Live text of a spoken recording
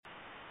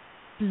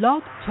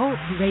Blog Talk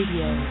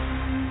Radio.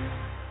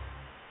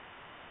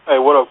 Hey,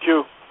 what up,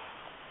 Q?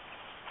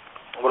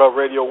 What up,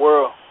 Radio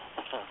World?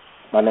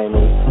 My name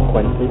is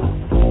Quincy.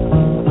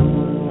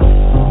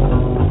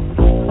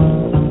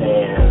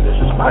 And this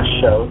is my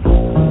show,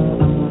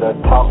 the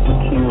Talk to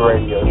Q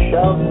Radio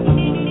Show.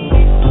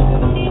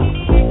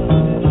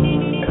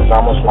 It's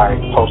almost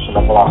like posting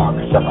a blog,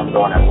 except I'm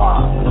doing it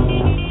live.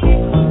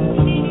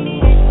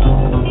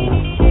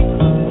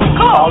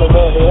 All of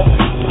that here.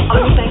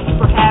 Thank you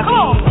for having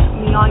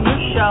me on your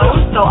show.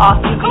 So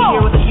awesome to be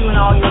here with you and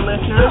all your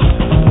listeners.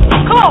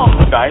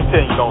 I ain't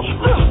saying you don't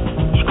screw.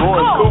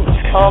 Screwing cool.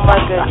 Oh my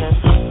goodness.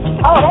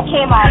 Oh, that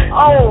came out.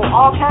 Oh,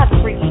 all kinds of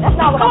freaky. That's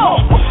not what I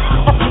meant.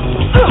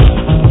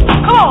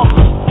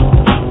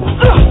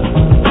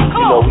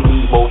 You know, we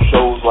need more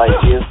shows like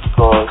this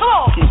because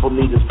people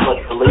need as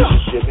much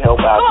relationship help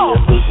out there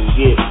as they can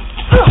get.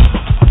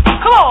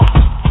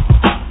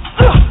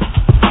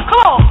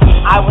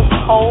 I was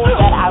told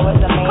that I was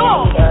a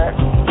man eater.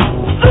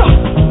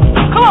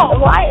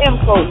 Well, I am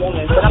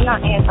pro-woman, but I'm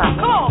not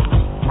anti-man.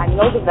 I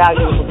know the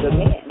value of a good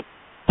man.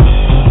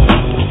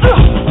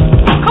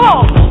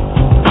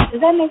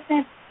 Does that make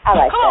sense? I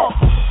like that.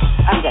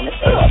 I'm going to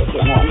say that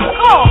again.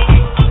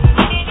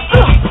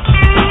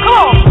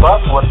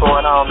 What's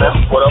going on, man?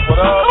 What up?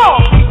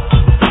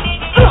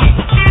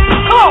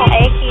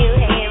 Hey, Q.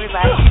 Hey,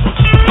 everybody.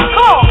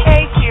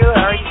 Hey, Q.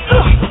 How are you?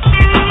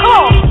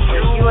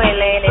 You ain't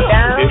laying it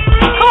down?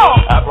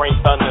 I bring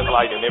thunder and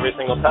lightning every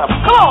single time.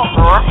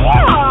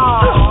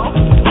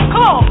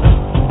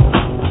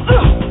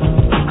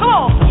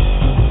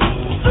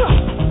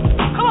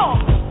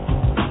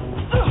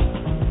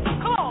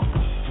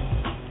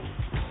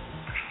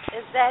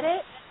 Is that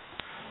it?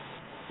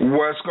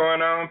 What's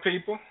going on,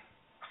 people?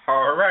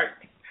 All right.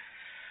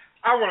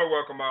 I want to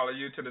welcome all of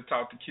you to the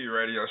Talk to Q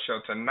radio show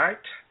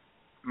tonight.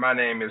 My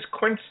name is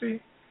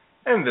Quincy,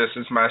 and this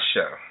is my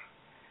show.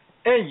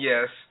 And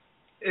yes,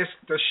 it's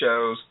the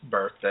show's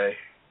birthday.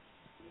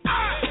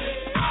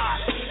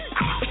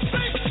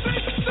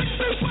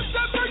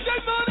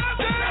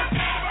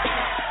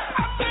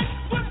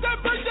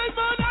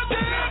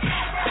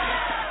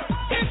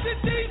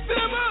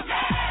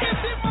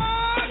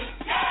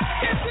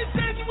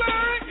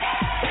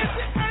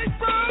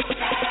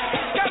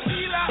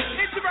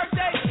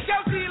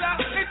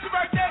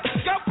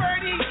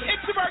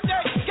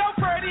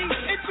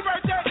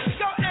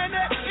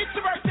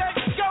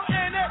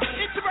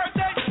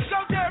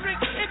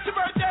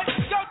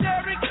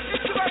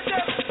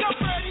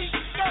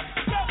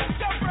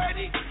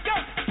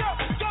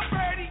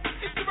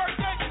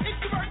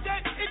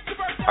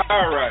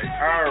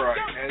 All right.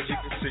 As you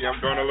can see, I'm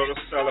doing a little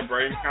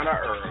celebrating kind of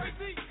early.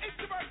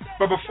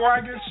 But before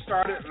I get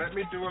started, let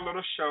me do a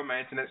little show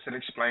maintenance and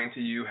explain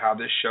to you how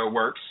this show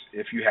works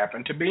if you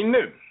happen to be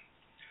new.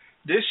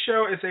 This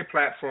show is a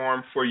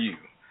platform for you,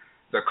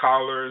 the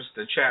callers,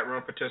 the chat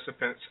room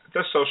participants,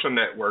 the social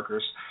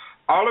networkers.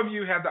 All of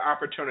you have the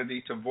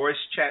opportunity to voice,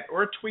 chat,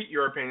 or tweet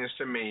your opinions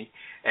to me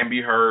and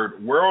be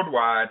heard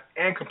worldwide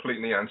and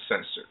completely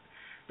uncensored.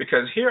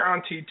 Because here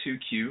on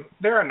T2Q,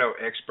 there are no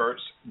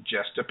experts,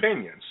 just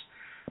opinions.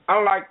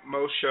 Unlike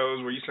most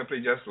shows where you simply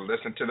just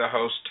listen to the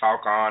host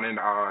talk on and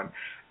on,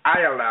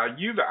 I allow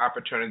you the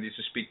opportunity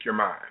to speak your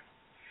mind.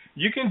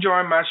 You can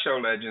join my show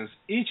legends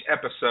each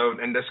episode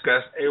and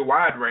discuss a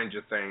wide range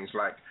of things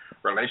like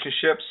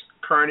relationships,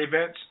 current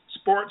events,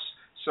 sports,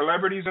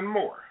 celebrities, and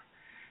more.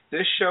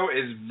 This show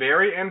is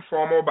very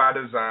informal by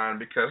design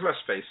because,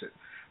 let's face it,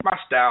 my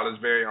style is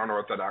very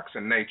unorthodox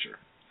in nature.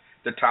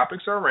 The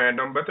topics are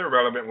random, but they're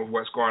relevant with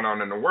what's going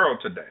on in the world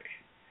today.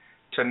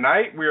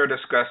 Tonight, we are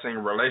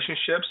discussing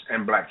relationships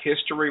and Black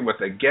history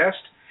with a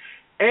guest,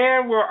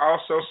 and we'll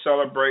also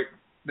celebrate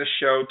the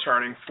show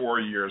turning 4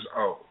 years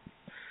old.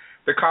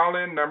 The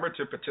call-in number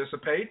to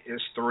participate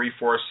is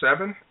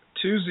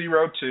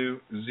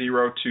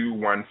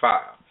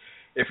 347-202-0215.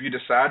 If you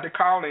decide to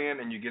call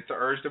in and you get the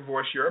urge to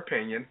voice your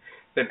opinion,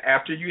 then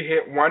after you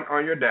hit 1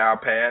 on your dial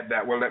pad,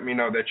 that will let me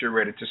know that you're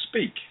ready to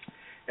speak.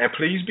 And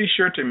please be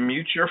sure to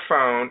mute your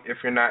phone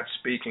if you're not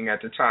speaking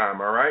at the time,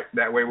 all right?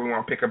 That way we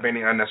won't pick up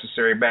any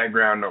unnecessary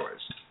background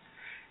noise.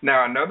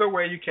 Now, another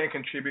way you can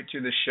contribute to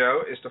the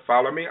show is to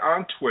follow me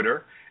on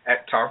Twitter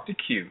at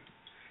TalkToQ.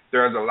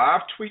 There is a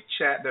live tweet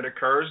chat that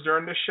occurs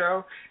during the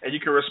show, and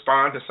you can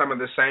respond to some of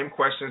the same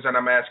questions that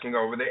I'm asking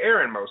over the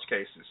air in most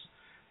cases.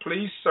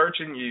 Please search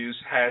and use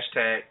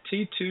hashtag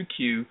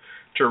T2Q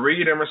to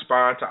read and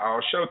respond to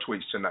all show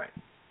tweets tonight.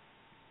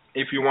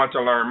 If you want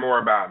to learn more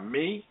about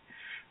me,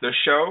 the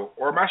show,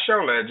 or my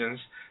show legends,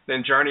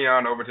 then journey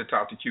on over to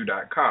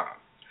TalkToQ.com.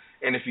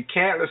 And if you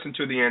can't listen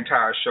to the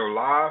entire show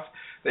live,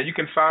 then you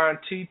can find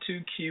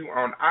T2Q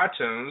on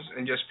iTunes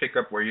and just pick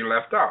up where you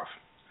left off.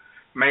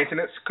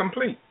 Maintenance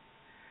complete.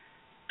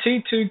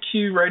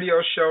 T2Q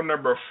radio show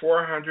number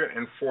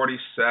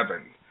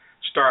 447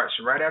 starts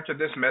right after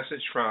this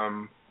message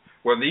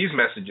these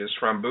messages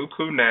from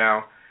Buku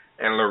Now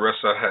and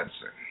Larissa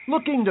Hudson.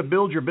 Looking to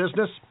build your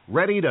business?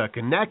 Ready to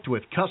connect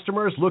with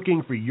customers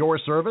looking for your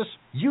service?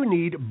 You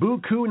need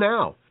Buku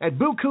Now. At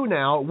Buku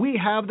Now, we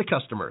have the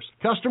customers.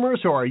 Customers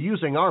who are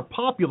using our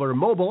popular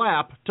mobile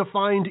app to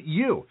find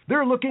you.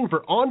 They're looking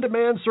for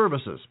on-demand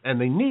services, and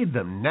they need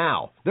them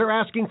now. They're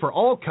asking for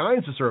all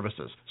kinds of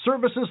services.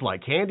 Services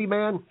like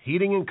handyman,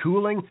 heating and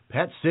cooling,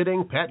 pet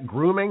sitting, pet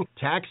grooming,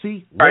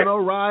 taxi, limo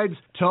rides,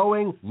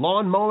 towing,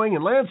 lawn mowing,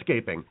 and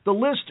landscaping. The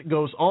list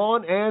goes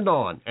on,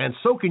 and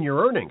so can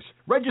your earnings.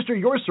 Register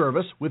your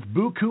service with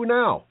Buku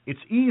Now. It's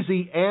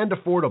easy and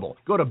affordable.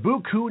 Go to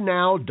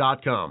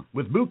BukuNow.com.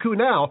 With Buku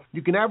Now,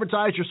 you can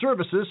advertise your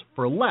services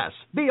for less,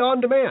 be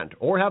on demand,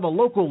 or have a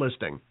local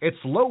listing. It's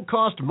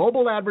low-cost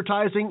mobile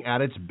advertising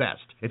at its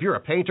best. If you're a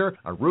painter,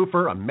 a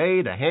roofer, a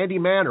maid, a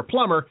handyman, or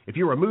plumber, if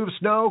you remove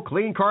snow,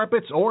 clean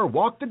carpets, or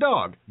walk the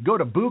dog, go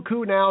to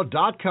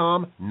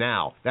BukuNow.com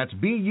now. That's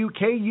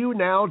BUKU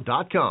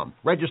now.com.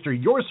 Register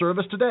your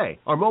service today.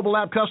 Our mobile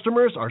app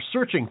customers are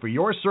searching for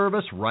your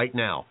service right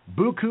now.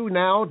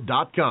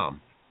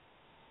 BukuNow.com.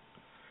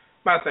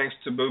 My thanks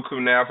to Buku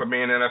Now for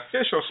being an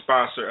official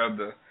sponsor of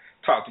the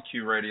Talk to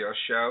Q radio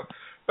show.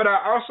 But I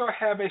also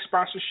have a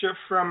sponsorship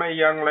from a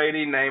young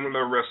lady named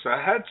Larissa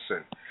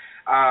Hudson.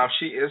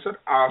 She is an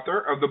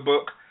author of the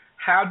book,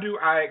 How Do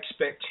I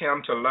Expect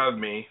Him to Love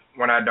Me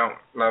When I Don't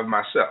Love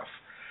Myself?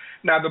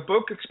 Now, the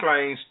book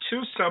explains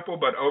two simple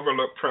but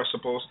overlooked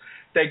principles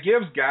that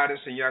gives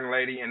guidance to young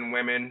lady and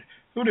women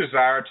who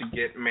desire to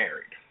get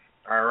married.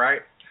 All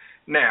right?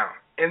 Now,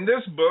 in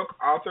this book,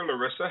 author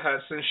Larissa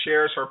Hudson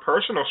shares her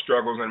personal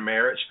struggles in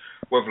marriage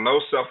with low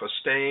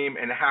self-esteem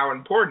and how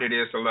important it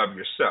is to love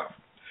yourself.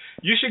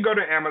 You should go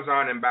to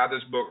Amazon and buy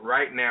this book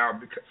right now.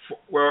 Because,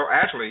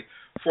 actually,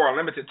 for a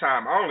limited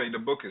time only, the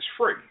book is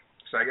free.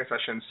 So I guess I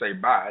shouldn't say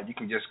buy. You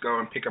can just go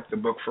and pick up the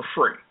book for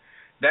free.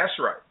 That's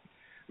right.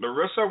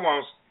 Larissa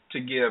wants to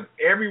give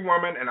every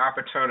woman an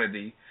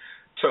opportunity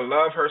to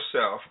love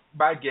herself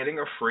by getting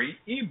a free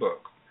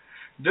ebook.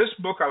 This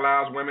book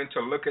allows women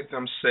to look at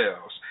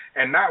themselves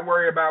and not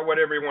worry about what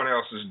everyone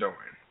else is doing.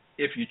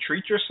 If you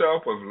treat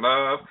yourself with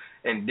love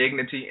and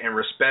dignity and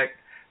respect,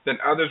 then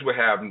others will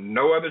have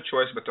no other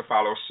choice but to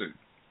follow suit.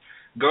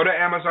 Go to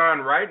Amazon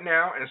right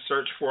now and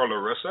search for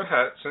Larissa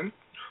Hudson,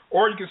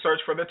 or you can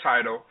search for the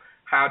title,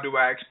 How Do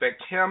I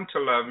Expect Him to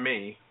Love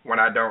Me When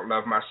I Don't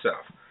Love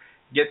Myself?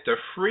 Get the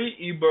free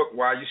ebook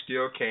while you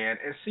still can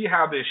and see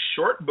how this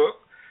short book,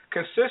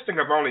 consisting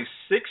of only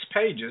 6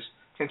 pages,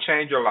 can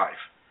change your life.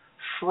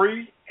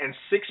 Free and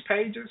 6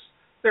 pages?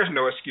 There's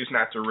no excuse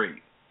not to read.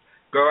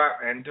 Go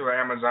out and to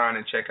Amazon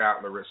and check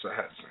out Larissa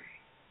Hudson.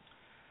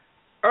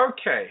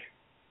 Okay,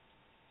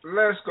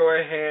 let's go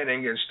ahead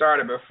and get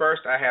started. But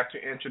first, I have to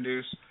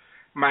introduce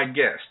my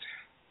guest.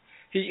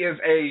 He is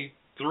a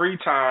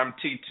 3-time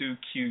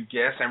T2Q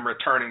guest and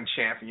returning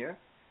champion.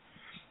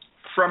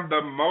 From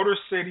the Motor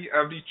City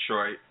of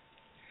Detroit,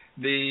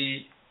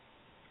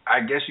 I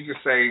guess you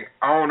could say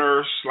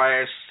owner /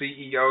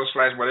 CEO /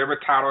 whatever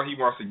title he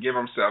wants to give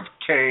himself,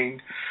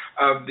 king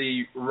of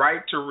the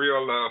Right to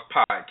Real Love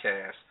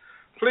podcast.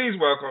 Please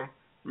welcome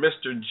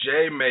Mr.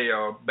 Jay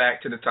Mayo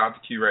back to the Talk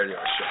to Q radio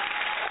show.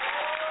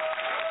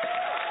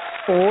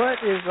 What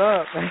is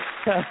up?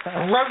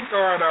 What's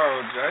going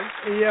on,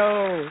 Jay?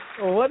 Yo,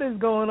 what is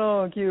going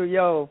on, Q?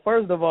 Yo,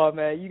 first of all,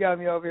 man, you got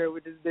me over here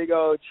with this big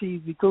old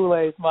cheesy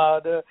Kool-Aid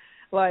smile, dude.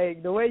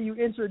 Like, the way you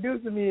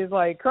introducing me is,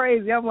 like,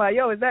 crazy. I'm like,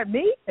 yo, is that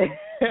me?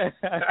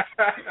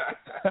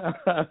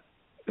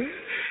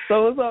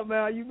 So what's up, man?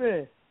 How you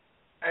been?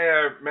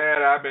 Hey,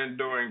 man, I've been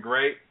doing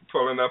great,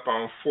 pulling up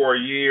on 4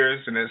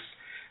 years, and it's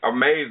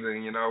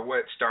amazing. You know,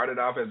 what started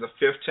off as a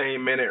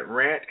 15-minute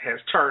rant has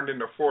turned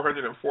into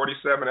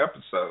 447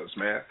 episodes,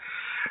 man.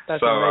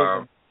 That's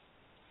amazing.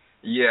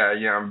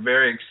 Yeah, I'm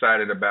very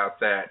excited about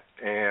that.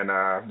 And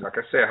like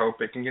I said, I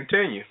hope it can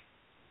continue.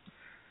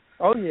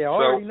 Oh, yeah, I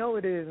already know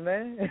it is,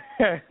 man.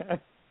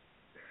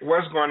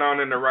 What's going on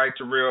in the Right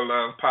to Real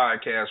Love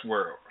podcast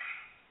world?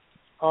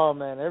 Oh,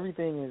 man,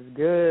 everything is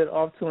good.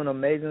 Off to an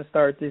amazing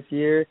start this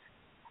year.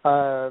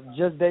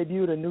 Just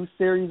debuted a new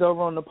series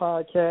over on the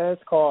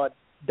podcast called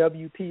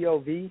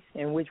WPOV,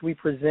 in which we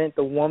present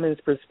the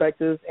woman's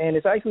perspective. And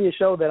it's actually a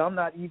show that I'm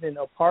not even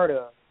a part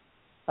of.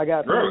 I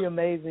got 3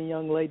 amazing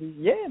young ladies.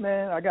 Yeah,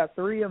 man, I got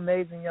 3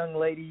 amazing young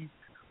ladies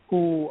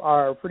who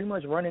are pretty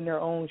much running their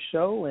own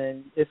show,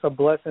 and it's a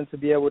blessing to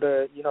be able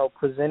to, you know,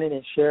 present it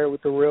and share it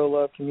with the Real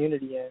Love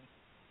community. And,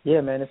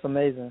 yeah, man, it's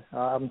amazing.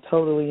 I'm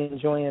totally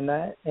enjoying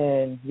that.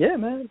 And, yeah,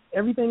 man,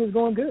 everything is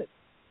going good.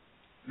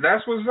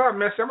 That's what's up,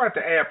 man. I'm about to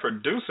add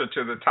producer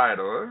to the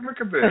title. Look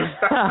at this.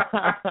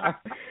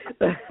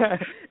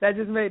 That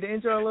just made the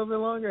intro a little bit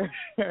longer.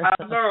 I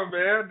know,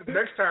 man. The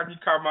next time you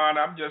come on,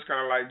 I'm just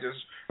going to,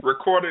 just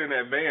record it in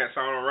advance so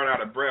I don't run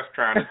out of breath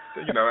trying to,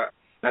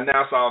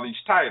 announce all these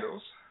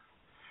titles.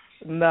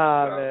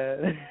 Nah,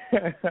 man.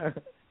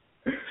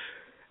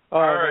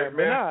 All right,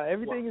 man. Nah,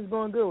 everything is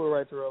going good with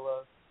Right to Real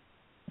Love.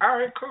 All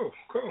right, cool.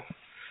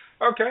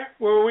 Okay,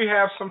 well, we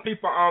have some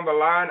people on the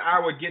line. I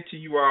will get to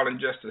you all in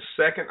just a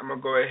second. I'm going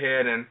to go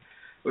ahead and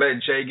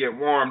let Jay get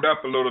warmed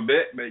up a little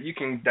bit, but you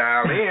can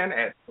dial in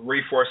at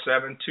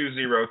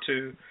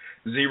 347-202-6000.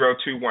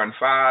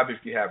 0215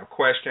 if you have a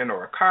question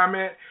or a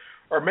comment,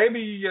 or maybe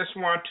you just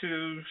want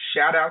to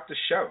shout out the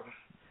show,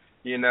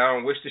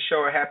 and wish the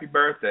show a happy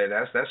birthday.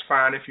 That's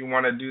fine if you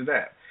want to do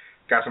that.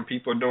 Got some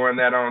people doing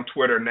that on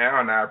Twitter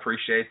now, and I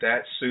appreciate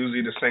that.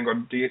 Susie the single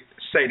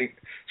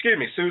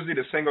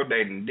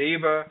dating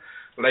diva,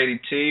 Lady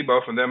T,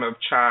 both of them have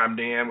chimed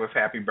in with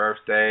happy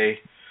birthday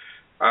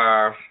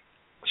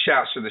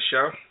shouts to the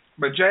show.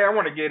 But Jay, I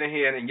want to get in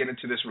here and get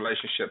into this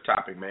relationship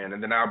topic, man,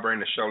 and then I'll bring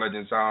the show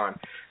legends on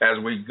as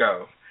we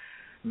go.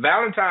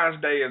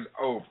 Valentine's Day is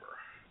over,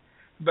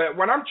 but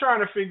what I'm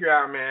trying to figure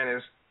out, man,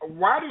 is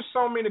why do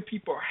so many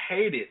people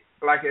hate it?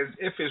 Like as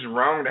if it's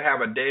wrong to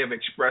have a day of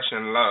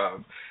expressing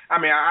love. I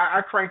mean,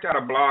 I cranked out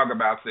a blog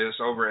about this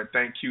over at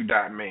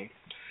thankyou.me,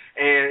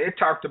 and it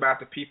talked about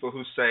the people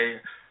who say,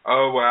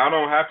 oh, well, I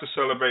don't have to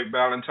celebrate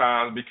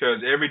Valentine's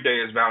because every day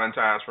is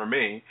Valentine's for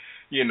me,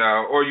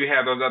 or you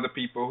have those other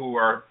people who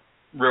are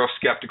real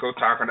skeptical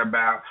talking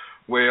about,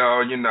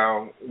 well,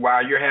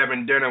 while you're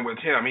having dinner with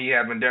him, he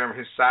having dinner with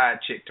his side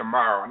chick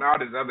tomorrow, and all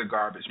this other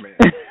garbage, man.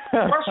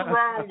 What's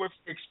wrong with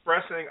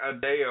expressing a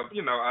day of,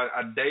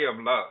 a day of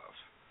love?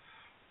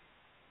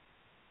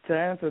 To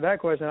answer that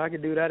question, I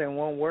could do that in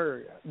one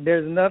word.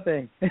 There's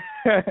nothing.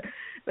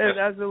 There's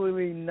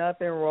absolutely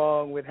nothing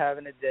wrong with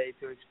having a day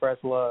to express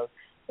love.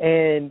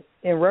 And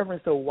in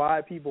reference to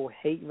why people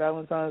hate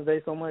Valentine's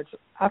Day so much,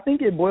 I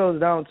think it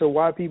boils down to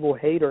why people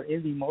hate or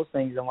envy most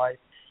things in life.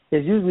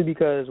 It's usually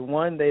because,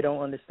 one, they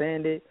don't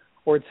understand it,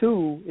 or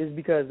two, is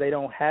because they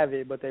don't have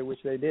it, but they wish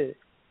they did.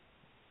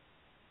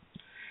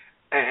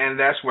 And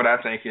that's what I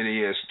think it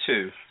is,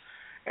 too.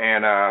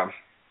 And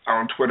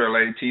on Twitter,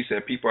 Lady T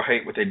said people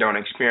hate what they don't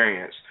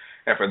experience.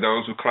 And for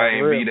those who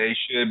claim they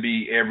should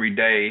be every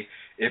day,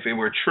 if it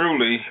were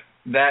truly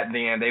that,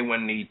 then they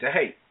wouldn't need to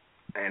hate.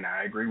 And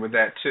I agree with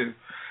that, too.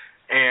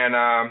 And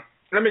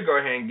let me go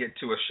ahead and get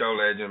to a show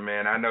legend,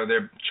 man. I know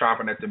they're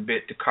chomping at the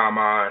bit to come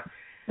on.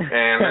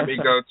 And let me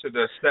go to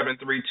the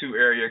 732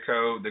 area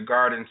code, the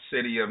Garden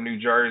State of New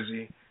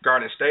Jersey,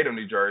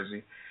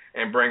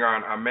 and bring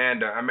on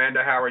Amanda.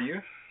 Amanda, how are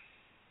you?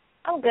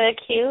 I'm good,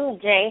 Q.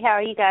 Jay, how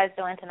are you guys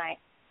doing tonight?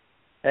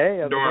 Hey,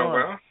 how's it doing going?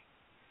 well.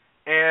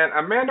 And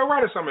Amanda, why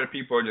do so many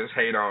people just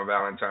hate on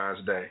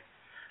Valentine's Day?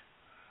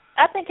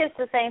 I think it's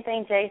the same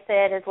thing Jay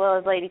said as well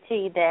as Lady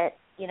T, that,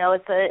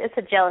 it's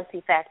a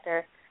jealousy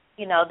factor.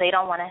 They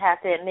don't want to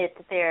have to admit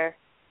that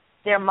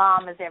their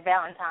mom is their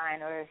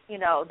Valentine, or,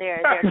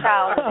 their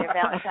child is their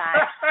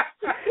Valentine.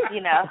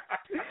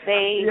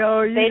 They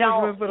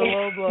don't went for the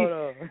low blow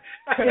though.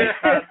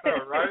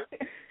 Right?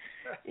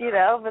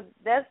 But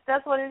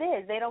that's what it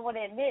is. They don't want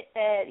to admit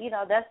that,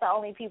 that's the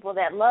only people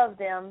that love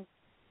them,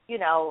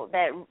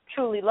 that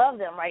truly love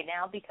them right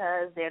now,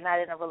 because they're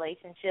not in a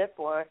relationship,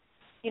 or,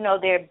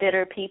 they're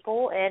bitter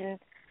people. And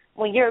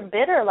when you're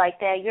bitter like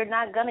that, you're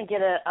not going to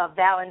get a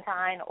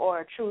Valentine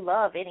or a true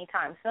love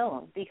anytime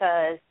soon,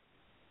 because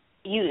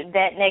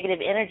that negative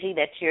energy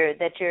that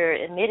you're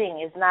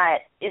emitting is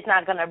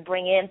not going to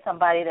bring in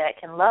somebody that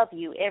can love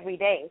you every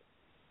day,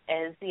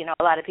 as,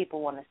 a lot of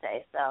people want to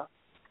say. So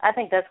I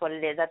think that's what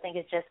it is. I think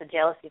it's just a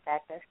jealousy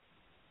factor.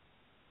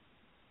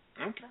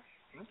 Okay.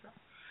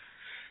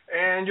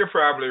 And you're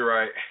probably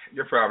right.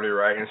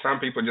 And some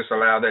people just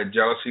allow that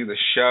jealousy to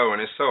show,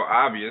 and it's so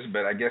obvious,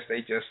 but I guess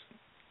they just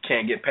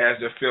can't get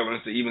past their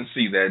feelings to even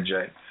see that,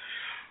 Jay.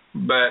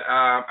 But,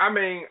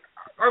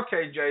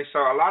 okay, Jay, so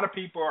a lot of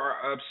people are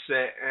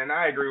upset, and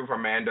I agree with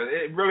Amanda.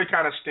 It really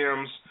kind of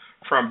stems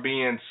from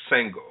being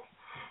single.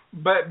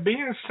 But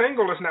being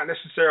single is not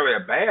necessarily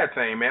a bad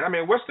thing, man.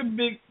 What's the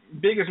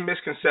biggest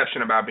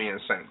misconception about being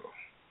single?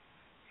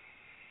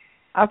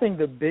 I think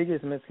the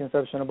biggest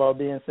misconception about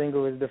being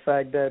single is the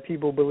fact that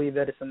people believe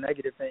that it's a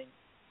negative thing,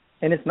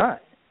 and it's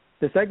not.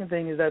 The second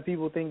thing is that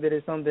people think that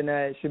it's something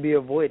that should be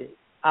avoided.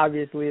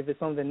 Obviously, if it's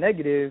something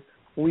negative,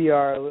 we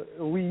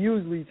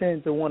usually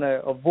tend to want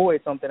to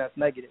avoid something that's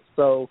negative.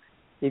 So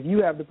if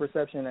you have the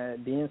perception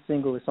that being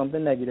single is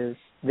something negative,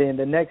 then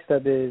the next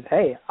step is,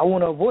 hey, I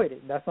want to avoid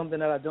it. That's something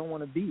that I don't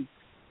want to be.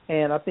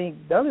 And I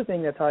think the other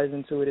thing that ties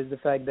into it is the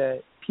fact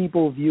that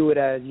people view it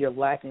as you're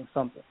lacking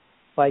something.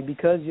 Like,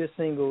 because you're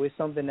single, it's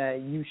something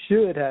that you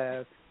should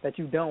have that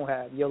you don't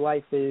have. Your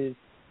life is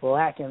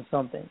lacking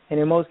something. And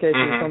in most cases,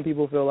 some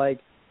people feel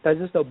like that's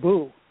just a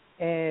boo.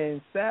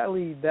 And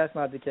sadly, that's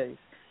not the case.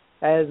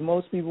 As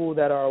most people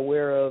that are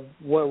aware of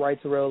what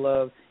Right to Real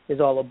Love is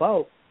all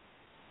about,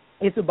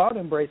 it's about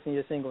embracing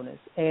your singleness.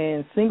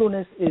 And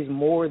singleness is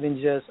more than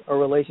just a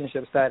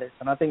relationship status.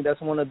 And I think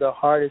that's one of the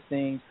hardest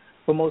things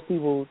for most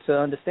people to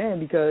understand,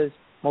 because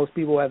most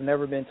people have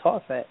never been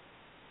taught that.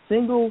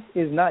 Single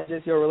is not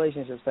just your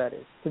relationship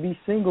status. To be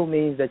single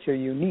means that you're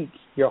unique,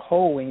 you're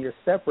whole, and you're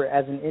separate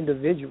as an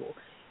individual.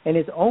 And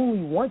it's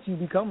only once you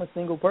become a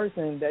single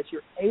person that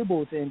you're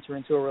able to enter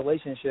into a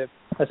relationship,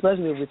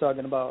 especially if we're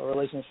talking about a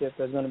relationship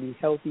that's going to be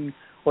healthy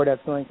or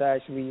that's going to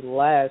actually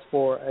last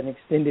for an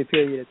extended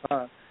period of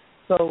time.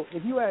 So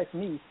if you ask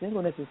me,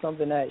 singleness is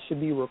something that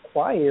should be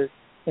required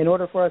in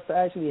order for us to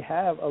actually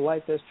have a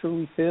life that's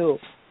truly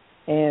filled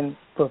and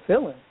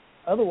fulfilling.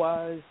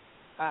 Otherwise,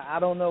 I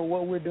don't know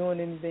what we're doing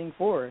anything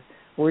for.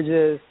 We're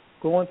just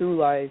going through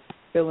life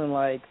feeling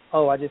like,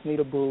 oh, I just need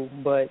a boo,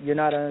 but you're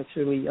not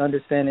actually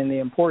understanding the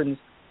importance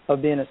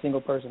of being a single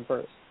person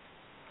first.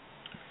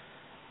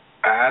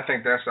 I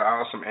think that's an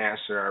awesome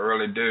answer. I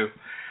really do.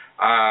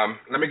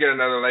 Let me get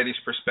another lady's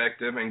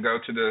perspective and go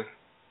to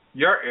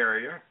your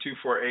area,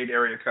 248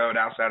 area code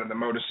outside of the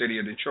Motor City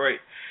of Detroit,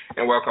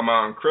 and welcome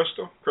on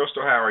Crystal.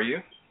 Crystal, how are you?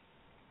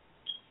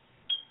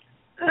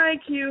 Hi,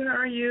 Q. How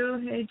are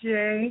you? Hey,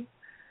 Jay.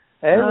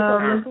 Hey, what's up,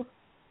 Crystal?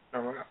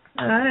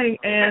 Hi,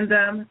 and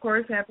of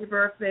course, happy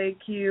birthday,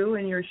 Q,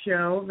 and your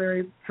show.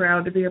 Very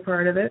proud to be a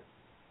part of it.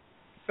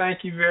 Thank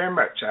you very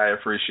much. I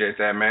appreciate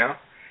that, ma'am.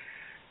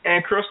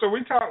 And Crystal,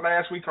 we talked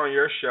last week on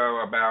your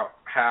show about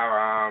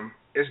how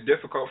it's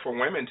difficult for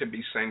women to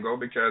be single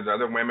because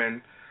other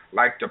women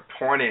like to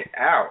point it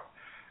out.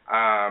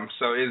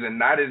 So is it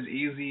not as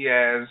easy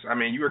as, I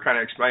mean, you were kind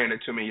of explaining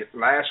it to me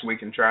last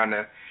week and trying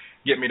to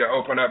get me to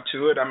open up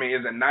to it. I mean,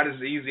 is it not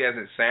as easy as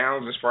it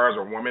sounds as far as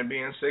a woman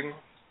being single?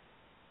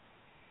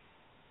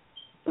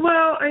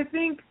 Well, I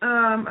think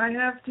I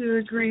have to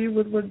agree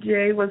with what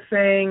Jay was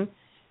saying,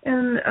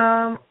 and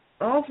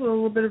also a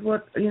little bit of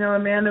what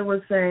Amanda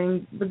was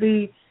saying. But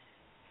the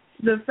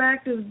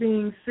fact of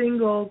being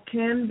single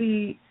can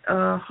be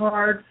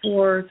hard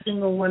for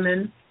single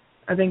women.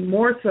 I think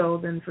more so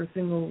than for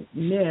single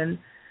men.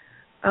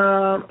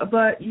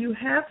 But you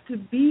have to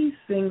be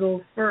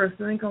single first.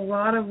 I think a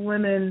lot of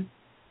women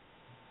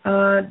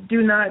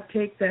do not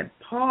take that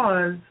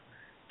pause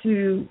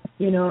to,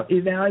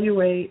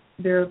 evaluate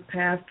their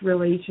past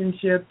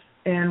relationships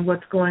and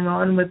what's going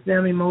on with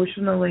them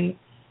emotionally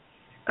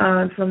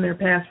from their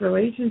past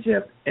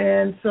relationship.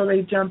 And so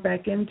they jump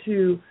back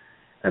into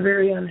a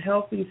very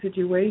unhealthy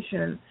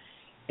situation.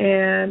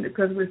 And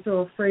because we're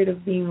so afraid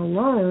of being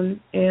alone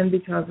and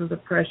because of the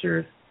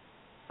pressures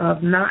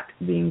of not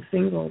being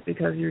single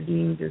because you're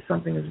deemed there's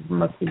something that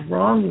must be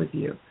wrong with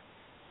you.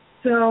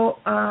 So,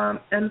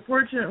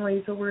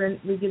 unfortunately,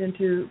 we get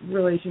into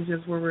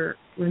relationships where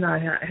we're not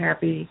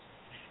happy,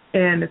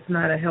 and it's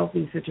not a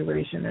healthy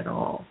situation at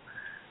all.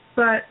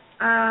 But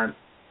I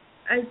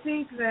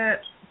think that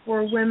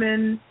for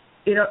women,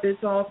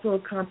 it's also a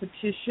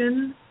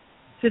competition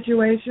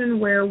situation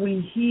where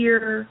we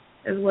hear,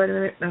 as what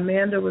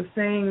Amanda was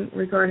saying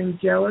regarding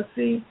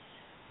jealousy,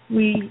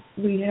 we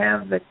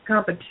have the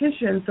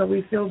competition, so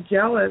we feel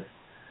jealous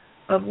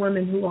of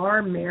women who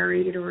are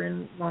married or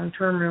in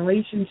long-term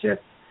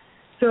relationships.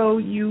 So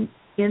you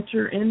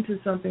enter into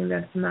something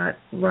that's not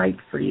right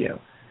for you.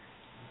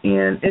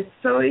 And it's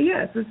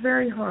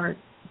very hard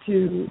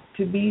to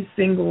be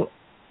single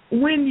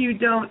when you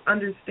don't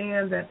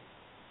understand that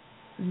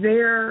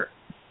their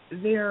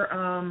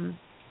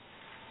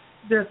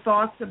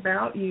thoughts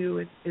about you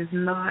is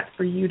not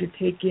for you to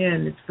take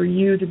in. It's for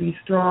you to be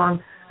strong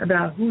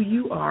about who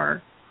you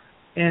are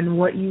and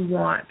what you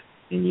want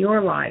in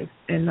your life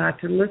and not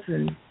to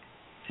listen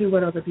to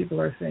what other people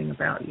are saying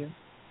about you.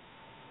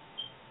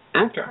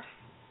 Okay.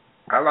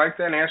 I like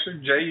that answer.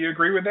 Jay, you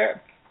agree with that?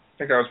 I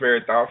think that was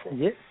very thoughtful.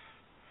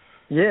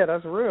 Yeah,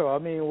 that's real. I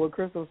mean, what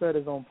Crystal said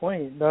is on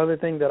point. The other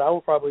thing that I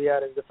would probably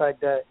add is the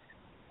fact that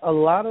a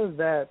lot of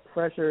that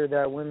pressure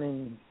that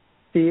women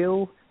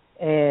feel,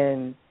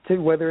 and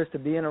whether it's to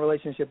be in a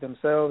relationship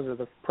themselves or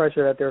the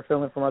pressure that they're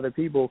feeling from other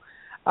people,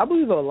 I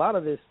believe a lot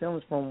of this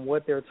stems from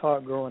what they're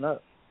taught growing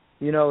up.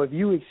 If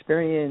you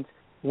experience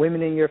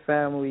women in your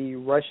family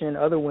rushing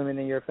other women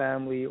in your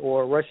family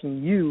or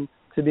rushing you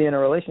to be in a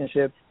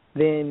relationship,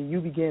 then you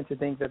begin to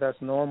think that that's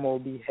normal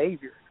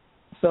behavior.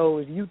 So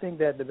if you think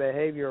that the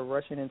behavior of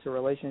rushing into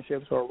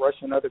relationships or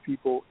rushing other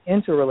people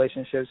into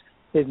relationships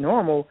is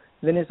normal,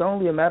 then it's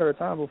only a matter of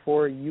time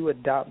before you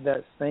adopt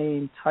that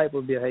same type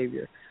of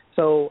behavior.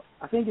 So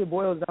I think it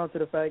boils down to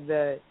the fact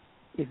that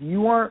if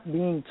you aren't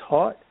being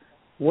taught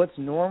what's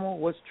normal,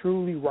 what's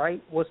truly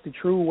right, what's the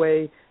true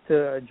way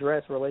to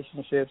address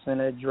relationships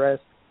and address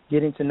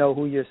getting to know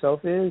who yourself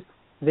is,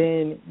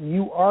 then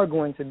you are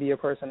going to be a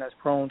person that's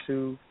prone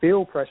to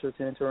feel pressure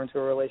to enter into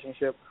a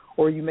relationship,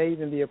 or you may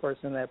even be a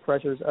person that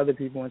pressures other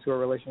people into a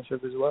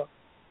relationship as well.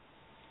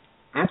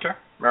 Okay.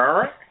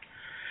 All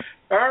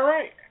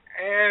right.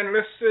 And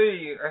let's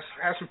see. Let's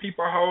have some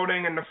people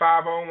holding in the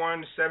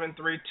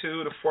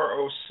 501-732, the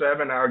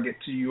 407. I'll get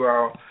to you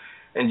all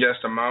in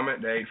just a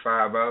moment, the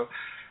 850.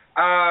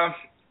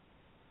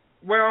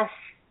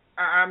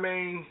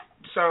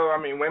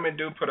 Women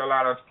do put a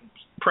lot of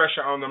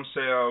pressure on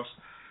themselves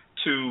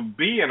to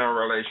be in a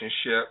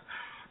relationship.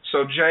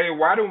 So, Jay,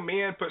 why do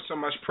men put so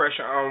much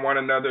pressure on one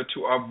another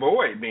to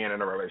avoid being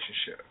in a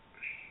relationship?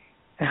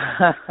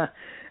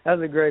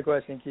 That's a great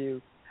question,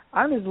 Q.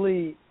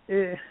 Honestly,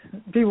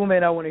 people may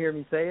not want to hear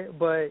me say it,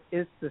 but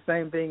it's the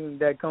same thing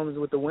that comes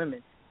with the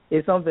women.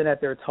 It's something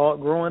that they're taught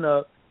growing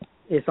up.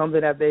 It's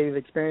something that they've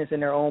experienced in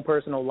their own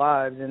personal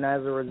lives, and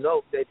as a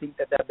result, they think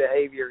that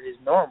behavior is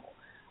normal.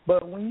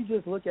 But when you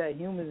just look at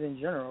humans in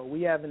general,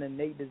 we have an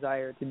innate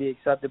desire to be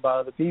accepted by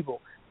other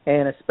people,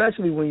 and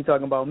especially when you're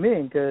talking about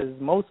men, because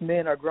most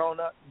men are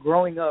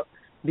growing up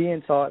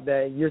being taught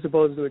that you're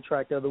supposed to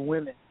attract other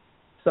women.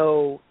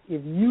 So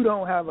if you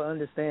don't have an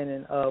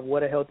understanding of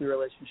what a healthy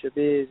relationship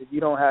is, if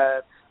you don't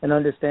have an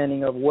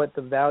understanding of what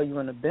the value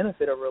and the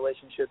benefit of a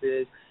relationship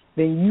is,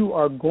 then you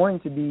are going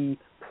to be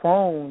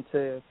prone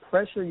to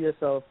pressure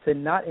yourself to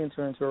not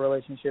enter into a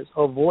relationship,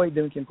 avoid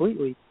them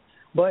completely.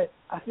 But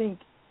I think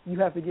you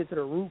have to get to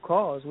the root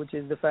cause, which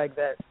is the fact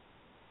that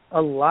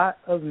a lot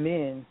of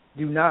men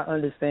do not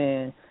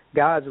understand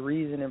God's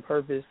reason and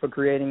purpose for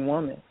creating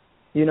woman.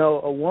 You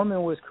know, a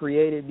woman was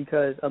created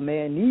because a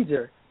man needs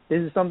her.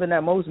 This is something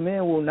that most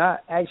men will not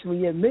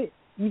actually admit,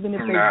 even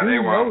if they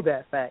do know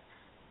that fact.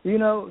 You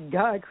know,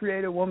 God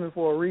created a woman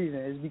for a reason.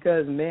 It's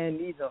because man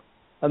needs them.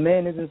 A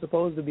man isn't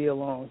supposed to be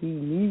alone. He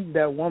needs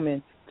that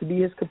woman to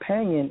be his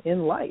companion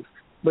in life.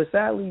 But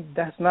sadly,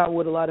 that's not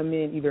what a lot of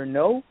men either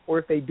know, or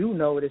if they do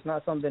know it, it's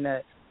not something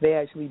that they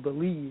actually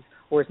believe,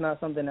 or it's not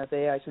something that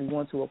they actually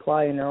want to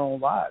apply in their own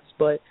lives.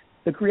 But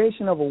the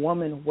creation of a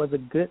woman was a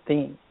good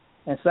thing.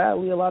 And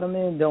sadly, a lot of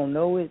men don't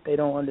know it, they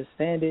don't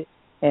understand it,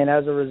 and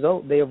as a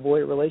result, they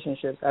avoid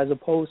relationships as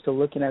opposed to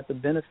looking at the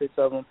benefits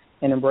of them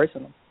and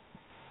embracing them.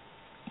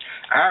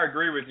 I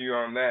agree with you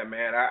on that,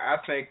 man. I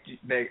think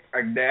the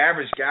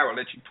average guy would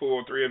let you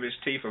pull 3 of his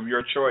teeth of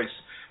your choice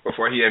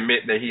before he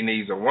admit that he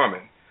needs a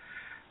woman.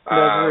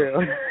 That's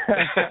real.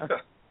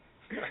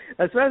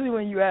 Especially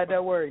when you add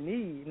that word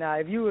need. Now,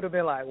 if you would have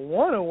been like,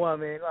 want a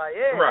woman, like,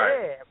 yeah,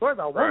 of course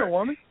I want a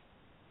woman.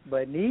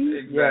 But need?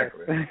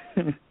 Exactly.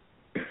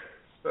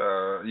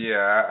 Yes.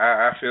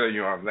 I feel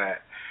you on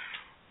that.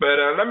 But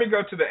let me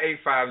go to the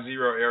 850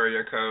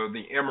 area code,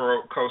 the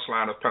Emerald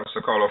Coastline of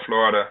Pensacola,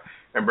 Florida,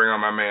 and bring on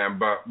my man,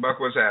 Buck. Buck,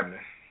 what's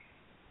happening?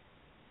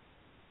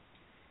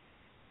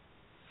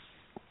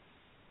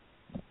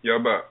 Yo,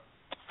 Buck.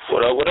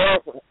 What up, what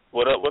up?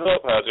 What up, what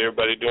up? How's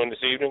everybody doing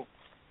this evening?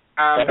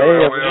 I'm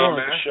doing well,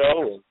 man. The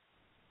show, and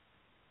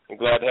I'm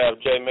glad to have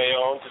Jay May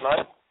on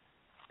tonight.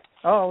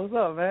 Oh, what's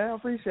up, man? I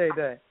appreciate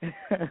that.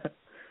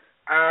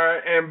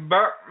 And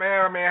Buck,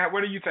 man,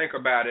 what do you think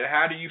about it?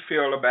 How do you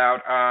feel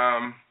about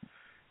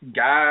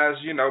guys,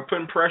 you know,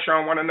 putting pressure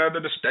on one another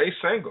to stay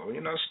single?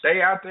 You know, stay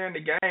out there in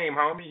the game,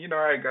 homie. You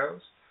know how it goes.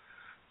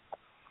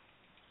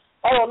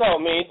 I don't know.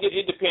 I mean,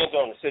 it depends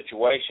on the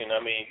situation. I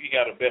mean, if you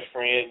got a best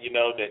friend,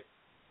 that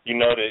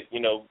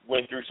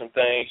went through some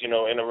things, in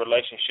a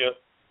relationship,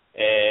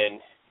 and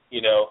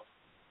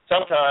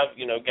sometimes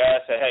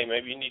guys say, hey,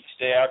 maybe you need to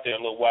stay out there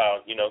a little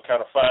while,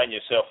 kind of find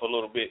yourself a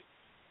little bit.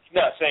 He's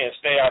not saying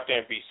stay out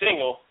there and be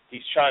single.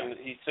 He's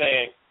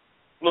saying,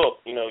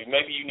 look,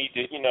 maybe you need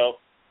to,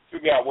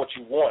 figure out what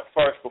you want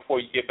first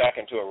before you get back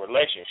into a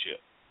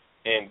relationship.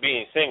 And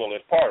being single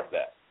is part of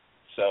that.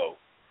 So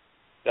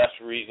that's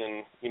the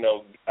reason,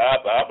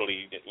 I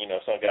believe that,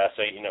 some guys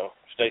say,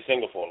 stay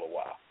single for a little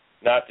while.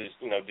 Not just,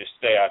 just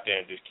stay out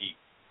there and just keep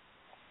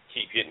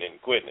hitting it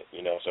and quitting it,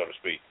 so to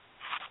speak.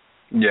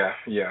 Yeah.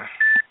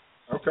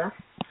 Okay.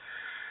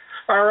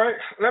 All right.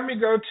 Let me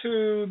go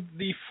to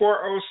the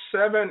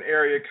 407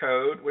 area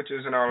code, which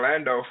is an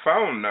Orlando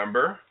phone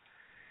number.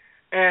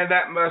 And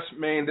that must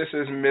mean this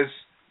is Mrs.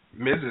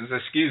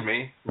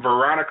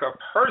 Veronica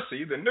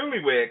Percy, the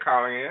newlywed,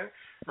 calling in.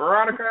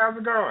 Veronica, how's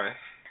it going?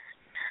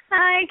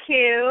 Hi,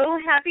 Q.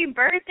 Happy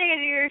birthday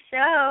to your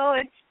show.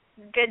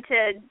 It's good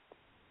to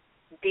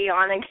be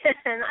on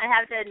again. I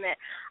have to admit,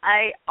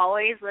 I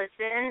always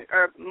listen,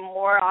 or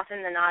more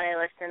often than not, I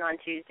listen on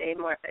Tuesday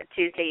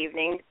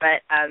evenings,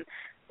 but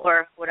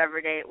or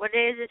whatever day. What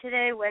day is it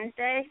today?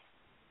 Wednesday?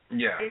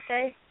 Yeah.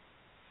 Tuesday?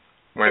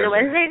 Wednesday. Is it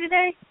Wednesday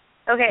today?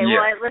 Okay, yeah.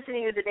 Well, I listen to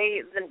you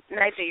the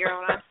night that you're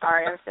on. I'm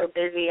sorry, I'm so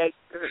busy.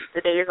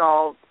 The days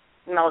all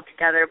meld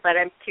together, but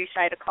I'm too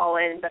shy to call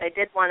in. But I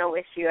did want to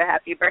wish you a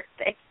happy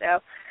birthday, so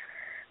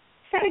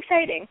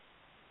exciting.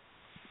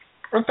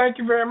 Well, thank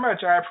you very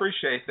much. I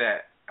appreciate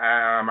that.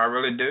 I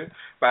really do.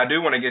 But I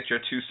do want to get your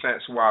 2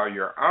 cents while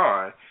you're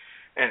on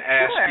and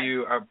ask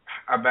you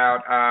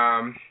about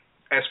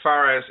as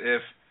far as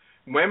if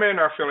women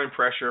are feeling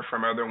pressure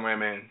from other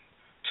women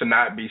to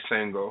not be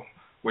single,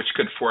 which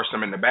could force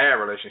them into bad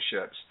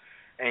relationships,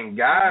 and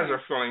guys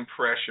are feeling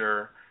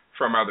pressure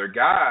from other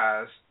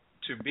guys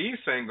to be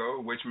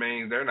single, which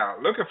means they're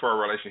not looking for a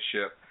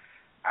relationship.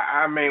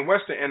 I mean,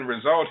 what's the end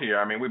result here?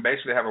 I mean, we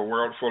basically have a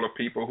world full of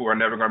people who are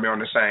never going to be on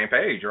the same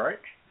page, right?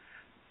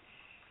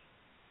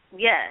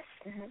 Yes,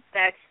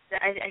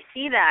 I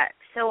see that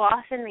so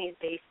often these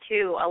days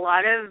too. A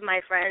lot of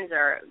my friends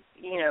are,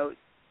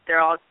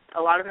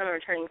 a lot of them are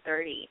turning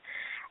 30,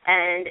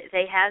 and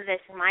they have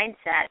this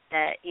mindset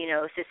that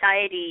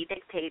society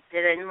dictates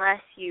that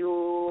unless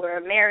you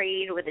are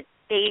married with a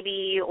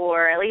baby,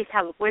 or at least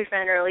have a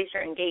boyfriend, or at least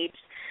are engaged,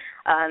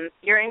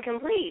 you're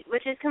incomplete,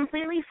 which is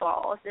completely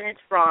false, and it's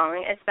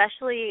wrong,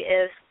 especially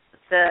if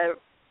the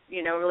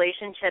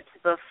relationships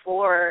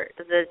before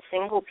the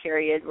single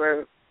period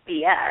were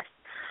BS.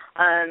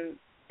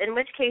 In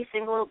which case,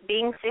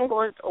 being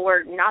single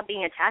or not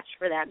being attached,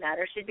 for that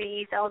matter, should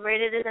be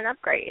celebrated as an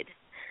upgrade.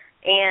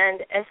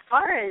 And as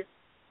far as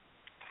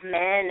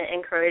men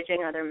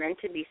encouraging other men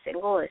to be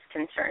single is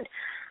concerned,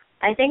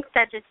 I think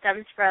that just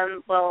stems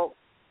from,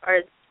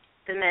 are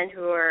the men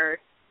who are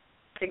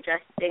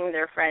suggesting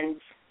their friends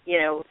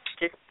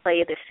just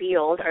play the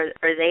field.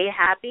 Are they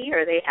happy?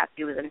 Are they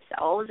happy with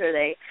themselves? Are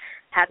they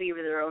happy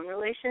with their own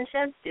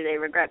relationships? Do they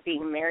regret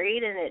being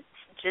married? And it's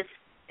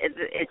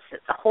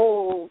a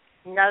whole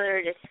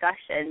another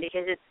discussion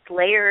because it's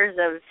layers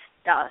of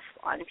stuff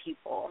on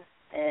people.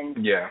 And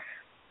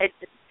I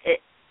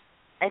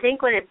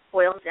think what it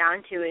boils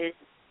down to is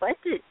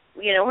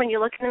when you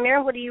look in the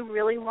mirror, what do you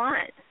really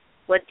want?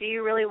 What do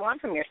you really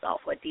want from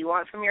yourself? What do you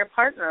want from your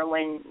partner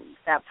when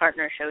that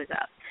partner shows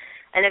up?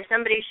 And if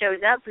somebody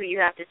shows up who you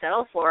have to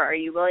settle for, are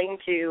you willing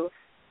to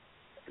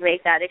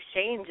make that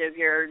exchange of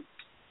your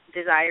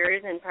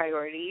desires and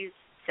priorities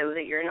so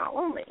that you're not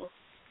lonely?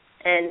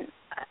 And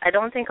I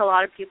don't think a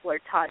lot of people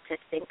are taught to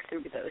think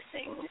through those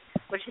things,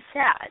 which is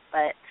sad,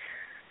 but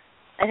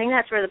I think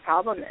that's where the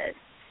problem is.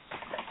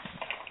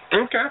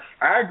 Okay,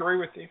 I agree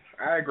with you,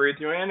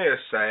 and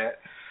it's sad.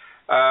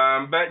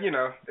 But,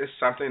 it's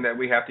something that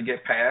we have to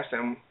get past,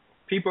 and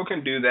people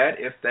can do that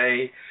if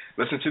they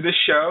listen to this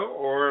show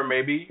or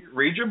maybe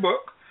read your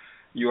book.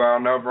 You all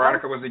know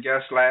Veronica was a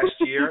guest last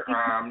year.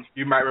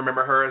 You might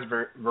remember her as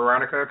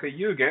Veronica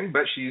Cayugan,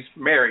 but she's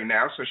married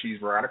now, so she's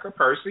Veronica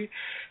Percy.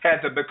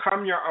 Had the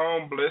Become Your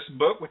Own Bliss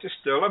book, which is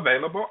still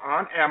available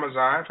on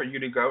Amazon for you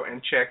to go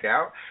and check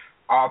out.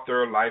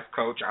 Author, life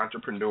coach,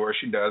 entrepreneur,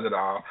 she does it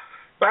all.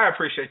 But I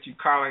appreciate you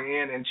calling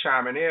in and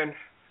chiming in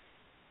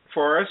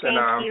for us.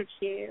 Thank you,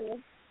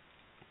 Q.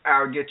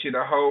 I'll get you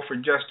the hold for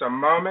just a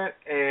moment.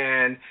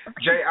 And,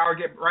 Jay, I'll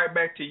get right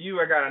back to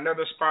you. I got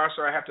another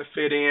sponsor I have to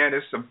fit in.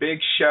 It's a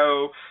big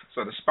show,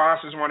 so the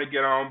sponsors want to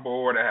get on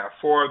board. I have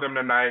 4 of them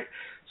tonight.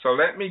 So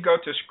let me go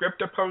to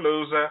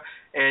Scriptapalooza,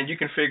 and you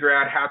can figure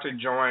out how to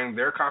join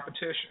their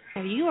competition.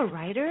 Are you a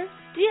writer?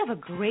 Do you have a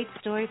great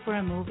story for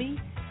a movie?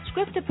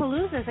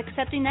 Scriptapalooza is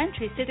accepting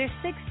entries to their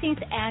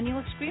 16th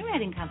annual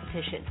screenwriting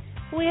competition.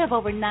 We have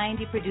over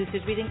 90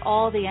 producers reading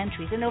all the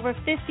entries and over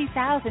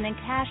 $50,000 in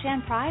cash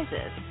and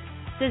prizes.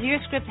 Does your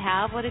script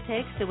have what it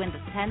takes to win the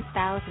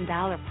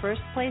 $10,000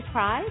 first place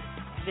prize?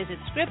 Visit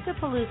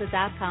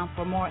Scriptapalooza.com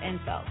for more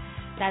info.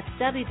 That's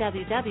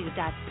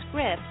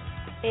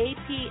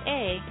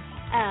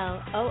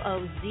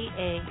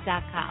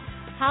www.scriptapalooza.com.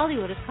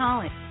 Hollywood is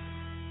calling.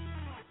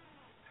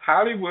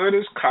 Hollywood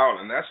is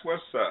calling. That's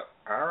what's up.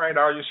 All right,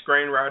 all you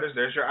screenwriters,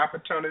 there's your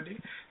opportunity.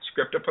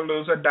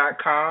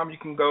 Scriptapalooza.com. You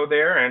can go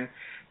there and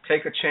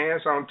take a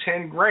chance on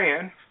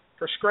 $10,000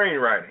 for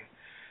screenwriting.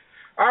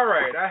 All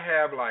right, I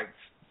have like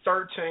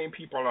 13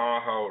 people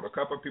on hold. A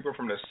couple of people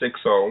from the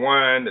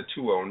 601, the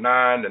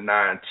 209, the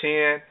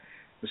 910,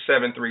 the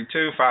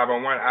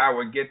 732-501. I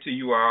will get to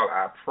you all,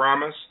 I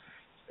promise.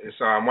 It's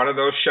one of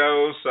those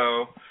shows,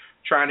 so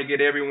trying to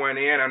get everyone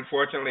in.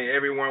 Unfortunately,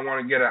 everyone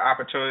want to get an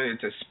opportunity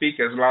to speak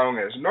as long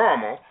as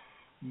normal,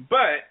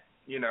 but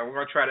we're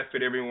going to try to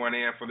fit everyone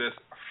in for this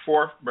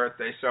 4th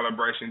birthday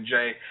celebration.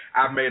 Jay,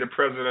 I've made a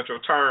presidential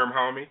term,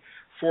 homie.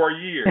 4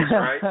 years,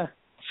 right?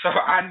 So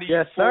I need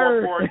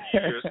 4 more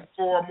years.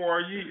 4 more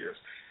years.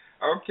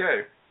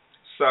 Okay.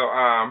 So,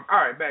 all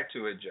right, back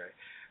to it, Jay.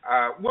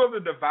 Will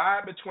the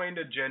divide between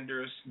the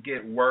genders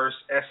get worse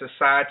as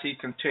society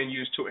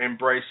continues to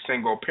embrace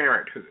single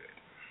parenthood?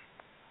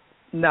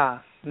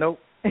 Nah,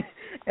 nope.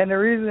 And the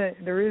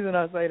reason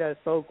I say that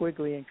so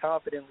quickly and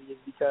confidently is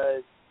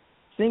because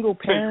single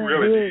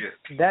parenthood,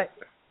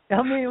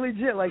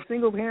 legit, like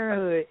single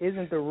parenthood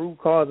isn't the root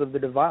cause of the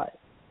divide.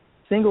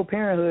 Single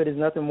parenthood is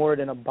nothing more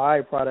than a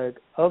byproduct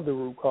of the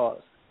root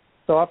cause.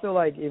 So I feel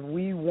like if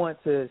we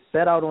want to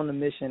set out on the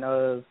mission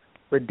of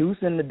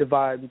reducing the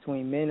divide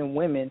between men and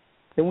women,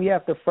 then we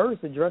have to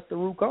first address the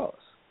root cause.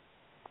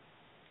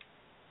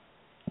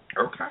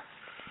 Okay.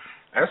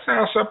 That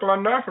sounds simple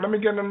enough. Let me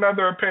get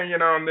another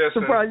opinion on this.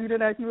 Surprised you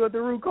didn't ask me what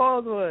the root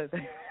cause was.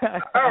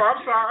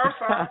 I'm sorry.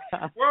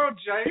 Well,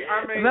 Jay,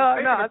 I mean,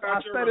 I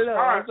set it up.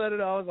 I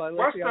was like,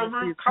 what's the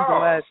root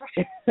cause?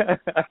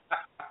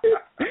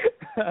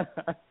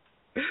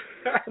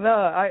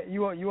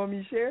 You want me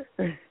to share?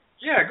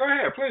 Yeah, go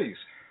ahead, please.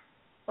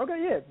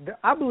 Okay, yeah.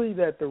 I believe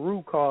that the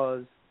root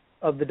cause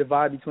of the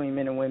divide between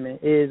men and women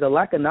is a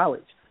lack of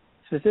knowledge,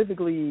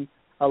 specifically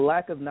a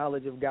lack of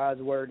knowledge of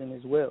God's word and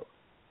his will.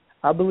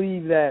 I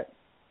believe that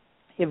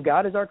if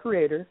God is our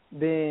creator,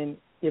 then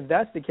if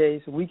that's the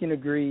case, we can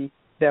agree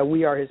that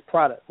we are his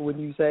product,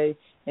 wouldn't you say?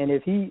 And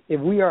if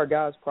we are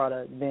God's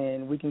product,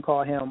 then we can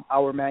call him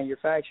our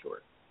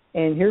manufacturer.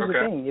 And here's the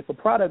thing. If a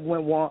product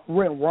went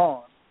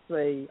wrong,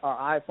 say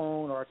our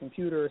iPhone or our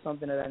computer or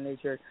something of that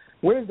nature,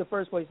 where's the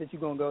first place that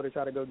you're going to go to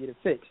try to go get it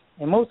fixed?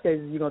 In most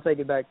cases, you're going to take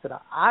it back to the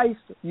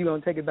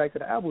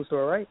Apple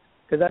store, right?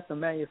 Because that's the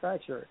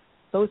manufacturer.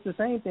 So it's the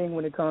same thing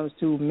when it comes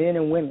to men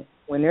and women.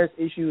 When there's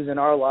issues in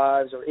our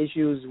lives or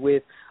issues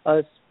with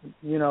us,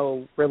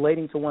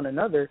 relating to one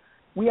another,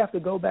 we have to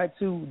go back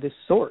to the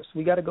source.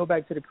 We got to go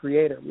back to the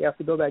creator. We have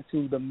to go back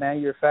to the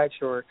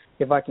manufacturer,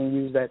 if I can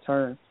use that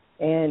term.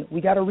 And we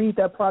got to read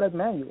that product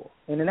manual.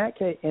 And in that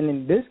case, and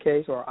in this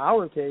case, or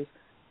our case,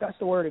 that's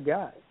the word of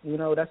God.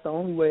 That's the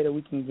only way that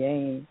we can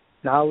gain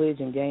knowledge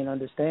and gain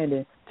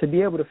understanding to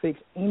be able to fix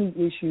any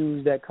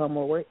issues that come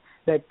our way,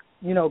 that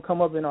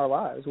come up in our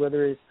lives,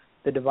 whether it's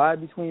the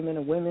divide between men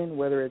and women,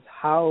 whether it's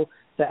how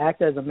to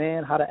act as a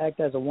man, how to act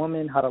as a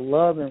woman, how to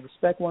love and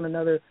respect one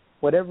another,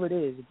 whatever it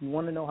is, if you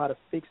want to know how to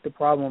fix the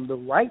problem the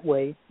right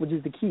way, which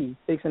is the key,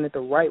 fixing it the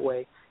right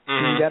way,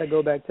 you got to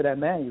go back to that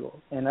manual,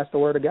 and that's the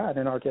Word of God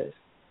in our case.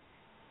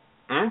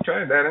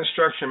 Okay, that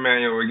instruction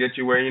manual will get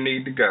you where you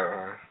need to go,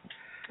 huh?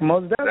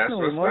 Most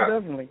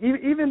definitely.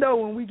 Even though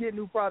when we get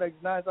new products,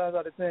 9 times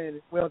out of 10,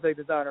 we don't take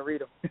the time to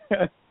read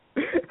them.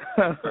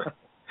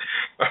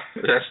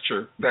 That's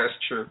true.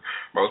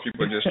 Most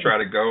people just try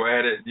to go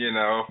at it,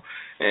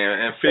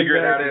 and figure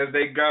it out as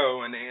they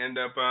go, and they end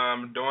up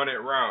doing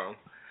it wrong.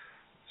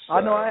 So,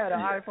 I know I had an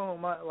iPhone,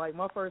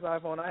 my first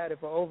iPhone, I had it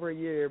for over a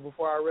year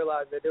before I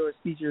realized that there was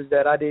features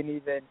that I didn't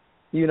even,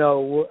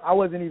 I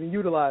wasn't even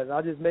utilizing.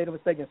 I just made a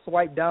mistake and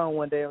swiped down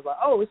one day. I was like,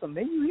 oh, it's a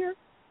menu here?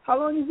 How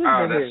long has this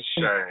been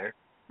here?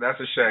 That's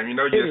a shame. You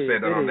just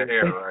said that on the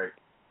air, right?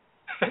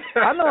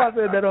 I know I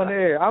said that on the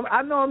air.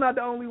 I know I'm not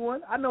the only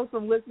one. I know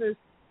some listeners,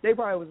 they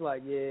probably was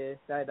like, yeah,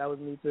 that was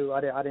me too.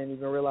 I didn't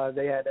even realize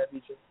they had that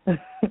feature.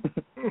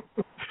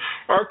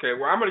 Okay,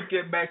 well, I'm going to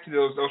get back to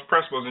those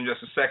principles in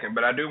just a second,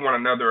 but I do want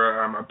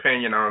another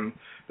opinion on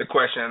the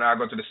question, and I'll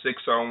go to the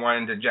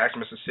 601 to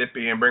Jackson,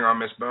 Mississippi, and bring on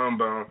Miss Boom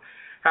Boom.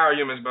 How are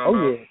you, Miss Boom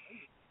Boom? Yeah.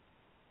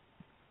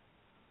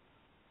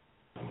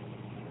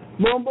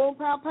 Boom, boom,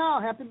 pow, pow.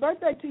 Happy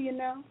birthday to you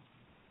now.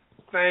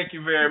 Thank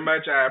you very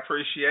much. I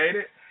appreciate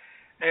it.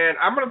 And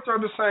I'm going to throw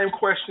the same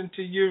question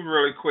to you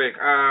really quick.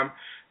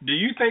 Do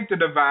you think the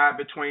divide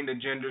between the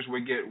genders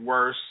would get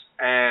worse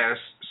as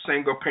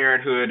single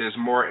parenthood is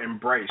more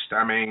embraced?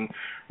 I mean,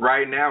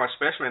 right now,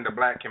 especially in the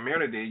black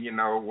community,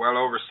 well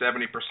over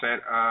 70%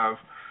 of,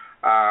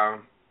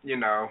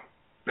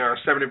 there are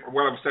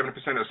well over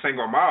 70% of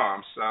single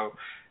moms. So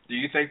do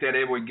you think that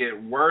it would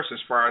get worse as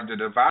far as the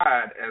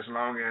divide as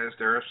long as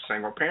there are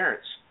single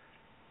parents?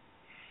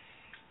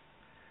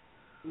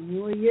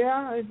 Well,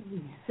 yeah, it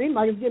seems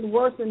like it's getting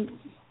worse in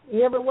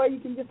every way you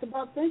can just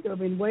about think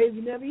of, in ways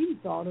you never even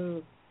thought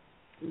of.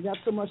 You got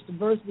so much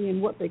diversity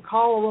in what they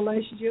call a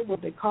relationship,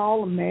 what they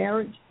call a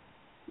marriage,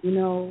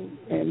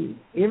 and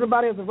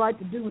everybody has a right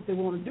to do what they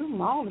want to do.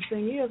 My only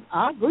thing is,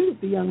 I agree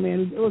with the young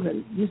man. Was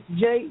it Mr.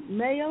 J.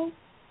 Mayo?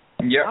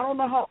 Yeah. I don't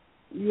know how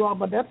you are,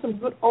 but that's some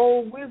good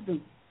old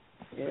wisdom.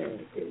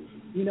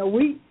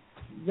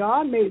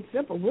 God made it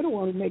simple. We don't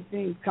want to make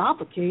things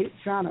complicated,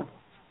 trying to,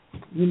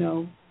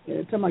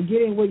 talking about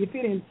get in where you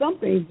fit in. Some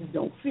things just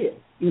don't fit,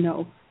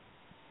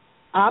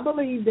 I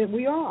believe that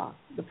we are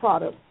the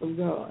product of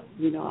God,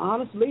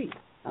 honestly.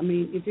 I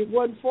mean, if it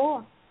wasn't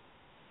for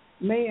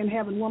man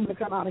having woman to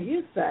come out of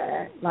his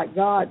side, like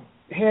God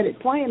had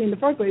it planned in the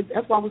first place,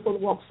 that's why we're supposed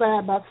to walk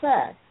side by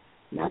side.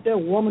 Not that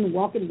woman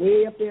walking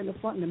way up there in the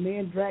front and the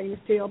man dragging his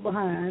tail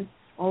behind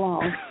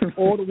along,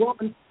 or the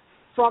woman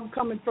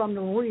coming from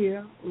the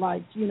rear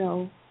like, she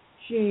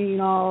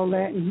ain't all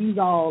that and he's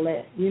all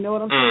that. You know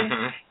what I'm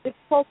saying? It's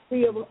supposed to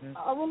be a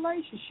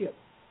relationship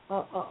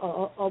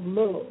of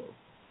love.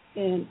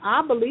 And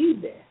I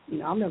believe that.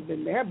 I've never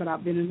been there, but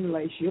I've been in a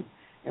relationship.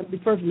 And to be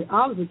perfectly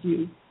honest with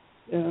you,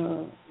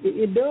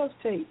 it does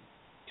take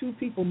two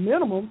people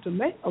minimum to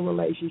make a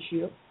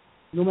relationship,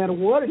 no matter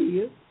what it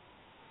is.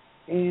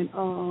 And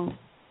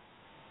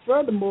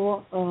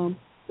furthermore,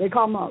 they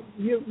call them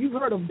you've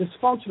heard of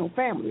dysfunctional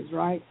families,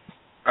 right?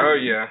 Oh,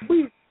 yeah.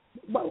 We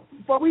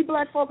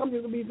black folk, I'm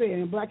just going to be fair,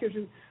 in Black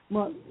History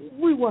Month,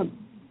 we weren't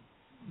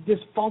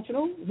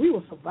dysfunctional. We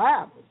were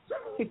survivors.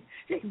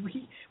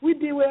 we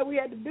did what we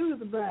had to do to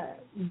survive,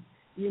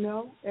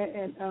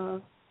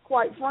 and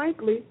quite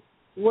frankly,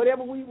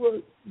 whatever we were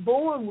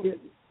born with,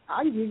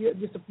 I'll give you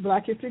just a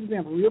Black History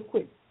example real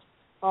quick.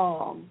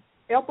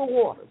 Ethel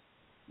Waters,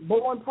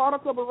 born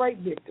product of a rape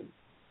victim.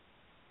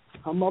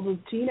 Her mother was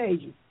a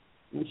teenager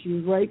when she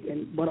was raped,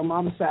 but her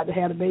mom decided to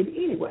have the baby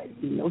anyway,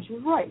 even though she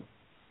was raped.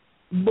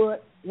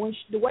 But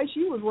the way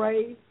she was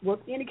raised was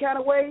any kind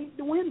of way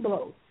the wind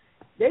blows.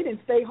 They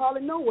didn't stay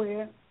hardly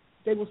nowhere.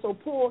 They were so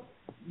poor,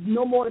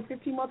 no more than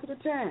 15 months at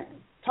a time.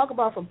 Talk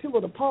about from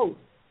pillar to post.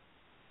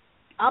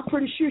 I'm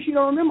pretty sure she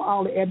don't remember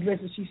all the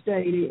addresses she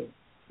stayed in.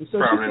 And so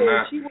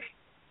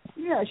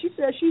she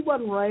said she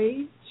wasn't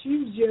raised. She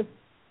was just,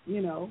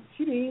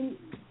 she didn't even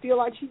feel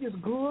like she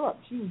just grew up.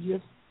 She was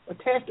just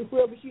attached to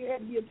whoever she had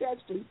to be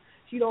attached to.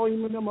 She don't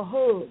even remember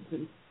hugs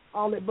and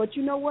all that. But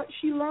you know what?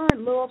 She learned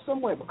love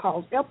somewhere,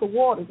 because Ethel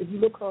Waters, if you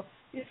look her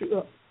history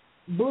up,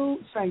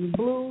 sang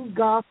blues,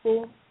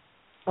 gospel,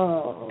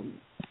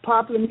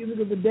 popular music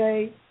of the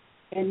day,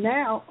 and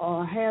now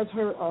has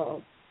her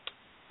of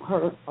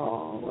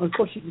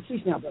course she's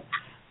deceased now, but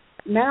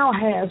now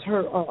has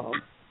her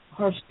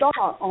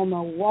star on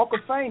the Walk of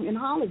Fame in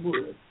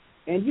Hollywood.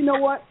 And you know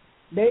what?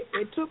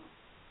 It took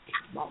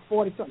about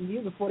 40-something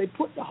years before they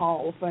put the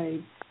Hall of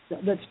Fame,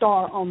 that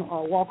star on the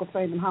Walk of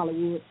Fame in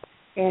Hollywood,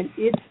 and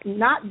it's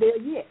not there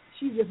yet.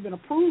 She's just been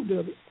approved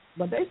of it,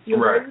 but they still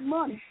raising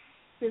money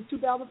since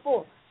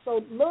 2004.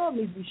 So love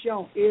needs to be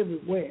shown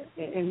everywhere,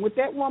 and with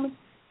that woman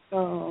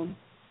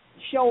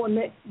showing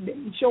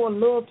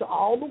love to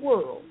all the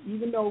world,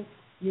 even though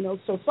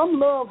so some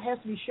love has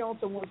to be shown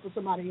someone for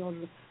somebody else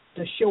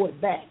to show it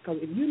back. Because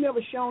if you never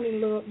shown any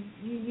love,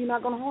 you're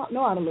not going to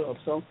know how to love.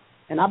 So,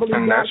 and I believe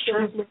and God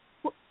that's true.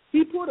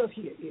 He put us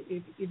here.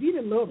 If He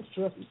didn't love us,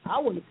 trust me, I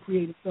wouldn't have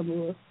created some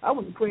of us. I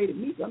wouldn't have created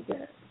me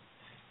sometimes.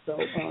 So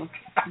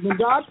when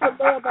God put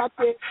love out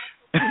there.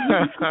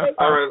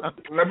 All right,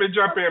 let me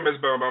jump in,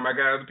 Ms. Bobo. I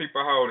got other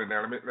people holding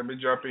now. Let me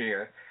jump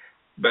in.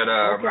 But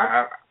okay.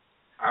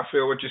 I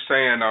feel what you're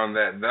saying on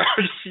that,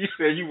 though. You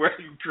said you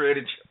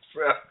created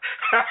yourself.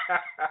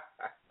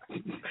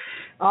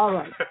 All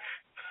right.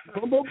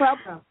 Boom, pow,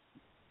 pow.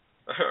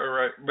 All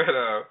right, but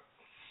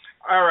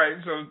all right.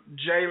 So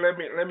Jay,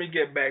 let me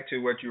get back to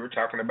what you were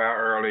talking about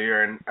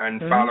earlier and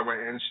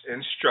following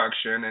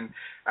instruction. And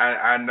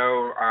I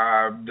know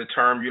the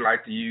term you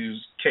like to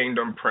use,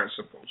 kingdom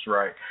principles,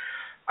 right?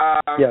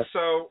 Yes.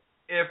 So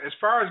as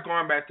far as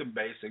going back to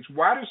basics,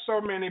 why do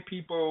so many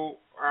people?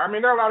 I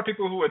mean, there are a lot of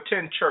people who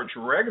attend church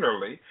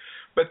regularly,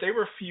 but they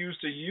refuse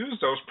to use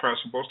those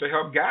principles to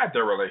help guide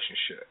their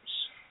relationships.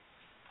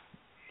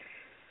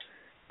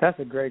 That's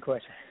a great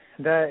question.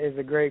 That is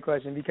a great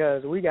question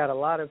because we got a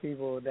lot of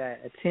people that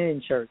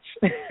attend church.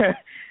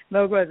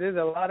 No question. There's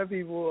a lot of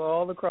people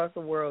all across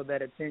the world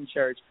that attend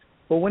church.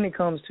 But when it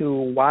comes to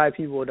why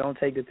people don't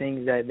take the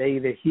things that they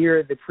either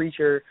hear the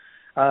preacher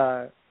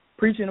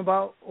preaching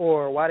about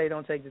or why they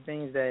don't take the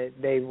things that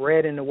they've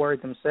read in the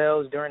Word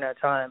themselves during that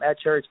time at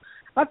church,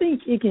 I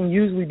think it can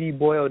usually be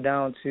boiled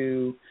down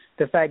to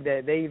the fact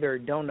that they either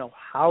don't know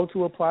how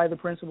to apply the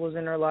principles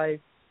in their life,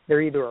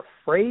 they're either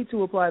afraid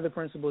to apply the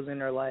principles in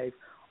their life,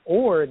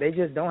 or they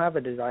just don't have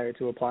a desire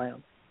to apply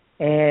them.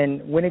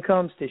 And when it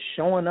comes to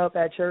showing up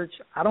at church,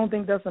 I don't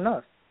think that's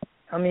enough.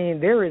 I mean,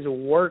 there is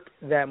work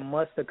that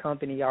must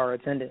accompany our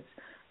attendance.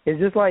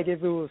 It's just like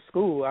if it was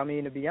school. I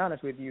mean, to be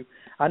honest with you,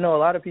 I know a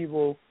lot of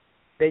people,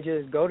 they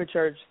just go to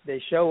church,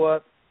 they show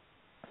up,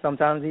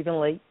 sometimes even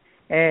late,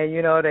 and,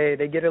 you know,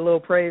 they get a little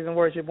praise and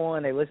worship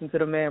on, they listen to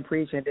the man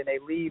preach, and then they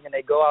leave and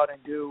they go out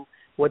and do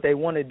what they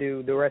want to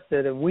do the rest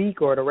of the week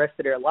or the rest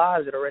of their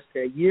lives or the rest of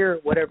their year,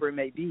 whatever it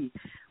may be.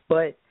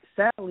 But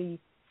sadly,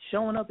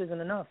 showing up isn't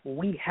enough.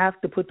 We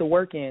have to put the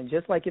work in,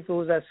 just like if it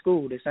was at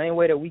school. The same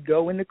way that we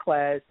go into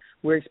class,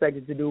 we're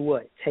expected to do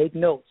what? Take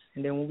notes.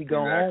 And then when we go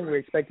home, we're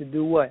expected to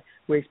do what?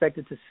 We're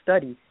expected to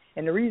study.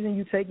 And the reason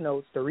you take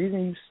notes, the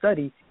reason you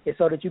study is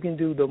so that you can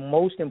do the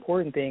most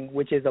important thing,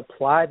 which is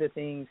apply the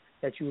things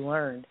that you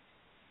learned.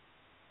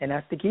 And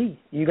that's the key.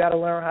 You got to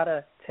learn how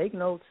to take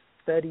notes,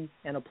 study,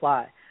 and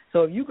apply.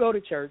 So if you go to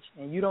church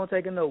and you don't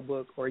take a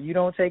notebook or you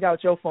don't take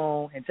out your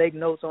phone and take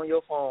notes on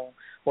your phone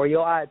or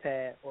your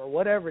iPad or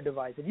whatever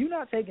device, if you're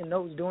not taking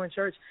notes during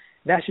church,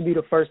 that should be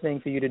the first thing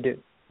for you to do.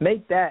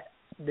 Make that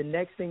the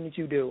next thing that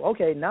you do.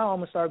 Okay, now I'm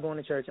going to start going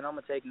to church and I'm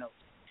going to take notes.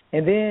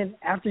 And then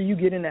after you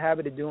get in the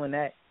habit of doing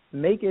that,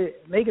 make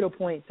it a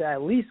point to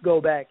at least go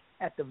back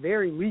at the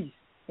very least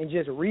and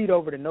just read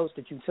over the notes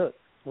that you took.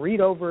 Read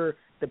over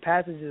the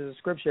passages of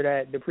Scripture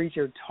that the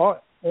preacher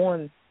taught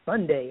on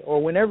Sunday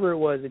or whenever it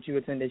was that you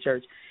attended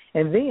church.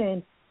 And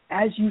then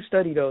as you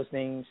study those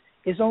things,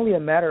 it's only a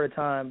matter of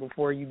time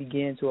before you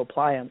begin to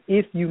apply them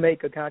if you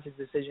make a conscious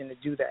decision to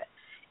do that.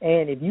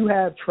 And if you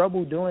have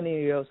trouble doing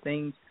any of those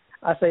things,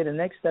 I say the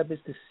next step is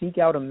to seek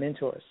out a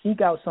mentor. Seek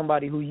out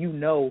somebody who you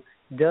know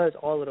does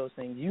all of those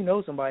things. You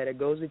know somebody that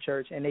goes to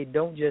church and they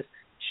don't just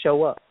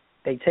show up.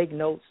 They take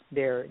notes.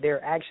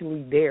 They're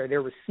actually there.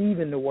 They're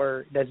receiving the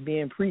word that's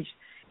being preached.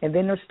 And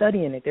then they're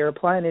studying it. They're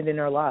applying it in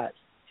their lives.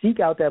 Seek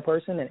out that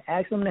person and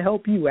ask them to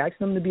help you. Ask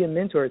them to be a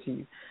mentor to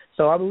you.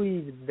 So I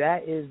believe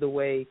that is the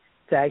way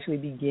to actually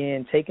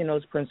begin taking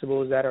those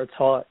principles that are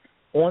taught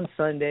on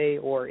Sunday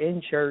or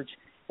in church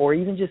or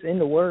even just in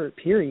the Word,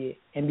 period,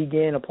 and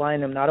begin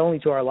applying them not only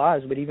to our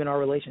lives but even our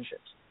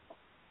relationships.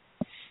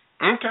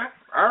 Okay.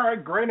 All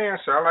right. Great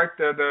answer. I like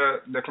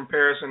the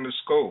comparison to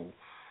school.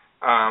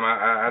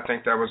 I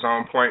think that was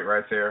on point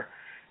right there.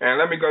 And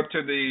let me go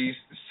to the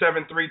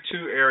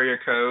 732 area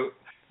code,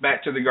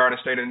 back to the Garden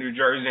State of New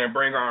Jersey, and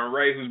bring on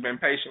Ray, who's been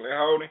patiently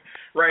holding.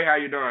 Ray, how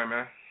you doing,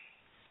 man?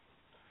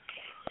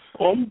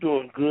 Oh, I'm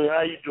doing good.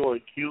 How you doing,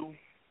 Q?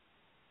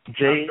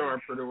 Jay? I'm doing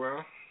pretty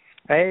well.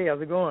 Hey,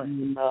 how's it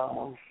going?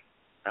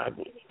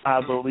 I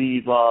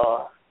believe,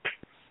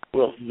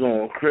 who else is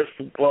on?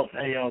 Crystal Buff.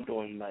 How y'all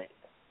doing tonight?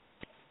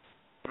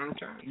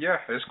 Okay. Yeah,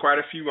 there's quite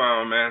a few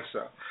on, man. So,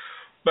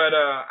 but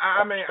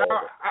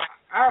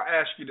I'll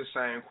ask you the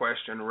same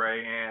question,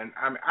 Ray. And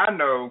I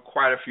know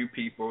quite a few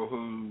people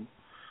who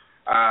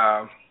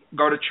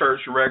go to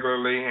church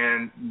regularly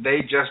and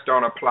they just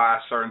don't apply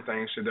certain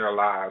things to their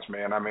lives,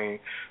 man. I mean,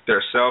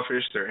 they're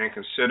selfish, they're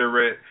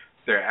inconsiderate,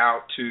 they're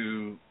out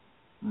to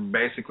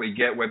basically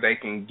get what they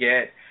can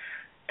get.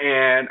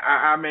 And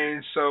I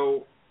mean,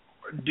 so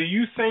do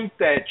you think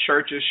that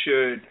churches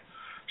should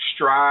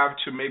strive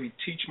to maybe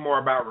teach more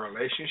about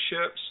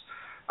relationships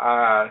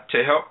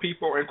to help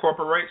people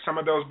incorporate some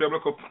of those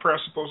biblical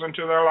principles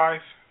into their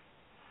life?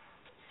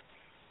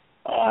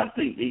 I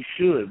think they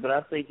should, but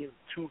I think it's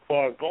too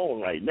far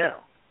gone right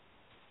now.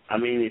 I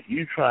mean, if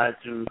you try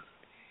to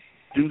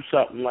do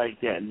something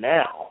like that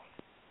now,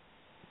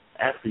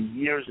 after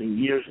years and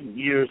years and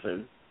years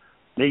and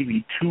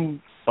maybe 2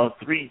 or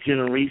 3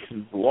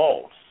 generations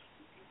lost,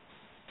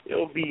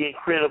 it'll be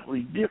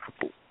incredibly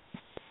difficult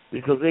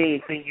because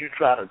anything you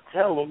try to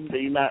tell them,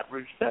 they're not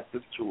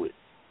receptive to it.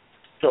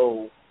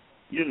 So,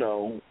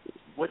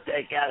 what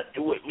that got to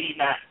do with me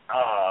not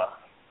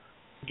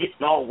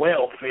getting all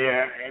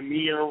welfare and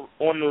me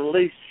on the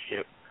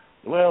relationship?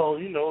 Well,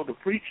 the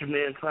preacher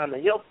man trying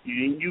to help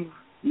you, and you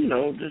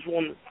just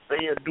want to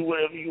say or do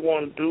whatever you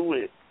want to do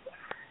it.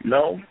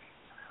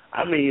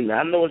 I mean,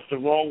 I know it's the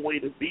wrong way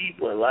to be,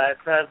 but a lot of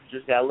times you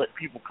just got to let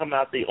people come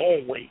out their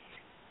own way.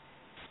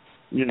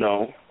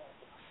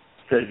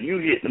 Because you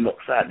hit them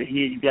upside the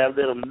head, you got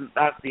to let them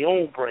knock their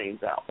own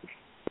brains out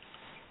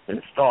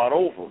and start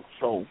over.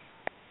 So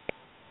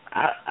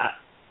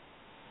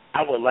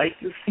I would like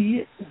to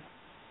see it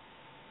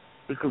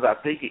because I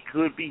think it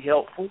could be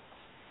helpful.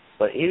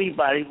 But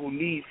anybody who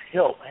needs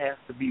help has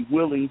to be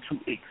willing to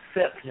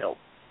accept help.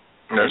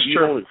 That's if you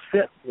true. don't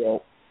accept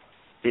help,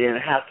 then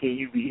how can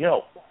you be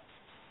helped?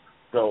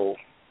 So,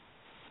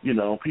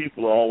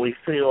 people always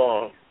say,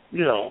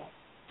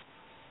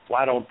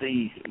 why don't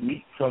they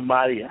meet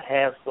somebody or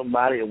have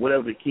somebody or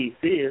whatever the case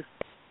is?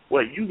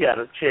 Well, you got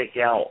to check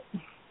out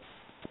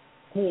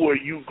who are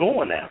you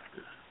going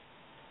after?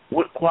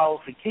 What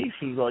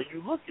qualifications are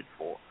you looking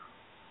for?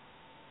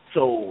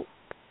 So,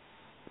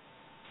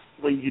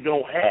 when you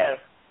don't have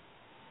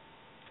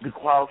the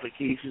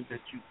qualifications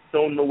that you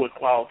don't know what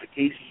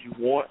qualifications you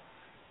want,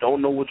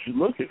 don't know what you're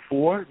looking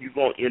for, you're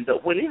going to end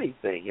up with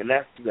anything. And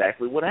that's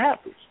exactly what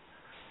happens.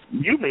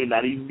 You may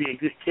not even be a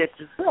good catch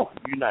yourself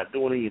if you're not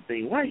doing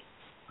anything right.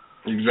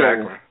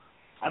 Exactly. So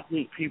I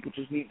think people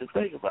just need to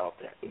think about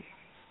that.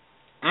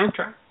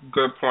 Okay.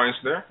 Good points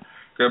there.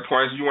 Good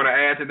points. You want to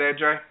add to that,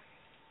 Jay?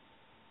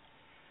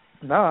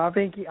 No, I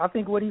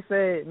think what he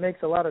said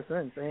makes a lot of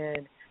sense.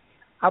 And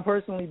I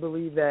personally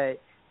believe that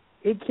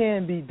it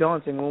can be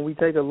daunting when we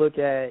take a look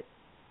at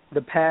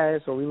the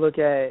past or we look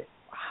at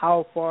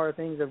how far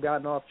things have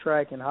gotten off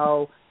track and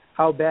how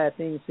bad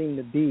things seem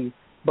to be.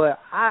 But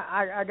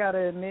I got to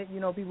admit,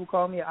 people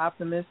call me an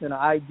optimist and an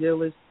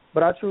idealist,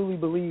 but I truly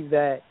believe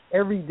that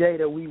every day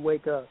that we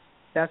wake up,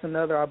 that's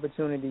another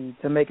opportunity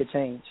to make a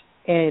change.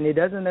 And it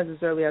doesn't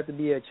necessarily have to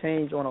be a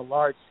change on a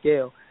large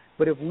scale,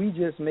 but if we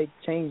just make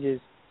changes,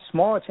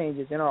 small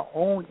changes in our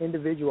own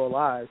individual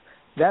lives,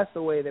 that's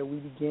the way that we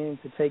begin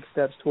to take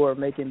steps toward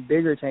making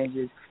bigger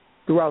changes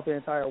throughout the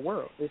entire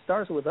world. It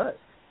starts with us.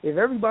 If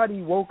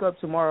everybody woke up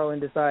tomorrow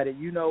and decided,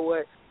 you know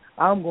what,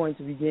 I'm going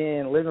to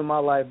begin living my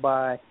life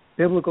by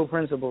biblical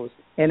principles,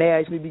 and they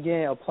actually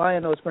began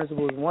applying those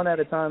principles one at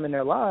a time in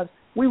their lives,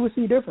 we would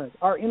see difference.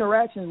 Our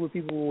interactions with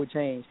people would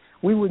change.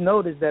 We would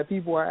notice that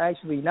people are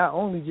actually not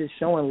only just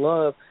showing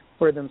love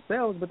for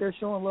themselves, but they're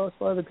showing love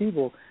for other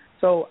people.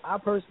 So I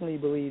personally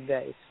believe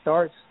that it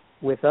starts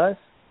with us,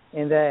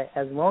 and that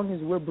as long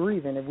as we're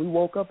breathing, if we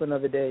woke up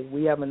another day,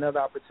 we have another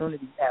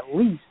opportunity at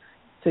least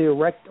to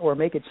erect or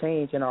make a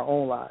change in our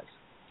own lives.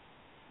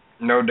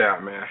 No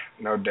doubt, man.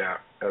 No doubt.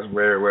 That's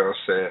very well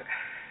said.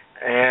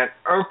 And,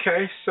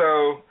 okay,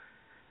 so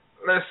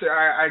let's see.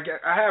 I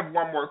have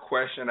one more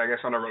question, I guess,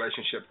 on the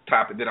relationship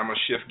topic. Then I'm going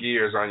to shift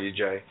gears on you,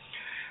 Jay.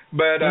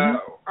 But,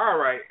 all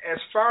right, as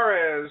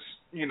far as,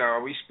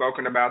 we've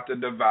spoken about the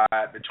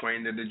divide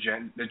between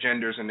the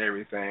genders and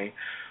everything.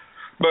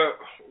 But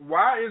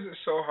why is it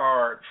so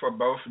hard for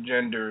both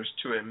genders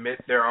to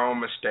admit their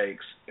own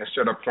mistakes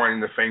instead of pointing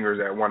the fingers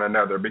at one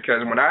another?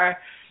 Because when I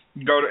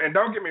go to, and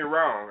don't get me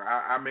wrong,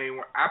 I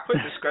mean, I put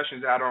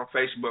discussions out on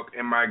Facebook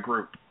in my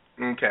group,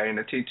 okay, in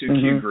the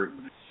T2Q group.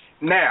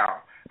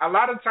 Now, a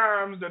lot of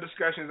times the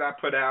discussions I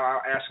put out,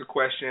 I'll ask a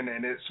question,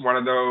 and it's one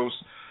of those,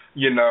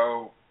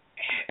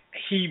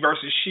 he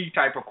versus she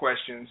type of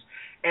questions,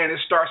 and it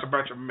starts a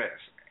bunch of mess.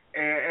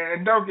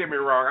 And don't get me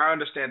wrong, I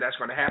understand that's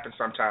going to happen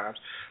sometimes.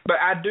 But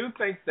I do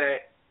think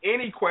that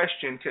any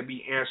question can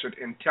be answered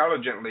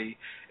intelligently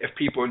if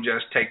people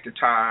just take the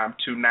time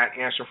to not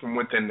answer from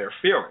within their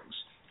feelings.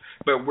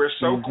 But we're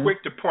so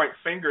quick to point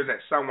fingers at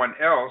someone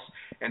else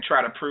and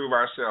try to prove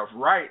ourselves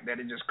right that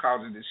it just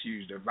causes this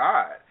huge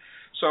divide.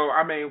 So,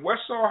 I mean,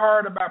 what's so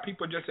hard about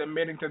people just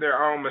admitting to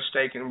their own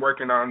mistake and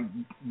working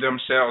on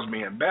themselves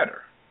being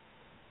better?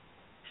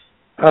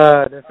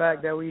 The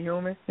fact that we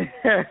human.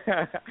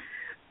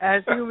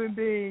 As human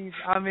beings,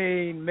 I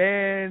mean,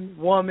 man,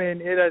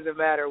 woman, it doesn't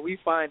matter. We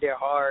find it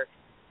hard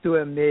to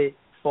admit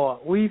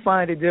fault. We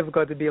find it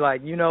difficult to be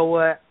like, you know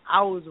what,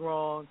 I was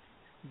wrong.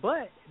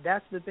 But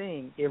that's the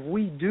thing. If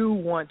we do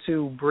want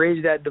to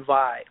bridge that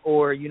divide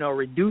or,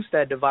 reduce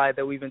that divide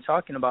that we've been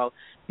talking about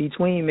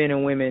between men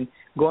and women,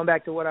 going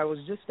back to what I was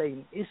just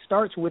stating, it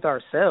starts with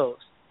ourselves.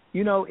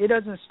 It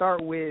doesn't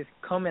start with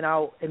coming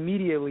out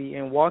immediately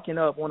and walking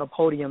up on a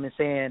podium and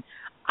saying,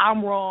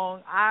 I'm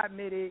wrong, I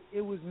admit it,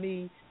 it was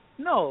me.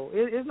 No,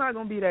 it's not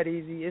going to be that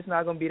easy. It's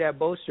not going to be that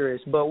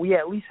boisterous. But we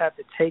at least have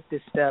to take this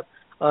step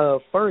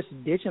of first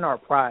ditching our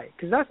pride,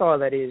 because that's all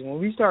that is. When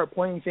we start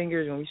pointing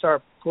fingers, when we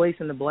start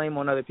placing the blame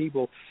on other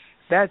people,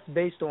 that's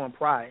based on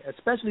pride,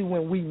 especially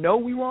when we know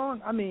we're wrong.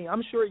 I mean,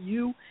 I'm sure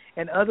you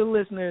and other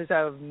listeners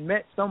have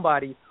met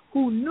somebody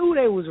who knew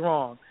they was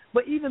wrong,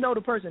 But even though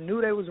the person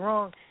knew they was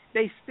wrong,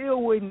 they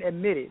still wouldn't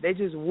admit it. They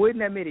just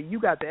wouldn't admit it. You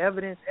got the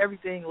evidence,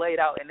 everything laid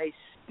out, and they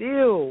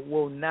still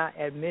will not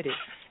admit it.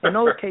 In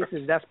those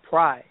cases, that's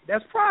pride.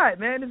 That's pride,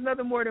 man. There's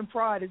nothing more than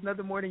pride. There's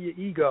nothing more than your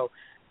ego.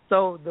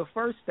 So the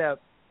first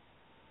step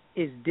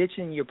is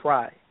ditching your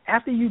pride.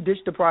 After you ditch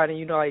the pride and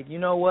you know, like, you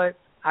know what,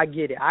 I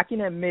get it. I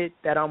can admit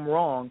that I'm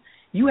wrong.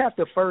 You have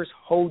to first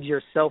hold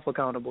yourself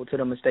accountable to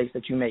the mistakes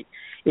that you make.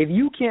 If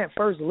you can't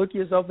first look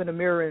yourself in the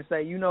mirror and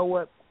say, you know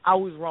what, I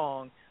was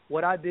wrong.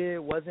 What I did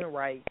wasn't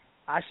right.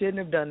 I shouldn't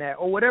have done that,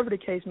 or whatever the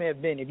case may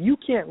have been. If you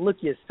can't look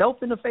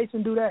yourself in the face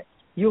and do that,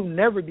 you'll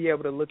never be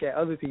able to look at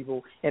other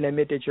people and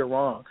admit that you're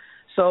wrong.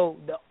 So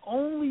the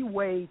only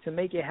way to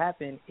make it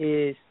happen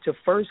is to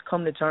first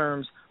come to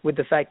terms with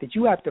the fact that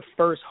you have to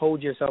first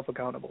hold yourself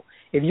accountable.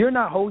 If you're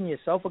not holding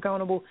yourself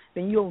accountable,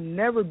 then you'll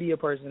never be a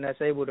person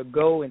that's able to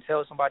go and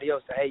tell somebody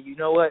else that, hey, you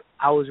know what,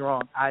 I was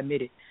wrong, I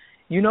admit it.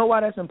 You know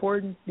why that's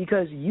important?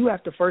 Because you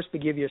have to first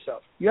forgive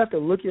yourself. You have to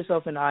look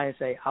yourself in the eye and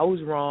say, I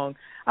was wrong.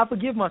 I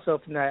forgive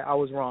myself for that I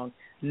was wrong.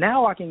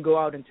 Now I can go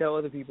out and tell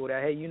other people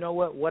that, hey, you know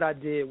what I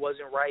did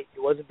wasn't right. It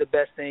wasn't the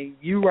best thing.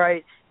 You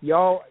right.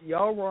 Y'all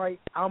right.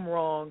 I'm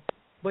wrong.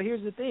 But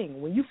here's the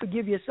thing. When you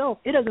forgive yourself,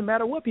 it doesn't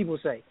matter what people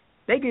say.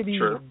 They could be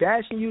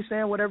bashing you,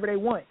 saying whatever they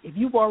want. If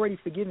you've already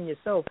forgiven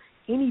yourself,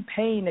 any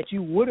pain that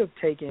you would have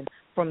taken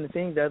from the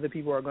things that other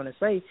people are going to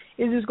say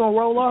is just going to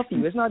roll off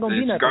you. It's not going to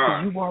be nothing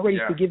because you've already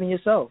forgiven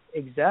yourself.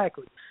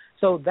 Exactly.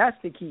 So that's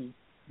the key.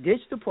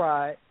 Ditch the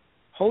pride,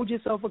 hold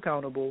yourself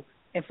accountable,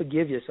 and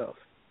forgive yourself.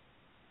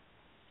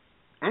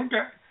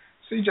 Okay.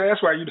 CJ,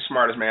 that's why you the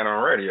smartest man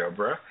on radio,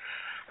 bro.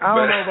 I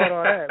don't know about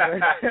all that.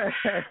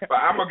 But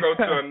I'm going to go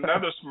to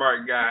another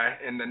smart guy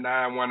in the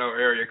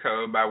 910 area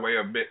code by way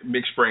of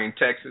Big Spring,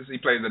 Texas. He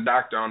plays a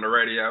doctor on the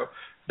radio,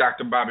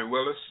 Dr. Bobby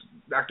Willis.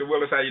 Dr.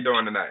 Willis, how you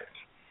doing tonight?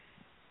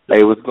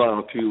 Hey, what's going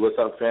on, Q? What's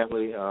up,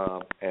 family?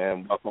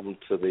 And welcome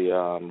to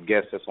the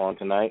guest that's on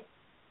tonight.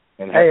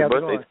 And happy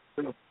birthday.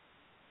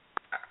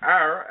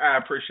 I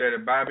appreciate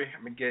it, Bobby.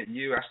 I'm going to get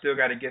you. I still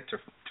got to get to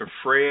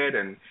Fred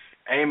and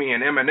Amy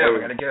and Eminem.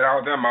 I got to get all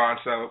of them on.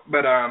 So,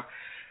 but I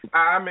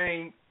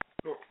mean,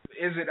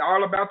 is it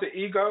all about the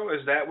ego?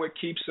 Is that what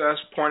keeps us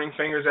pointing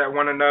fingers at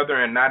one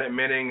another and not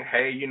admitting,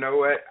 hey, you know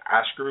what,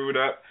 I screwed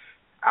up.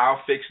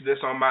 I'll fix this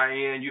on my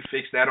end. You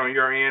fix that on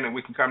your end, and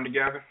we can come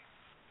together?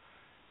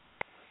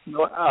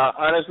 No,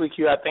 honestly,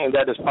 Q, I think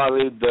that is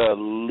probably the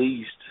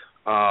least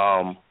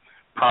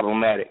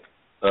problematic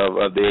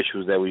of the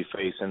issues that we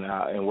face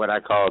and what I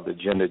call the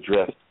gender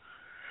drift.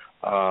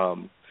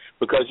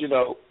 Because, you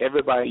know,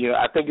 everybody, you know,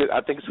 I think it's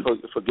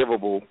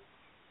forgivable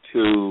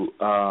to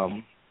for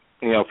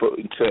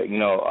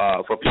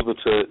people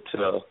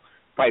to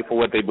fight for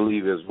what they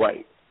believe is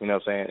right. You know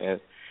what I'm saying? And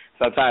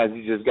sometimes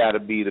you just got to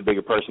be the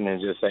bigger person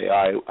and just say,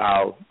 all right,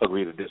 I'll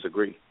agree to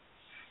disagree.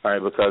 All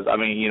right, because I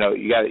mean, you know,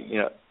 you got to, you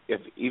know,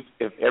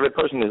 if every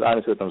person is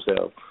honest with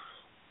themselves,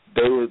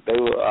 they will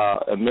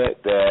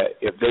admit that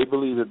if they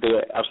believe that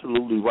they're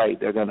absolutely right,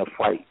 they're going to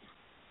fight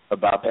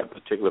about that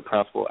particular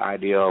principle,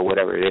 idea, or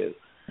whatever it is.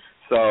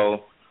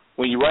 So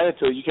when you run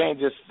into it, you can't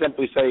just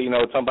simply say, you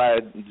know,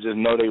 somebody just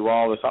know they're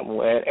wrong or something,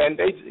 and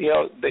they, you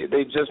know,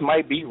 they just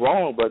might be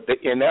wrong, but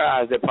in their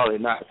eyes, they're probably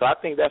not. So I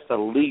think that's the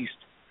least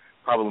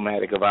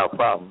problematic of our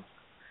problems.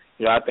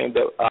 You know, I think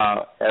that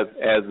as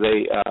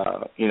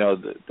you know,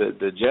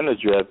 the gender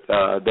drift, there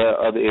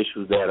are other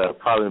issues that are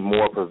probably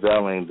more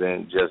prevailing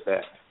than just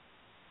that.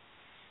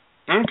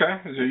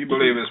 Okay, so you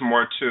believe there's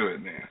more to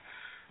it then.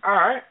 All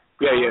right.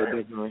 Yeah,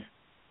 definitely.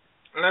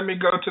 Let me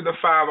go to the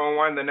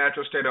 501, the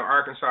natural state of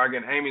Arkansas,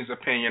 get Amy's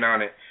opinion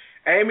on it.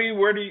 Amy,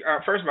 where do you,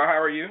 first of all, how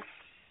are you?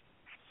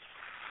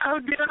 Oh,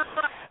 good.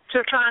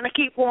 Just trying to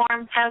keep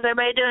warm. How's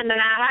everybody doing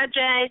tonight? Hi,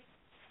 Jay.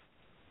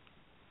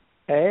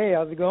 Hey,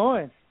 how's it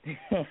going?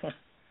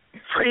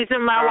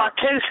 Freezing my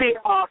Watusi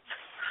off.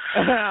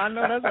 I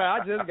know, that's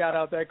right. I just got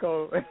out that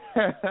cold. Yeah, it's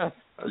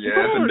a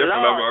different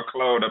level of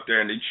cold up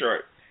there in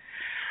Detroit.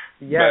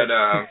 Yes.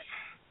 But,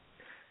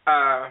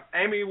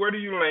 Amy, where do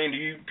you lean? Do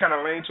you kind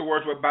of lean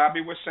towards what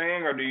Bobby was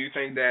saying, or do you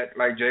think that,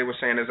 like Jay was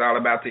saying, it's all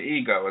about the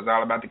ego, it's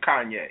all about the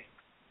Kanye?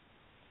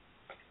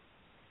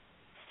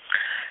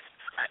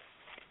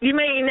 You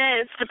mean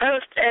as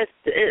opposed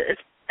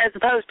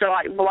to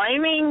like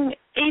blaming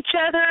each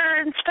other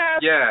and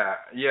stuff? Yeah.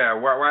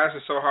 Why is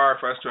it so hard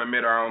for us to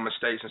admit our own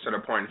mistakes instead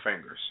of pointing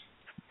fingers?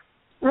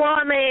 Well,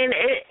 I mean,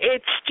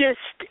 it's just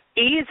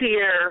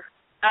easier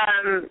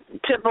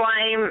to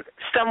blame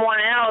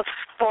someone else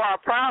for our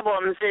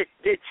problems.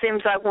 It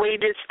seems like we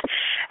just,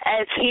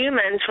 as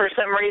humans, for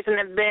some reason,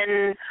 have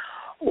been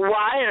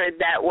wired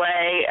that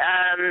way.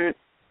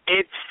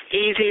 It's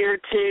easier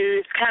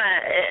to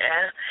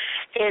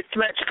it's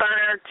much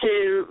funner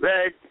to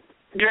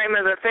dream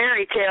of a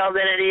fairy tale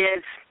than it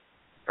is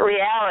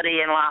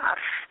reality in life.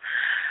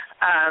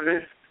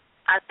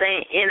 I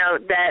think, you know,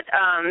 that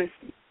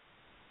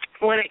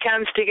when it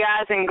comes to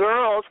guys and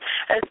girls,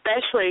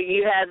 especially,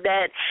 you have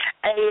that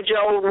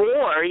age-old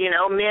war, you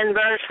know, men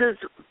versus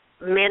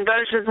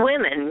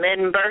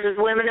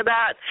women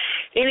about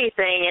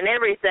anything and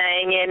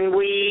everything, and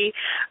we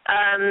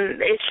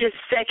it's just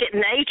second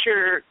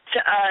nature to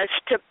us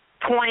to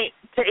point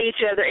to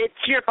each other. It's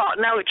your fault.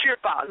 No, it's your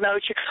fault. No,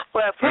 it's your.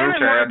 Well, if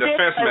women work this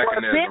way, or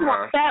if men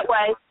work that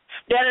way,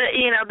 that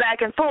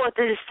back and forth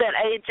is that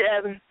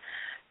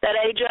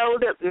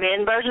age-old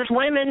men versus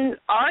women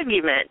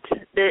argument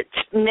that's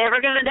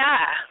never going to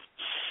die.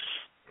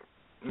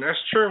 That's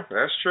true.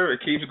 That's true. It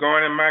keeps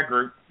going in my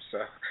group. So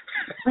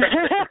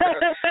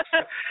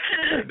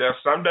there's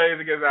some days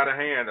it gets out of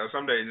hand, though.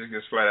 Some days it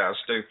gets flat out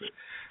stupid.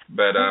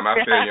 But I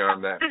feel you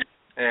on that.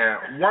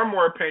 And one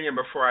more opinion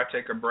before I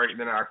take a break,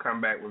 then I'll come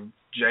back with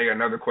Jay,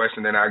 another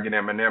question, then I'll get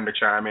Eminem to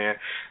chime in.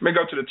 Let me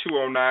go to the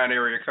 209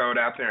 area code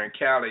out there in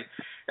Cali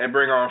and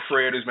bring on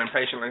Fred, who's been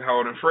patiently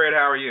holding. Fred,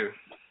 how are you?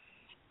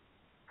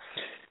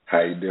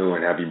 How you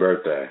doing? Happy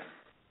birthday.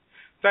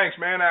 Thanks,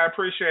 man. I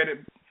appreciate it.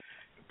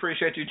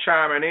 Appreciate you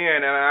chiming in,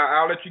 and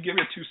I'll let you give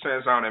your 2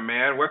 cents on it,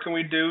 man. What can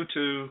we do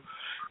to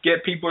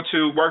get people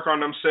to work on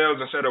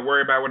themselves instead of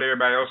worry about what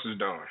everybody else is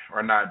doing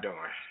or not doing?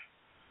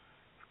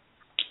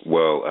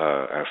 Well,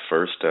 I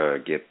first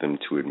get them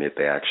to admit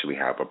they actually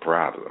have a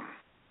problem.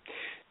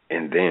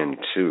 And then,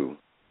 2,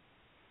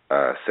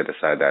 set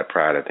aside that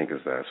pride. I think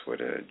that's what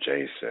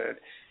Jay said.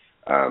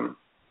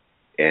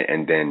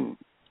 And then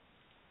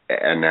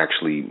and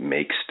actually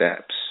make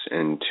steps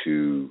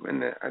into,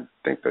 and I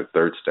think the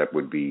 3rd step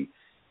would be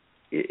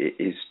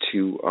is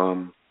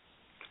to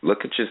look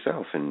at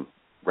yourself and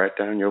write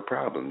down your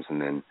problems, and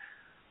then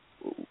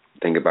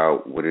think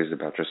about what it is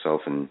about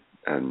yourself and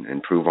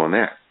improve on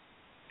that.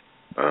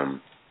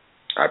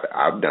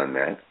 I've done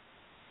that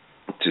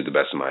to the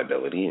best of my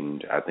ability,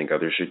 and I think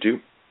others should too.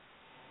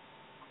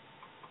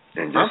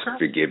 And just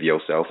forgive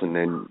yourself, and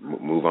then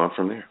move on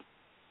from there.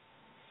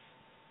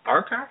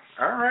 Okay,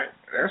 all right,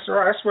 that's all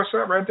right. That's what's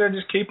up right there.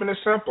 Just keeping it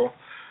simple,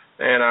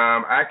 and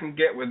I can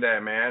get with that,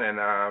 man. And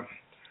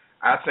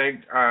I think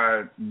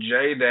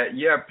Jay,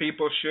 that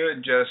people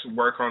should just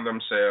work on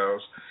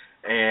themselves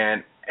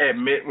and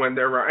admit when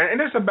they're wrong. And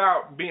it's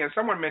about being.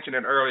 Someone mentioned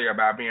it earlier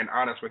about being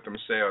honest with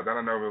themselves. I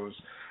don't know if it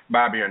was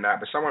Bobby or not,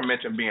 but someone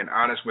mentioned being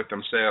honest with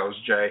themselves,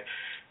 Jay.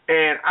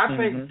 And I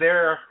think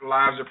their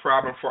lives are a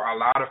problem for a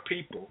lot of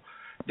people.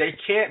 They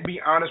can't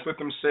be honest with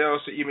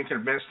themselves to even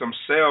convince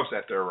themselves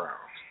that they're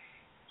wrong.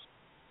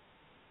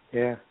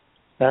 Yeah,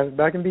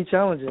 that can be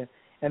challenging.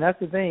 And that's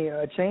the thing.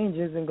 A change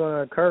isn't going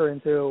to occur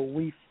until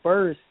we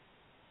first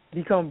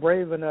become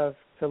brave enough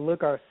to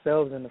look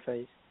ourselves in the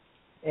face.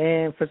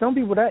 And for some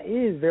people, that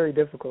is very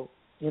difficult.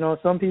 You know,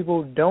 some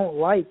people don't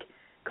like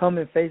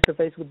coming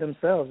face-to-face with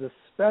themselves,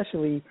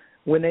 especially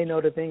when they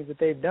know the things that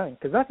they've done.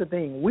 Because that's the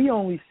thing. We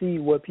only see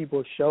what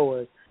people show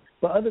us,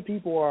 but other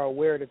people are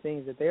aware of the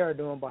things that they are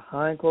doing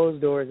behind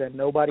closed doors that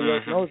nobody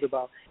else knows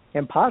about.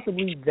 And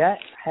possibly that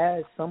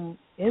has some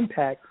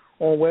impact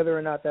on whether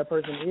or not that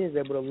person is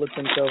able to look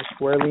themselves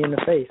squarely in the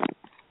face.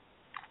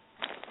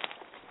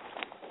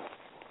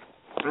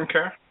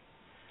 Okay.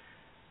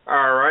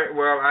 All right.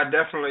 Well, I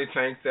definitely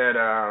think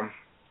that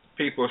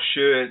people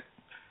should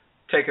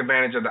take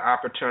advantage of the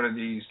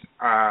opportunities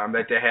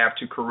that they have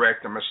to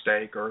correct a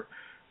mistake or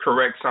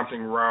correct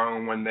something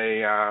wrong when they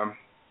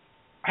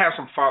have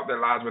some fault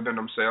that lies within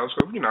themselves.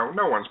 Because, you know,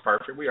 no one's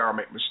perfect. We all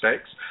make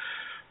mistakes.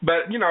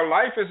 But, you know,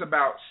 life is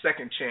about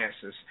second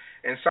chances.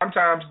 And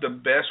sometimes the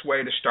best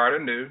way to start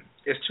anew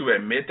is to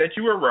admit that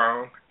you were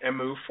wrong and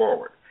move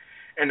forward.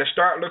 And to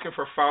start looking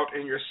for fault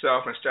in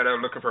yourself instead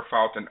of looking for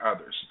fault in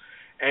others.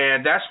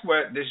 And that's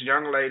what this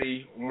young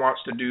lady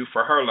wants to do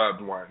for her loved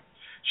one.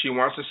 She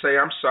wants to say,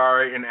 I'm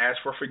sorry, and ask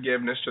for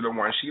forgiveness to the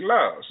one she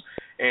loves.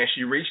 And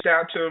she reached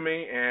out to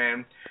me,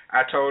 and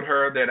I told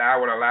her that I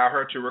would allow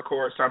her to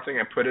record something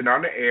and put it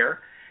on the air.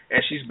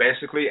 And she's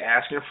basically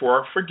asking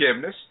for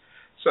forgiveness.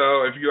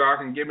 So if you all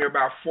can give me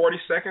about 40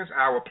 seconds,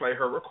 I will play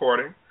her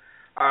recording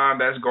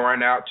that's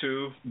going out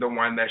to the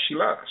one that she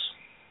loves.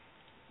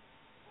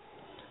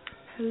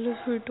 Hello,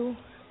 Sweetu.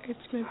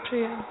 It's me,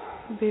 Priya.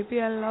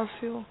 Baby, I love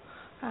you.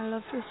 I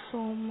love you so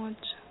much.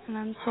 And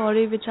I'm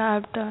sorry which I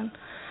have done.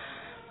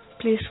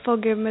 Please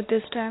forgive me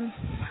this time.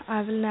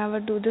 I will never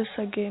do this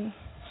again.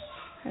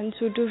 And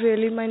Sweetu,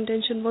 really my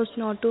intention was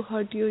not to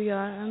hurt you,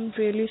 yaar. I'm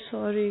really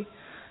sorry.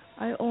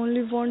 I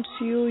only want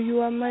you. You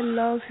are my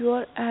love. You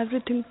are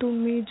everything to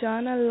me,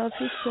 Jaan. I love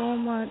you so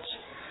much.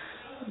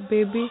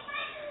 Baby,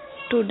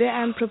 today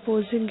I am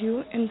proposing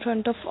you in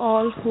front of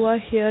all who are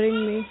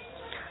hearing me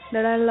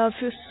that I love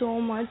you so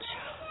much.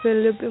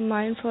 Will you be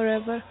mine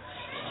forever?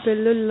 Will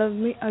you love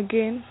me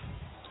again?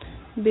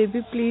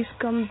 Baby, please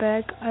come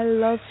back. I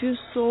love you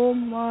so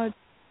much.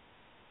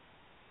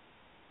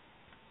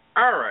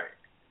 All right.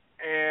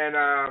 And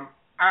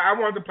I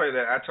wanted to play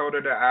that. I told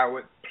her that I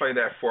would play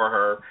that for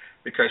her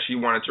because she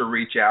wanted to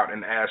reach out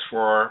and ask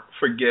for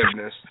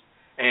forgiveness.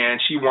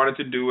 And she wanted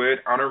to do it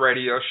on a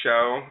radio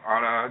show,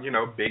 on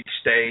a, big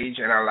stage,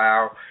 and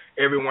allow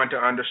everyone to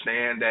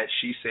understand that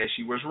she said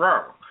she was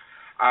wrong.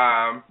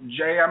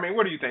 Jay,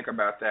 what do you think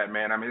about that,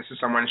 man? This is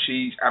someone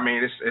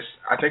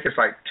I think it's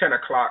like 10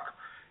 o'clock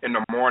in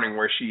the morning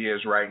where she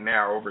is right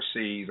now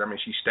overseas.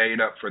 She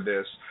stayed up for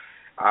this.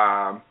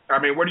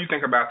 What do you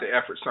think about the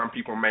effort some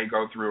people may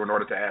go through in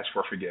order to ask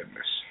for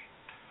forgiveness?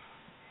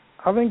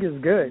 I think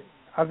it's good.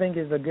 I think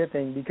it's a good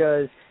thing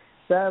because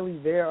sadly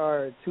there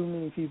are too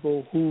many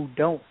people who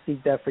don't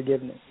seek that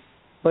forgiveness.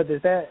 But the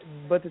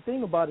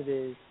thing about it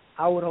is,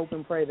 I would hope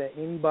and pray that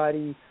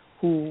anybody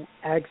who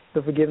asks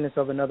the forgiveness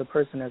of another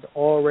person has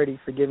already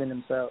forgiven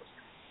themselves.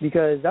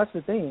 Because that's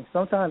the thing.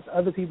 Sometimes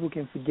other people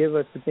can forgive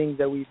us the things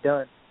that we've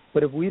done.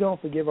 But if we don't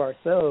forgive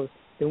ourselves,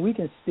 then we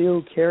can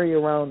still carry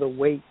around the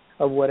weight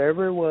of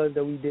whatever it was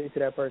that we did to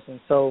that person.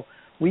 So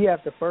we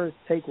have to first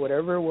take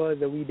whatever it was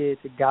that we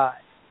did to God.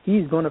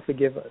 He's going to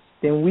forgive us.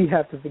 Then we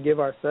have to forgive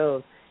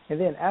ourselves.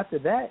 And then after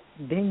that,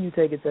 then you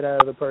take it to that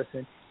other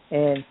person.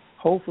 And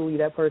hopefully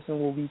that person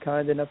will be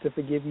kind enough to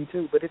forgive you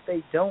too. But if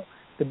they don't,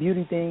 the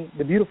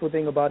beautiful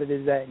thing about it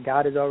is that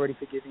God has already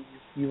forgiven you.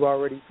 You've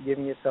already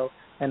forgiven yourself,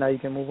 and now you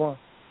can move on.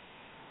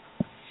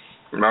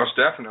 Most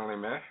definitely,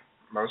 man.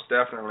 Most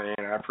definitely,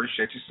 and I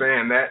appreciate you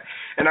saying that.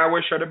 And I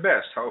wish her the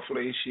best.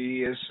 Hopefully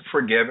she is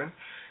forgiven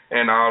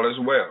and all is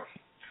well.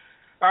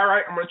 All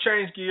right, I'm going to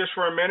change gears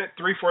for a minute.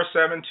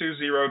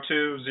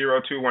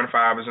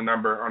 347-202-0215 is the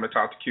number on the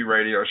Talk to Q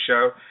radio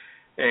show.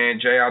 And,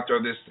 Jay, I'll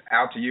throw this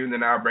out to you, and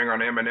then I'll bring on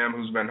Eminem,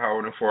 who's been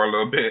holding for a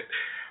little bit.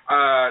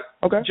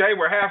 Okay. Jay,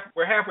 we're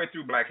halfway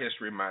through Black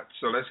History Month,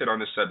 so let's hit on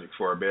this subject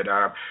for a bit.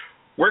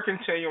 We're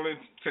continuing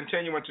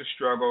to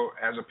struggle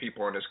as a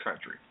people in this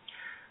country.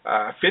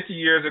 50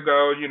 years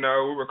ago, we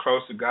were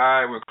close to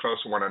God, we were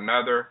close to one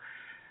another.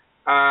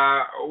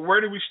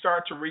 Where do we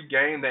start to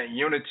regain that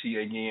unity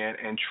again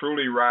and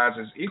truly rise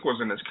as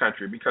equals in this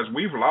country? Because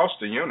we've lost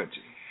the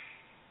unity.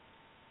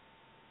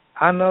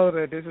 I know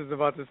that this is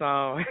about to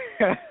sound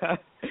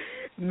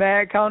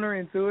mad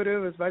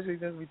counterintuitive, especially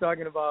since we're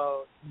talking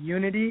about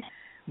unity.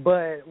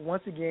 But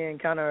once again,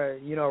 kind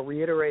of,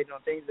 reiterating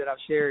on things that I've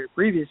shared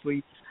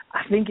previously,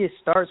 I think it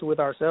starts with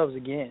ourselves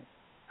again.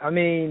 I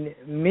mean,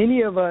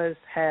 many of us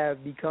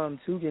have become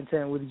too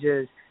content with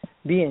just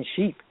being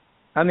sheep.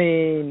 I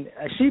mean,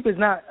 a sheep is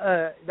not,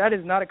 that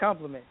is not a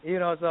compliment,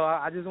 so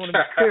I just want to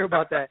be clear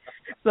about that.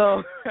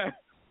 So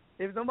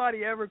if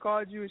somebody ever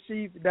called you a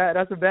sheep,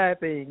 that's a bad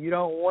thing. You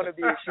don't want to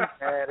be a sheep,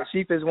 man. A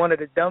sheep is one of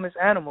the dumbest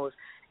animals.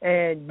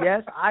 And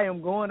yes, I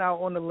am going out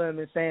on the limb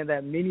and saying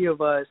that many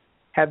of us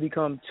have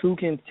become too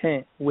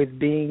content with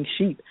being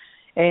sheep.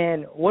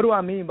 And what do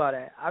I mean by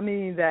that? I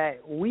mean that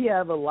we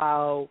have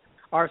allowed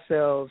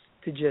ourselves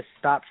to just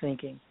stop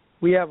thinking.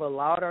 We have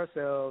allowed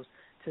ourselves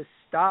to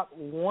stop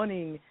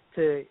wanting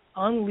to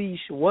unleash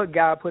what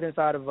God put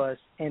inside of us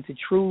and to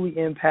truly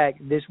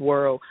impact this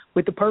world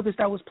with the purpose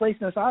that was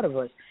placed inside of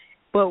us.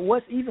 But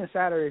what's even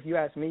sadder, if you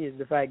ask me, is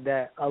the fact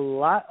that a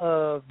lot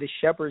of the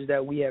shepherds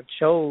that we have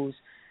chose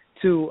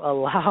to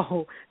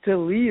allow to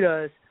lead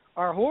us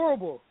are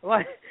horrible.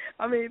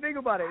 Think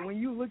about it. When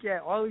you look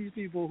at all these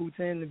people who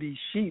tend to be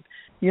sheep,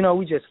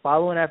 we just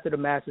following after the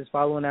masses,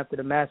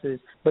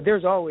 but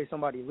there's always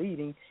somebody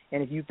leading.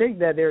 And if you think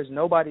that there's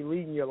nobody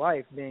leading your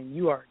life, then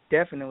you are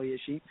definitely a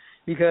sheep,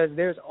 because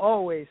there's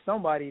always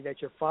somebody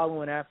that you're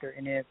following after.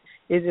 And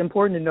it's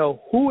important to know,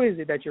 who is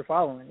it that you're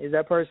following? Is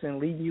that person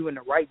leading you in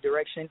the right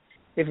direction?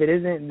 If it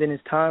isn't, then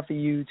it's time for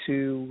you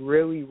to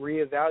really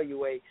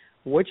reevaluate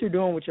what you're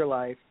doing with your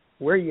life,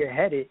 where you're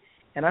headed.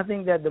 And I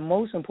think that the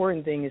most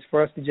important thing is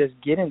for us to just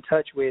get in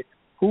touch with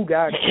who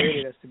God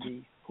created us to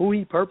be, who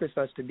He purposed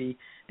us to be,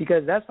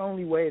 because that's the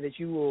only way that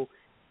you will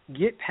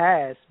get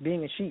past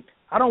being a sheep.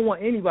 I don't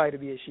want anybody to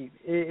be a sheep.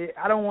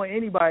 I don't want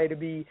anybody to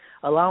be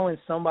allowing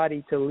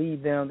somebody to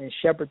lead them and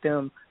shepherd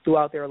them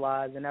throughout their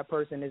lives, and that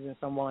person isn't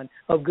someone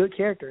of good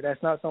character.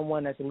 That's not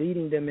someone that's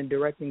leading them and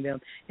directing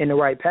them in the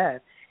right path.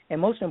 And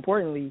most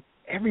importantly,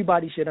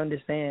 everybody should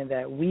understand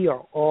that we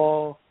are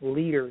all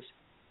leaders.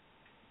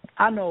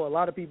 I know a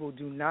lot of people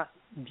do not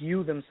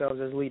view themselves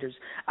as leaders.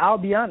 I'll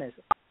be honest.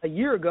 A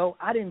year ago,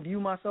 I didn't view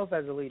myself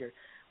as a leader.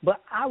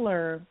 But I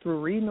learned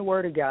through reading the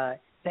Word of God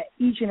that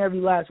each and every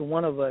last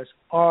one of us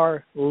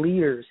are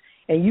leaders.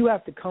 And you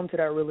have to come to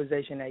that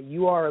realization that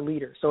you are a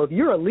leader. So if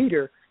you're a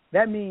leader,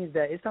 that means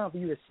that it's time for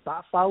you to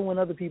stop following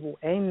other people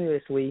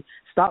aimlessly,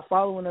 stop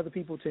following other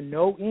people to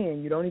no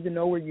end. You don't even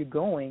know where you're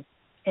going,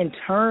 and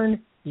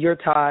turn your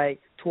tide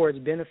towards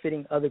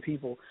benefiting other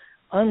people.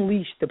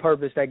 Unleash the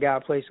purpose that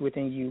God placed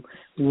within you.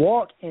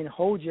 Walk and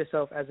hold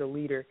yourself as a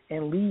leader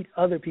and lead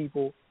other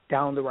people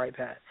down the right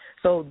path.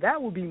 So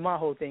that would be my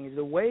whole thing, is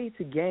the way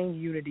to gain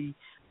unity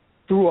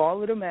through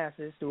all of the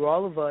masses, through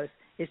all of us,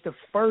 is to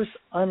first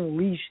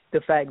unleash the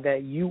fact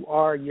that you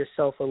are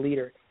yourself a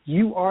leader.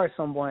 You are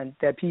someone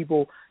that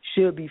people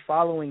should be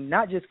following,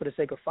 not just for the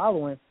sake of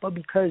following, but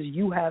because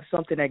you have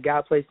something that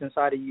God placed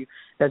inside of you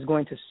that's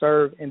going to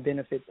serve and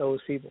benefit those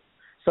people.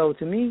 So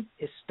to me,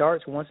 it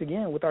starts once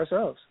again with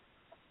ourselves.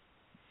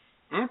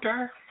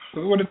 Okay.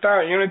 Who would have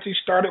thought unity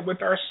started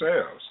with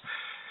ourselves?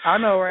 I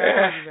know,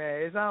 right,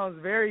 man? It sounds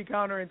very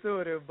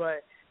counterintuitive,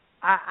 but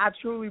I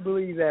truly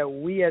believe that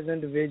we as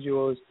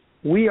individuals,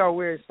 we are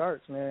where it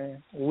starts,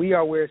 man. We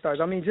are where it starts.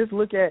 I mean, just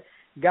look at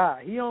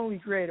God. He only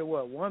created,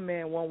 one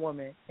man, one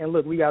woman, and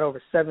look, we got over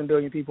 7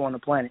 billion people on the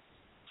planet.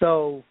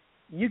 So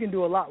you can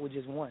do a lot with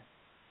just one.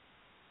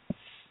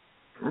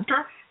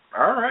 Okay.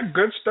 All right.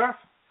 Good stuff.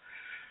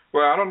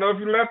 Well, I don't know if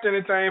you left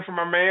anything for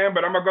my man,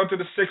 but I'm going to go to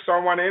the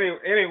 601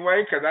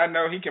 anyway because I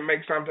know he can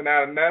make something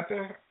out of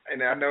nothing,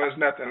 and I know there's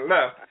nothing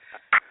left.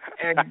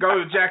 And go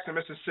to Jackson,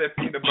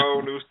 Mississippi, the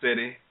bold new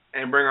city,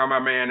 and bring on my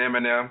man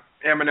Eminem.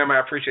 Eminem, I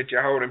appreciate you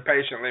holding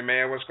patiently,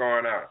 man. What's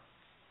going on?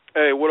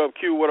 Hey, what up,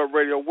 Q? What up,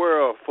 Radio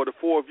World? For the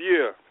 4th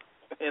year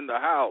in the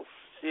house.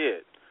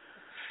 Shit.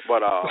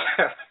 But,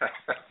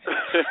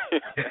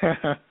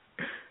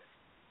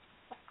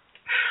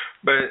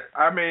 But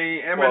I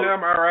mean,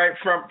 Eminem. All right.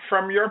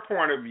 From your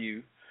point of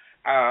view,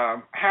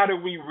 how do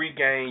we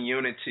regain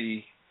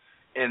unity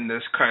in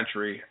this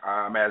country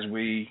as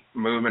we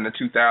move into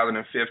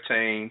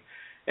 2015,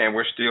 and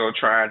we're still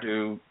trying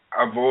to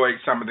avoid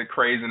some of the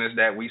craziness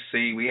that we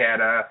see? We had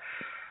a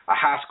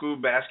high school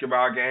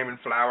basketball game in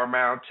Flower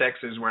Mound,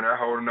 Texas, where they're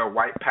holding up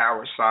white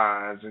power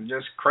signs and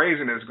just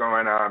craziness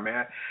going on,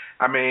 man.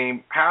 I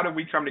mean, how do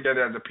we come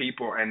together as a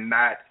people and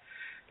not,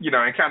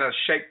 and kind of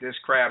shake this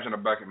crabs in a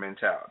bucket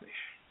mentality?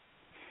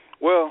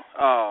 Well,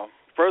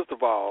 first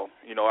of all,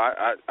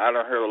 I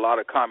done heard a lot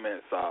of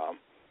comments,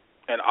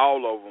 and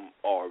all of them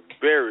are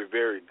very,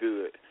 very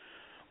good.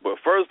 But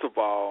first of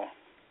all,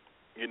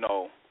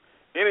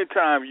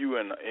 anytime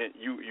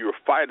you're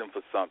fighting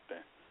for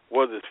something,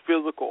 whether it's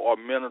physical or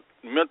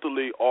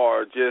mentally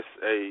or just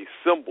a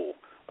symbol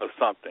of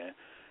something,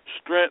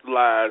 strength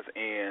lies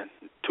in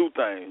two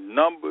things: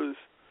 numbers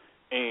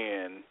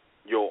and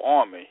your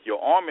army.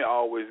 Your army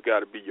always got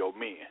to be your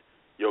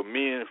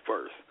men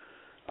first.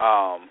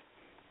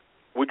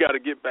 We got to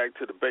get back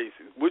to the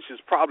basics, which is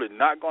probably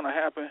not going to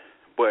happen,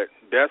 but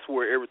that's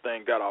where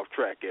everything got off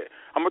track at.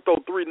 I'm going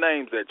to throw 3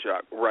 names at you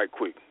right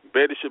quick: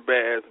 Betty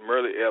Shabazz,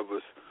 Merle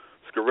Evers,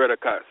 Scoretta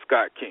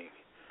Scott King.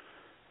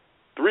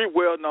 3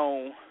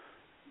 well-known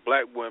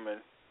black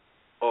women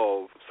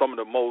of some of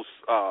the most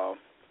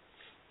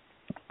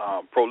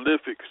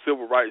prolific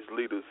civil rights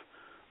leaders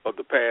of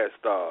the past,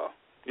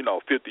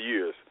 50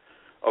 years.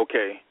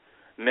 Okay.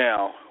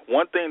 Now,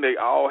 one thing they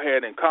all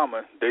had in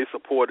common, they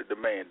supported the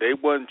man. They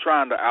wasn't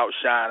trying to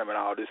outshine him and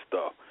all this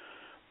stuff.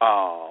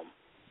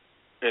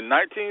 In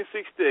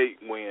 1968,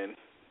 when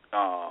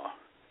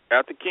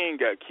after King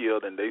got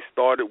killed and they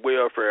started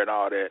welfare and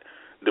all that,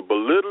 the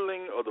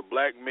belittling of the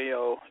black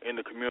male in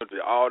the community,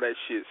 all that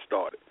shit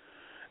started.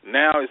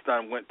 Now it's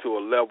done went to a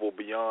level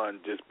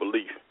beyond just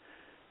belief.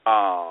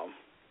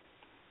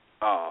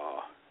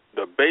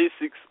 The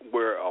basics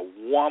where a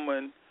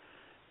woman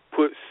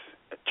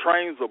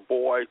trains a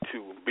boy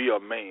to be a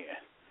man,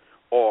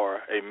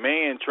 or a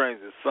man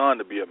trains his son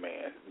to be a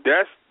man.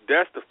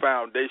 That's the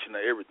foundation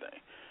of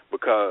everything.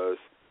 Because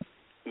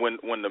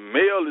when the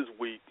male is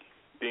weak,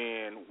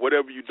 then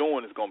whatever you're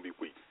doing is gonna be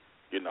weak.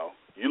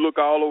 You look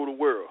all over the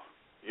world.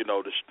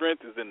 The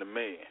strength is in the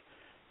man,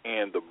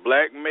 and the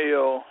black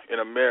male in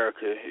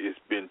America has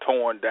been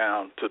torn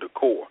down to the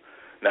core.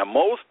 Now,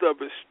 most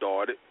of it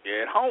started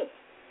at home.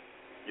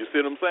 You see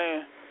what I'm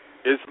saying?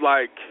 It's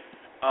like,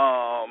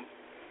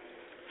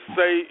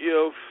 say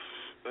if,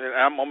 and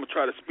I'm gonna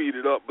try to speed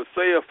it up, but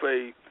say if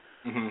a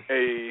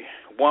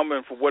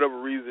woman for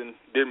whatever reason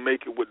didn't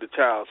make it with the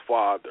child's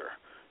father.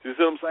 You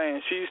see what I'm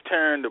saying? She's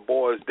tearing the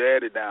boy's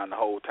daddy down the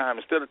whole time.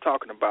 Instead of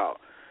talking about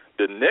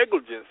the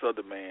negligence of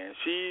the man,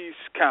 she's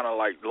kind of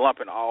like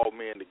lumping all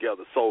men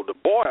together. So the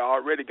boy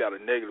already got a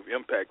negative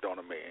impact on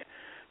the man.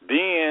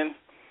 Then,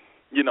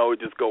 it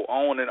just go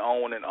on and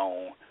on and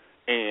on,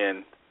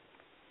 and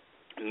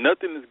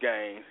nothing is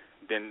gained.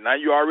 Then now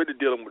you're already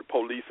dealing with the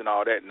police and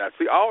all that. Now,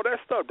 see, all that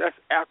stuff, that's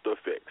after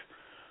effects.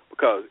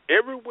 Because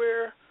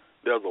everywhere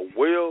there's a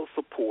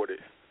well-supported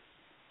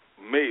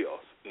male,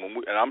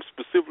 and I'm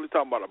specifically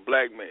talking about a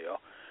black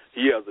male,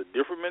 he has a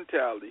different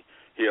mentality,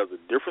 he has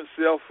a different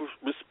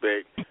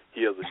self-respect,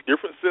 he has a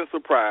different sense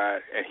of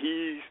pride, and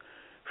he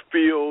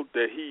feels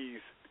that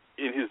he's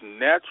in his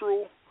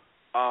natural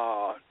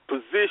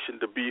position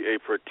to be a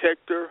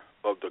protector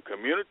of the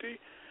community,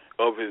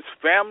 of his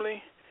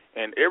family,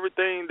 and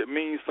everything that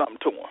means something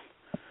to him.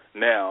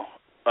 Now,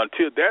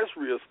 until that's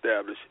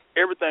reestablished,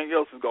 everything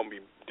else is going to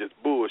be just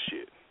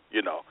bullshit,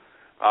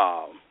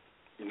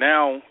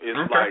 Now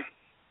it's like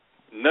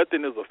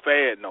nothing is a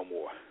fad no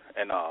more.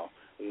 And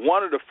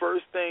one of the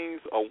first things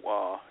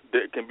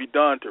that can be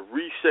done to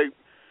reshape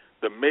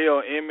the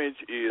male image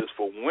is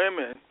for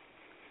women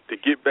to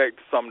get back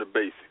to some of the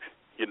basics,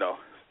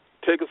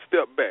 Take a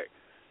step back.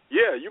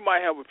 Yeah, you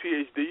might have a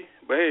PhD,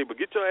 but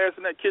get your ass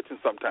in that kitchen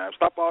sometime.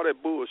 Stop all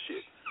that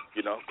bullshit.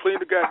 Clean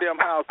the goddamn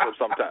house up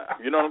sometime.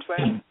 You know what I'm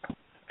saying?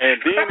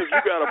 And then if you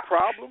got a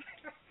problem,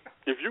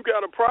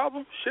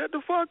 shut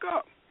the fuck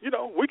up.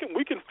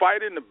 We can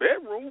fight in the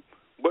bedroom,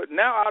 but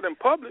now out in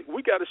public,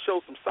 we got to show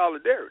some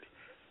solidarity.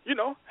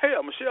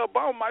 Hell, Michelle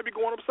Obama might be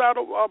going upside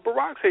of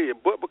Barack's head,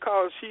 but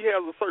because she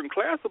has a certain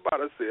class about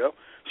herself,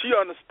 she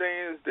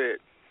understands that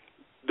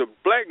the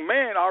black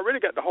man already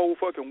got the whole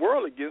fucking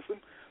world against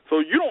him, so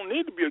you don't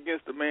need to be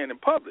against the man in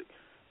public.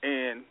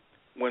 And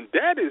when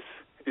that is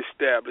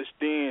established,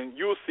 then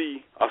you'll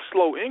see a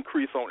slow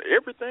increase on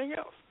everything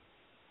else.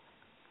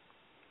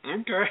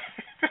 Okay.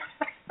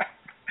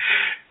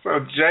 So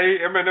Jay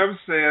Eminem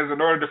says, in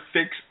order to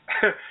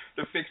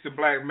fix the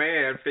black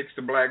man, fix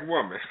the black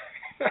woman.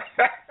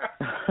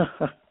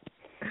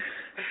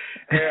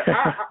 And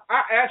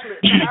I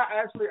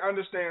actually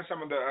understand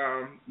some of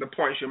the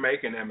points you're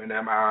making,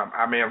 Eminem.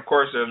 I mean, of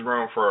course, there's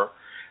room for.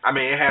 I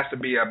mean, it has to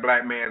be a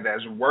black man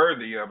that's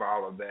worthy of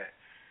all of that.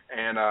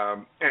 And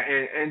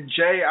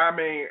Jay, I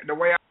mean, the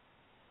way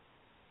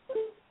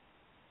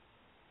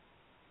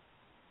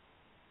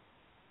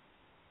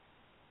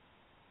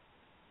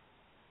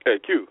Hey,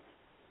 Q.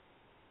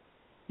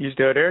 You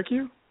still there,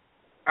 Q?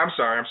 I'm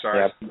sorry.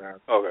 Yeah.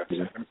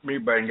 Okay.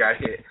 Mute button got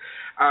hit.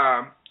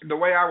 The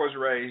way I was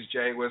raised,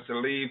 Jay, was to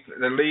leave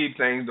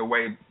things the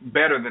way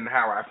better than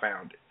how I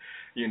found it.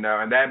 You know,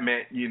 and that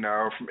meant, you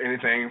know, from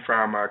anything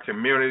from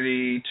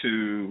community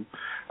to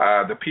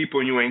the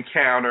people you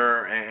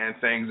encounter and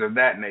things of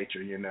that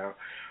nature, you know.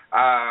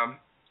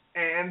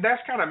 And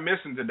that's kind of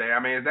missing today. I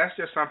mean, that's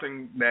just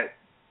something that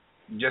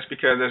just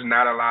because there's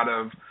not a lot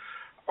of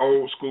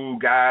old school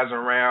guys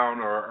around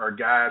or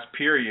guys,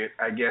 period,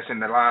 I guess, in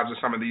the lives of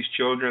some of these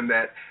children,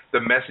 that the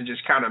message is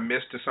kind of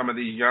missed to some of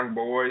these young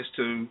boys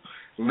to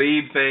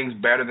leave things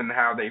better than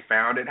how they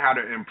found it, how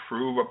to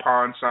improve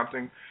upon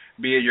something,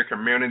 be it your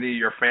community,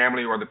 your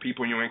family, or the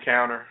people you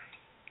encounter?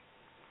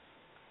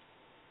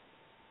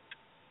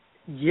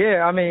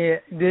 Yeah, I mean,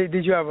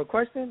 did you have a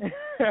question?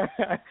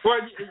 well,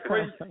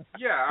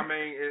 yeah, I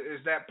mean,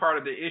 is that part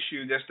of the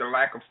issue, just the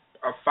lack of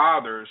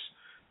fathers,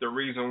 the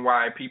reason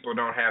why people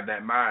don't have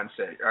that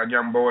mindset?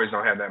 Young boys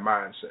don't have that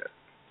mindset.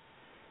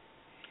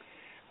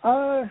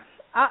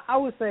 I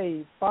would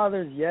say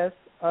fathers, yes.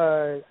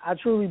 I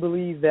truly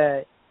believe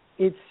that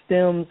it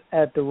stems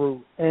at the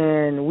root,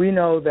 and we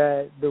know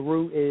that the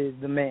root is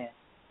the man.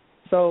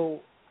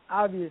 So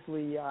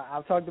obviously,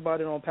 I've talked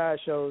about it on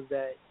past shows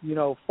that, you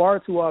know, far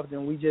too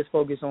often we just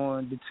focus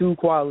on the two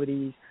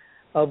qualities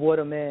of what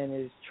a man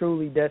is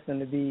truly destined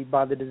to be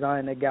by the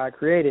design that God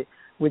created,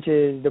 which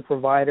is the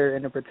provider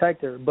and the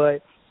protector.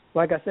 But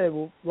like I said,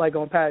 like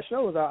on past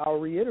shows, I'll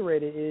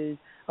reiterate it, is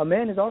a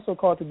man is also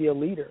called to be a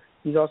leader.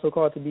 He's also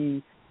called to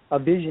be a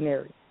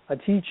visionary, a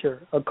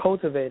teacher, a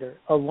cultivator,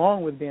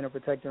 along with being a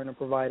protector and a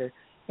provider.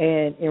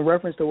 And in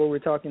reference to what we're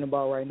talking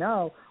about right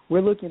now,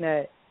 we're looking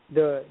at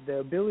the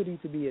ability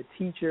to be a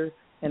teacher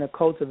and a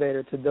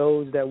cultivator to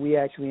those that we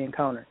actually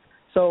encounter.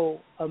 So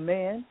a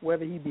man,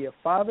 whether he be a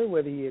father,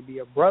 whether he be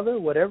a brother,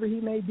 whatever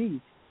he may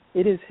be,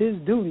 it is his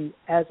duty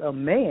as a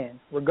man,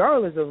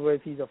 regardless of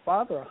if he's a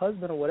father, a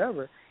husband, or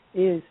whatever,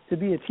 is to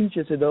be a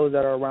teacher to those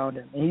that are around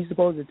him. And he's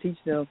supposed to teach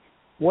them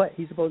what?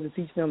 He's supposed to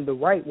teach them the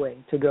right way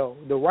to go,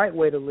 the right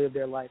way to live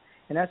their life.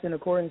 And that's in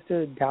accordance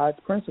to God's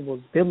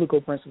principles,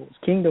 biblical principles,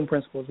 kingdom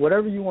principles,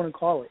 whatever you want to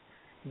call it.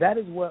 That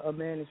is what a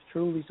man is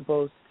truly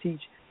supposed to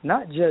teach,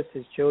 not just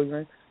his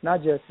children,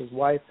 not just his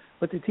wife,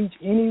 but to teach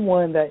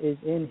anyone that is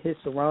in his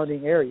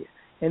surrounding area.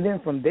 And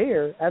then from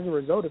there, as a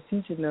result of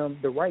teaching them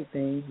the right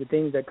things, the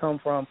things that come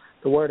from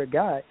the Word of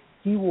God,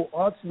 he will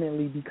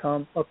ultimately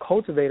become a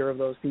cultivator of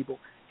those people.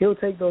 He'll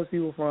take those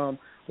people from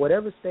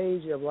whatever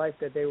stage of life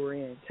that they were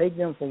in, take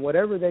them from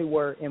whatever they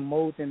were and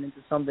mold them into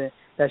something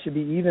that should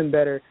be even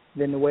better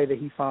than the way that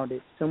he found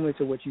it, similar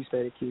to what you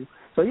said, Q.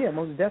 So, yeah,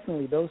 most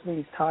definitely those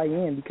things tie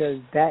in because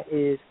that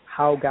is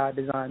how God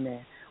designed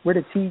man. We're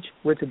to teach,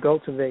 we're to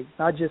cultivate,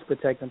 not just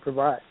protect and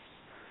provide.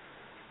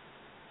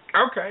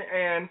 Okay,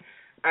 and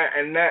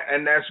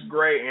that's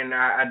great, and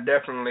I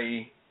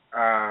definitely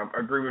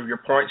agree with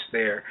your points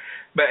there.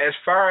 But as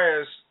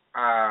far as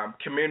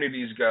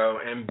communities go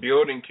and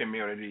building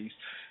communities,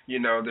 you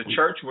know, the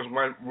church was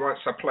once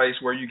a place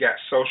where you got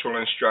social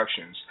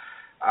instructions.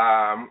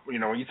 You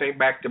know, when you think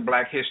back to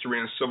Black history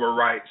and civil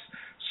rights,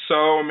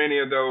 so many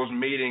of those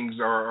meetings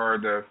or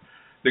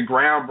the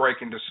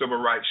groundbreaking to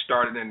civil rights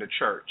started in the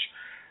church.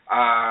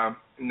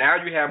 Now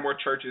you have more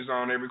churches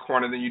on every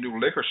corner than you do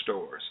liquor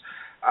stores.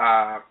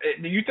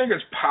 Do you think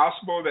it's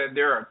possible that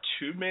there are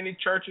too many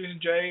churches,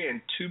 Jay,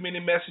 and too many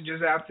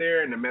messages out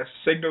there, and the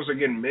signals are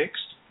getting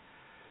mixed?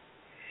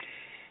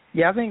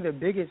 Yeah, I think the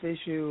biggest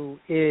issue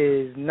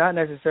is not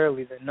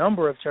necessarily the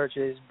number of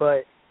churches,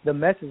 but the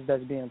message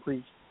that's being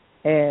preached.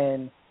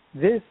 And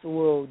this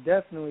will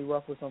definitely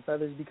ruffle some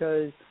feathers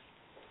because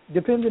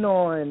depending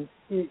on,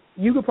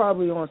 you could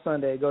probably on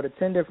Sunday go to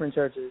 10 different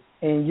churches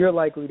and you're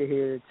likely to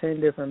hear 10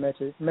 different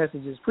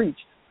messages preached.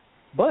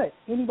 But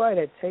anybody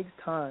that takes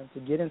time to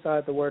get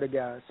inside the Word of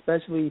God,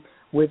 especially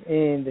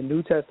within the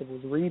New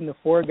Testament, reading the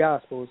 4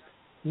 Gospels,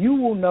 you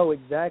will know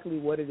exactly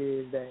what it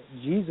is that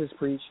Jesus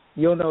preached.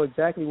 You'll know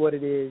exactly what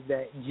it is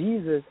that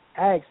Jesus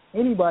asks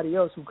anybody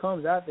else who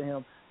comes after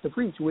him to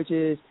preach, which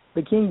is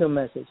the kingdom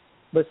message.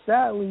 But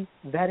sadly,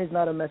 that is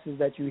not a message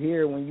that you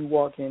hear when you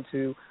walk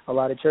into a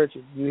lot of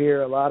churches. You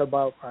hear a lot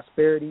about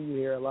prosperity. You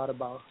hear a lot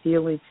about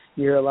healing.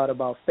 You hear a lot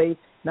about faith.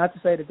 Not to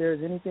say that there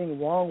is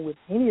anything wrong with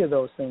any of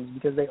those things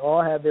because they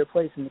all have their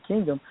place in the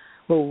kingdom,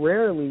 but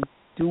rarely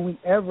do we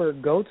ever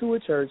go to a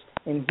church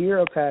and hear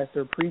a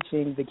pastor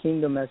preaching the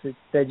kingdom message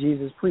that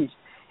Jesus preached.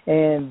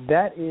 And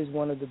that is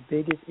one of the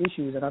biggest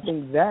issues, and I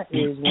think that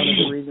is one of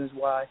the reasons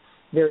why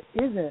there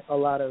isn't a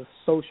lot of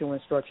social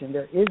instruction.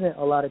 There isn't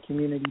a lot of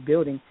community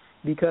building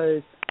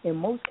because in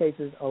most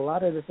cases, a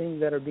lot of the things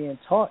that are being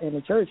taught in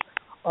the church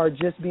are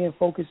just being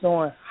focused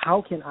on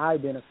how can I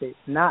benefit,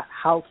 not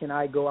how can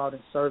I go out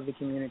and serve the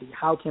community,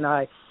 how can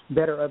I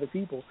better other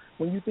people.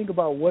 When you think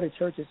about what a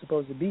church is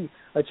supposed to be,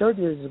 a church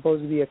is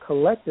supposed to be a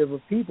collective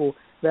of people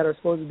that are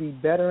supposed to be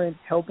bettering,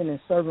 helping, and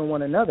serving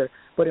one another.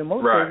 But in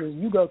most cases,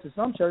 you go to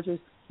some churches,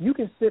 you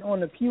can sit on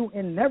the pew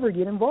and never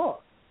get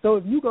involved. So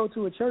if you go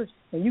to a church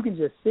and you can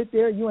just sit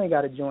there, you ain't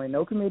got to join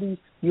no committees,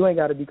 you ain't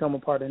got to become a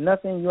part of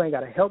nothing, you ain't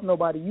got to help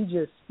nobody, you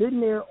just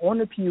sitting there on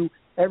the pew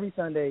every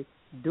Sunday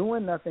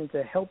doing nothing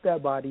to help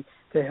that body,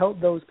 to help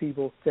those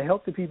people, to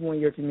help the people in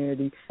your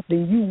community,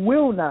 then you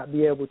will not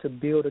be able to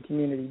build a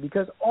community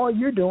because all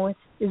you're doing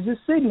is just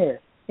sitting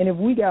there. And if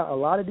we got a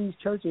lot of these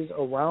churches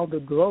around the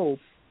globe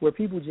where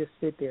people just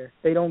sit there,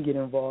 they don't get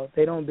involved,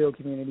 they don't build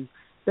communities,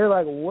 they're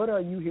like, what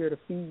are you here to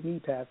feed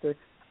me, Pastor?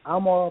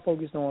 I'm all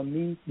focused on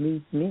me,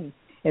 me, me.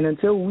 And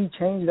until we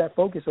change that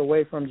focus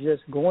away from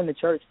just going to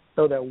church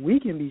so that we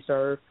can be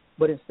served,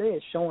 but instead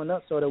showing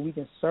up so that we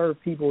can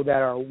serve people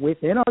that are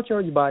within our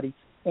church body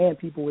and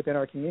people within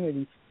our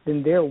community,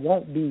 then there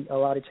won't be a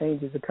lot of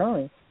changes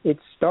occurring. It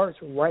starts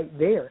right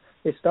there.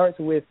 It starts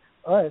with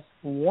us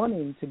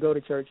wanting to go to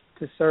church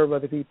to serve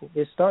other people.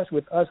 It starts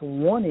with us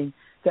wanting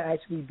to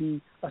actually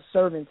be a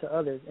servant to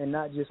others and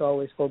not just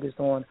always focused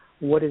on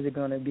what is it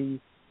going to be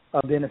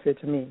a benefit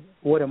to me.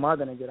 What am I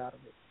going to get out of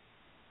it?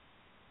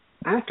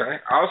 Okay,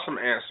 awesome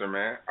answer,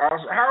 man.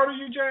 Awesome. How old are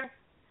you, Jay?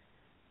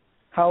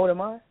 How old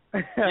am I?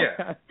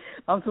 Yeah.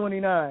 I'm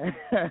 29.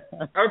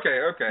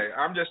 Okay.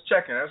 I'm just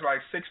checking. That's like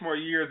 6 more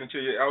years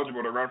until you're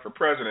eligible to run for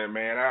president,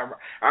 man.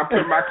 I'm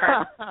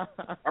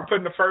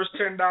putting the first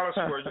 $10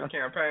 towards your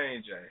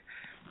campaign,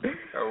 Jay.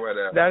 Or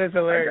whatever. That is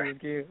hilarious,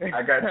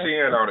 I got 10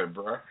 on it,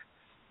 bro.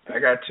 I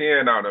got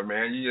 10 on it,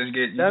 man. You just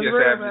get. That's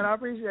real, man. I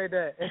appreciate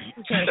that.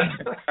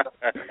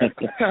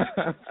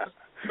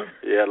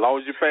 Yeah, as long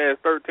as you pass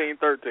 13,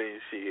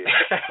 shit.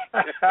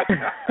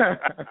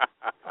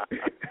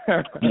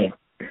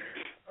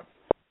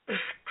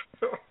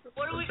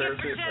 What do we get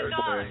for $10?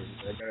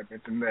 I gotta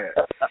mention that.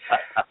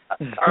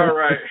 All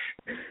right,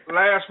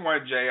 last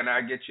one, Jay, and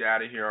I'll get you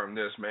out of here on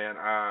this, man.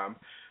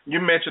 You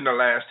mentioned the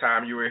last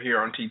time you were here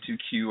on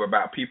T2Q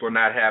about people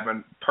not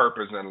having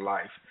purpose in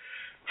life.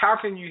 How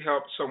can you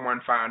help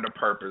someone find a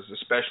purpose,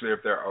 especially if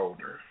they're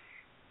older?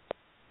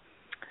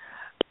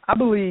 I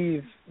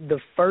believe the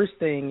first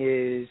thing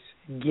is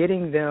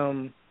getting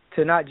them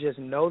to not just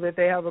know that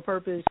they have a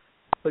purpose,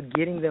 but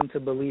getting them to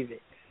believe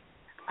it.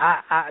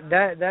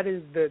 That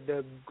is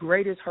the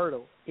greatest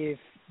hurdle. If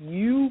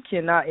you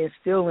cannot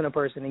instill in a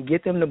person and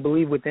get them to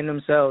believe within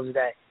themselves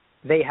that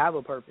they have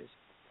a purpose,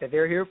 that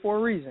they're here for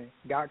a reason,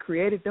 God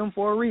created them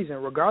for a reason,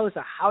 regardless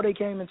of how they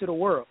came into the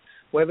world,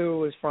 whether it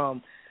was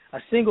from a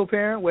single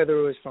parent, whether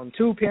it was from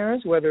 2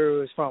 parents, whether it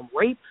was from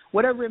rape,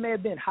 whatever it may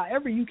have been,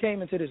 however you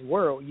came into this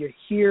world, you're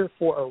here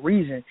for a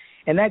reason.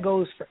 And that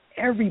goes for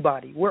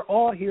everybody. We're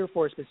all here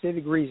for a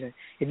specific reason.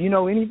 If you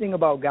know anything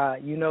about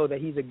God, you know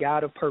that he's a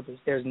God of purpose.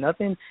 There's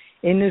nothing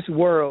in this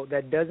world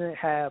that doesn't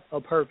have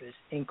a purpose,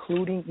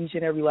 including each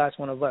and every last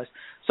one of us.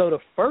 So the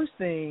first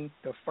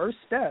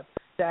step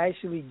to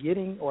actually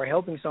getting or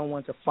helping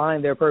someone to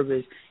find their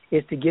purpose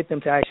is to get them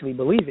to actually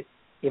believe it.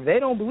 If they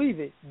don't believe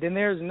it, then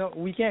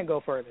we can't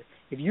go further.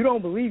 If you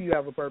don't believe you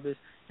have a purpose,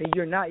 then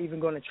you're not even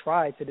going to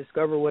try to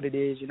discover what it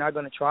is. You're not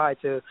going to try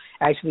to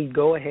actually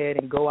go ahead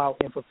and go out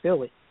and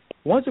fulfill it.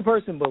 Once a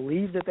person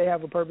believes that they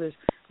have a purpose,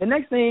 the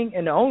next thing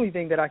and the only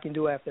thing that I can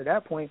do after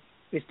that point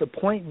is to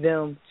point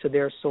them to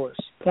their source,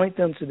 point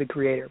them to the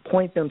creator,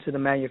 point them to the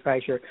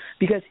manufacturer,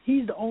 because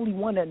he's the only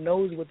one that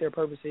knows what their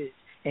purpose is,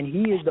 and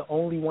he is the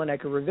only one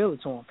that can reveal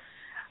it to them.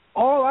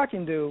 All I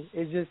can do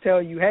is just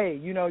tell you, hey,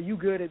 you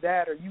good at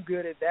that, or you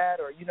good at that,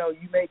 or, you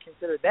may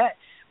consider that.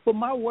 But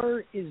my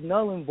word is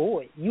null and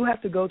void. You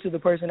have to go to the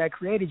person that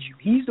created you.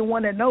 He's the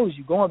one that knows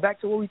you. Going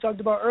back to what we talked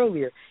about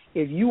earlier,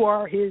 if you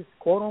are his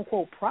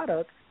quote-unquote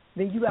product,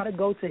 then you got to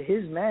go to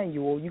his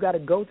manual. You got to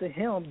go to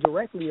him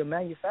directly, a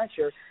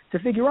manufacturer, to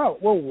figure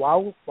out, well, why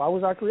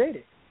was I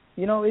created?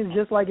 It's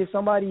just like if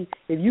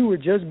you were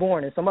just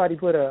born and somebody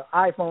put an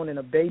iPhone in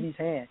a baby's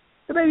hand,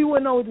 the baby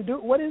wouldn't know what to do.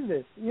 What is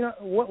this?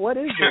 What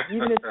is this?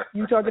 Even if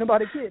you're talking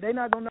about a kid, they're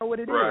not going to know what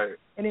it is.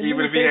 And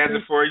even if he has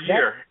it for a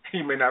year,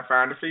 he may not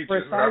find the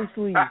features.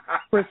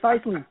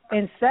 Precisely.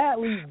 And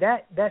sadly,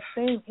 that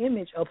same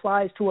image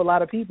applies to a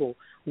lot of people.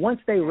 Once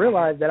they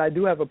realize that I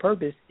do have a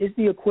purpose, it's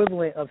the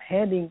equivalent of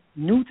handing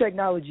new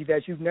technology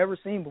that you've never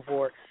seen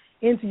before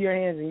into your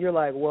hands, and you're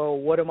like, well,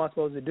 what am I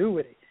supposed to do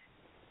with it?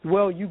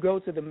 Well, you go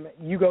to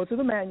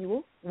the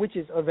manual, which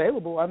is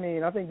available. I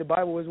mean, I think the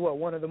Bible is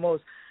one of the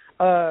most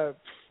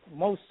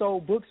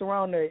sold books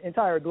around the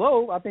entire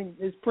globe. I think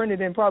it's printed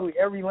in probably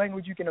every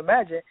language you can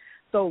imagine.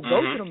 So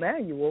go to the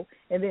manual,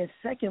 and then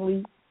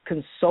secondly,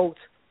 consult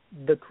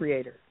the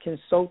creator,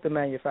 consult the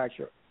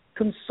manufacturer,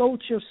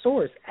 consult your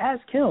source.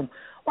 Ask him,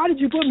 why did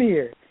you put me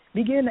here?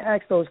 Begin to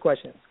ask those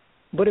questions.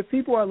 But if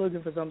people are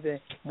looking for something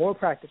more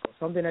practical,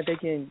 something that they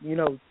can,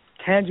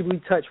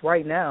 tangibly touch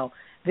right now,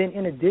 then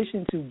in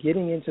addition to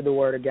getting into the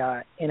Word of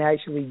God and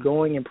actually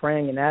going and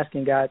praying and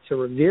asking God to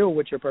reveal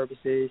what your purpose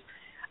is,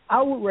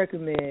 I would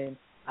recommend,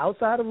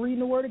 outside of reading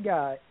the Word of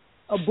God,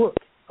 a book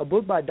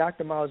by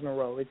Dr. Miles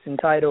Monroe. It's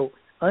entitled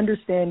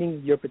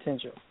Understanding Your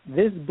Potential.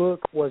 This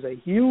book was a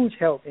huge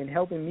help in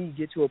helping me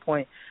get to a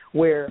point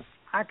where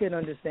I could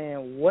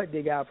understand what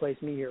did God place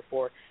me here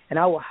for, and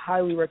I would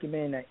highly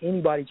recommend that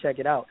anybody check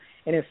it out.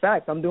 And in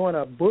fact, I'm doing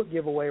a book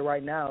giveaway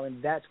right now,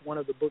 and that's one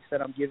of the books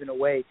that I'm giving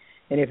away.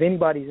 And if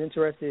anybody's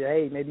interested,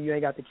 hey, maybe you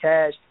ain't got the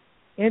cash,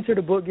 enter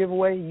the book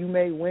giveaway. You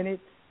may win it.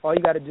 All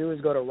you got to do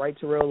is go to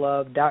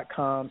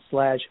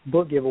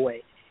righttoreallove.com/book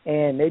giveaway,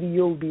 and maybe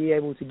you'll be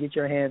able to get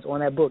your hands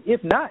on that book.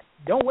 If not,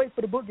 don't wait for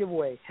the book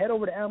giveaway. Head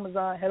over to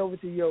Amazon, head over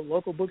to your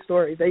local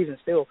bookstore, if they even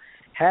still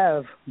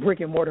have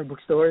brick-and-mortar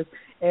bookstores,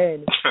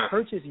 and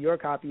purchase your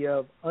copy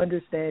of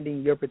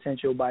Understanding Your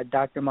Potential by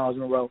Dr. Miles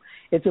Monroe.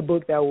 It's a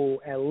book that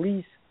will at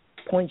least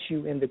point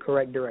you in the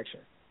correct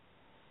direction.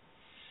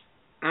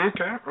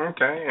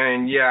 Okay.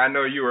 And, yeah, I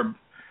know you were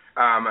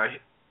a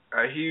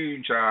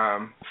huge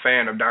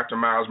fan of Dr.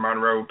 Miles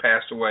Monroe, who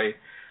passed away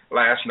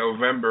last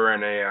November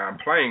in a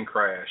plane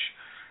crash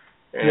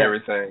and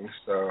everything.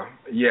 So,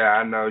 yeah,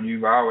 I know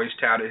you've always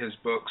touted his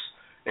books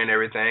and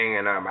everything,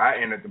 and I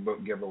entered the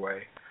book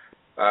giveaway.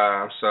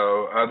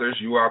 So others,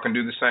 you all can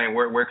do the same.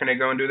 Where can they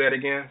go and do that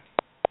again?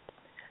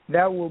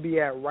 That will be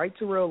at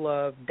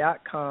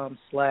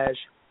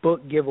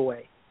righttoreallove.com/book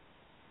giveaway.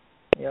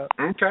 Yep.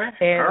 Okay.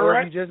 And all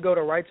right. If you just go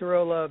to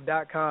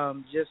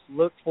righttoreallove.com, just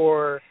look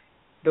for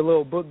the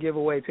little book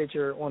giveaway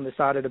picture on the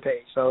side of the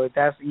page. So if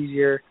that's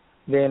easier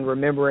than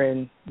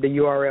remembering the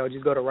URL,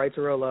 just go to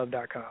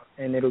righttoreallove.com,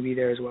 and it'll be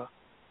there as well.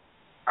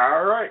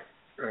 All right.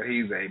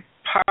 He's a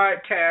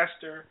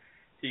podcaster.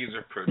 He's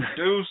a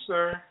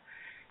producer.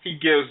 He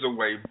gives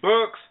away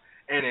books.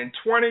 And in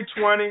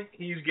 2020,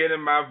 he's getting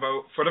my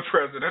vote for the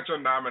presidential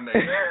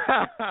nomination.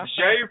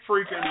 Jay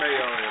freaking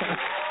Mayo.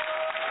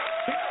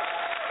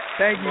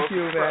 Thank you,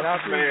 Q, man. I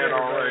appreciate it.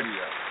 On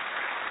radio.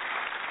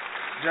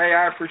 Jay,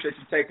 I appreciate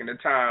you taking the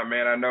time,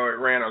 man. I know it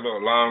ran a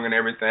little long and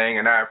everything,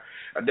 and I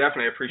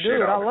definitely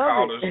appreciate all the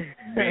callers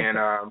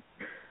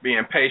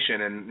being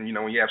patient. And, you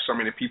know, when you have so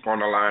many people on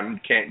the line, you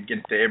can't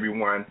get to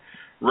everyone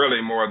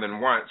really more than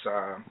once.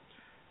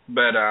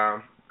 But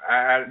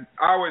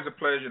always a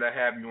pleasure to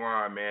have you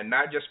on, man.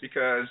 Not just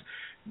because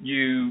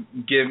you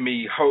give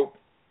me hope,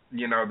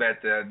 you know,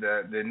 that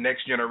the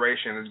next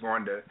generation is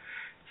going to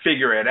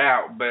figure it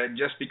out, but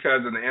just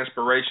because of the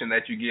inspiration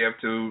that you give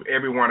to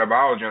everyone of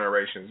all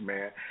generations,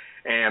 man.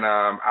 And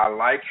I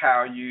like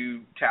how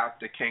you tout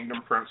the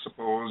kingdom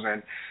principles.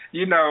 And,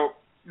 you know,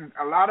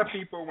 a lot of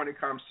people, when it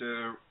comes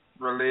to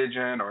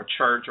religion or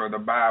church or the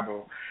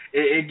Bible,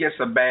 it gets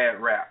a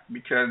bad rap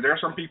because there are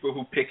some people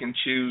who pick and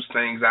choose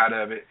things out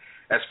of it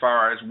as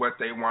far as what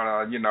they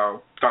want to, you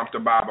know, thump the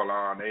Bible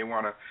on. They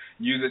want to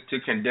use it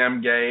to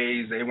condemn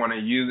gays. They want to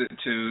use it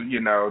to, you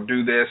know,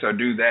 do this or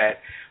do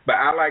that. But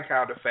I like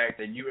how the fact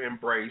that you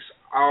embrace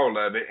all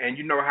of it and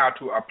you know how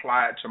to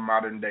apply it to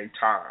modern day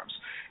times.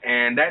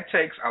 And that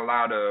takes a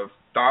lot of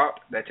thought.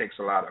 That takes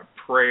a lot of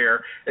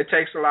prayer. It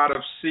takes a lot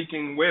of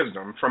seeking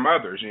wisdom from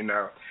others, you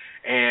know.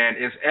 And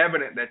it's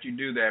evident that you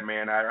do that,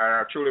 man.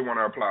 I truly want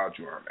to applaud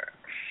you on that.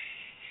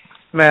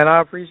 Man,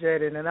 I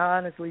appreciate it, and I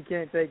honestly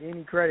can't take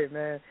any credit,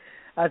 man.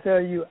 I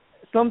tell you,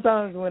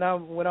 sometimes when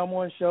I'm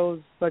on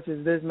shows such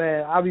as this,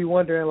 man, I'll be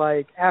wondering,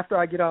 like, after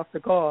I get off the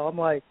call, I'm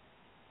like,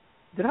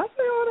 did I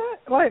say all that?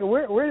 Like,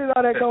 where did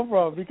all that come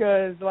from?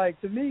 Because,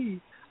 like, to me,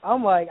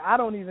 I'm like, I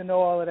don't even know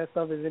all of that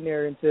stuff is in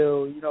there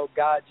until, you know,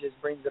 God just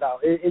brings it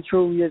out. It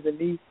truly is in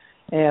me,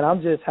 and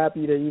I'm just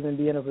happy to even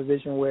be in a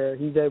position where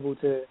he's able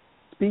to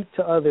speak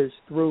to others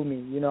through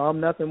me. You know, I'm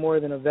nothing more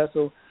than a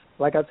vessel.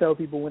 Like I tell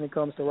people when it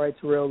comes to Right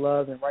to Real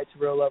Love and Right to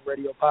Real Love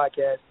Radio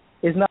podcast,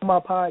 it's not my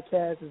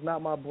podcast, it's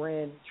not my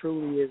brand, it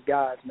truly is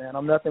God's, man.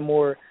 I'm nothing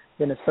more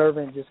than a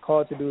servant just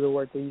called to do the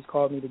work that he's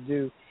called me to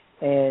do.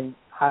 And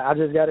I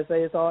just got to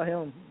say it's all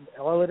him.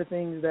 All of the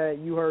things that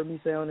you heard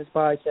me say on this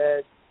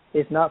podcast,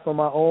 it's not from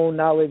my own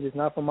knowledge, it's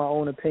not from my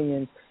own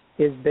opinions.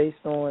 It's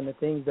based on the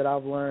things that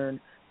I've learned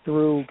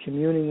through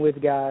communing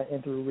with God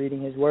and through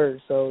reading his word.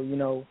 So, you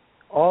know,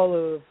 all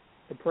of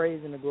the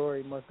praise and the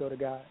glory must go to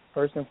God,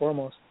 first and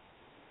foremost.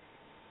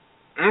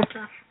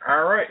 Okay.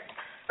 All right.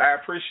 I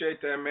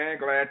appreciate that, man.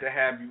 Glad to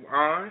have you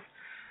on.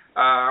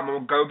 I'm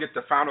going to go get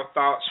the final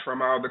thoughts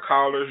from all the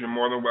callers. You're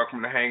more than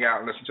welcome to hang out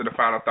and listen to the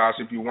final thoughts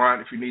if you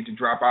want. If you need to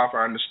drop off,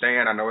 I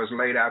understand. I know it's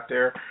late out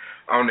there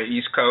on the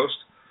East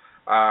Coast.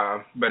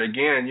 But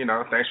again, you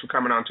know, thanks for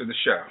coming on to the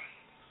show.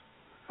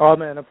 Oh,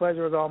 man, the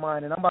pleasure is all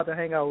mine. And I'm about to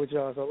hang out with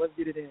y'all, so let's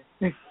get it in.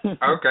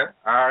 Okay.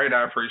 All right.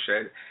 I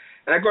appreciate it.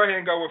 And I go ahead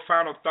and go with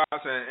final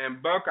thoughts.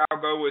 And Buck, I'll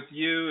go with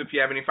you if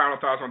you have any final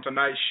thoughts on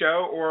tonight's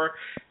show or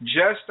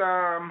just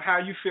how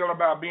you feel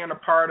about being a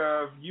part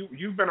of,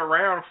 you've been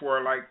around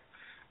for like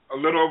a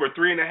little over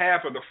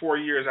 3.5 of the 4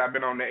 years I've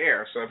been on the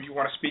air. So if you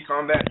want to speak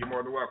on that, you're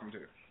more than welcome to.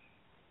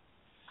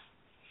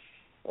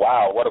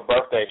 wow, what a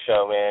birthday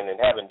show, man! And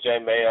having Jay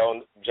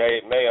Mayo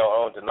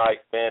on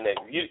tonight, man.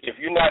 If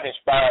you're not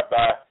inspired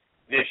by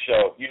this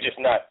show, you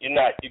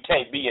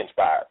can't be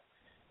inspired.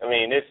 I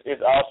mean,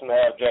 it's awesome to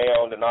have Jay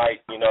on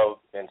tonight,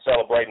 and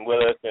celebrating with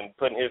us and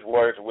putting his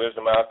words of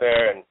wisdom out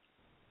there. And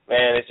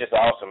man, it's just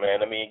awesome,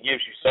 man. I mean, it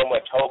gives you so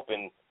much hope,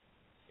 and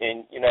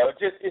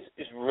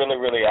it's really,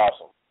 really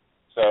awesome.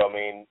 So I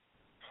mean,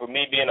 for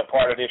me being a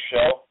part of this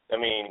show, I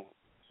mean,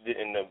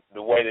 in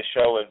the way the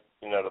show is,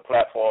 the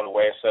platform, the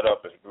way it's set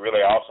up is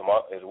really awesome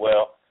as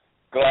well.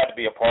 Glad to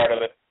be a part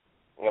of it.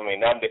 I mean,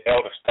 I'm the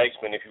elder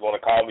statesman, if you want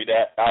to call me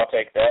that. I'll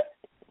take that.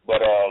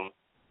 But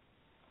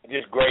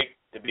just great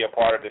to be a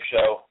part of the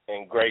show,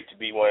 and great to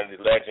be one of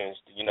the legends,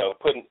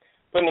 putting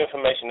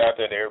information out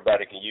there that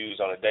everybody can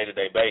use on a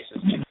day-to-day basis.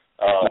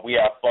 We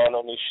have fun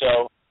on this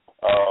show.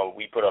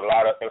 We put a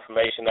lot of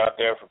information out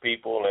there for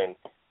people, and,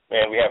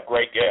 man, we have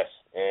great guests.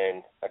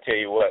 And I tell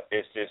you what,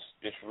 it's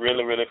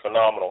really, really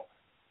phenomenal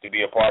to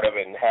be a part of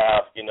it and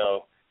have,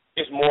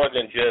 it's more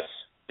than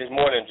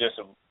just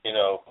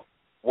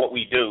what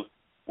we do.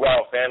 We're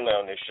all family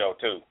on this show,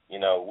 too.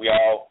 We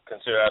all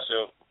consider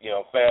ourselves,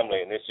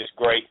 family, and it's just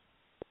great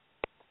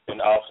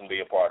and awesome to be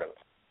a part of it.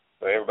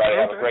 So everybody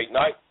have a great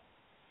night.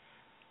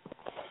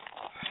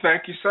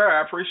 Thank you, sir.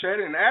 I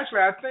appreciate it. And actually,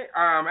 I think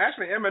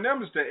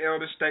Eminem is the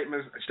eldest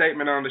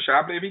statement on the show.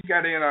 I believe he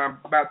got in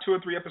about 2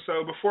 or 3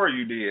 episodes before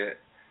you did.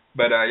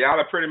 But y'all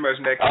are pretty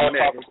much neck and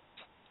neck.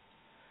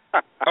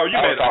 Oh, you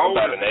made the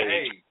oldest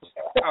age.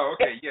 Oh,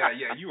 okay. Yeah.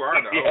 You are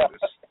the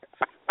oldest.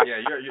 Yeah,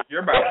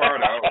 you're by far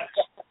the oldest.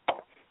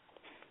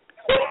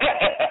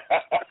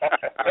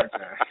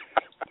 Okay.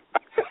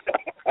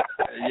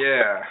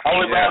 Yeah.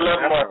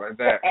 Definitely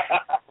that.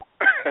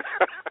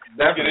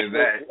 Definitely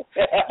that.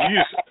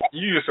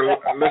 You used to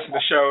listen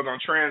to shows on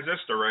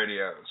transistor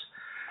radios.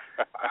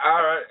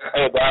 All right.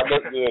 Hey, Bob,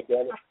 look good,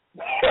 damn it.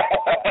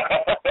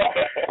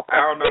 I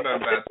don't know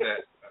nothing about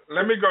that.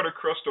 Let me go to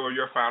Crystal,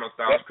 your final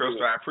thoughts.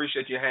 Crystal, I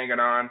appreciate you hanging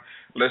on,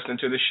 listening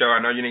to the show. I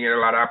know you didn't get a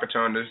lot of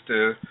opportunities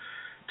to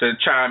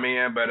chime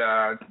in, but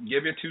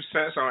give your 2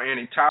 cents on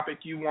any topic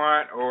you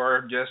want,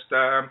 or just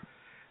the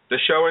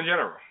show in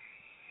general.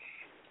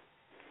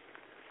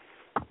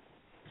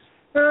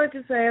 Well, I'd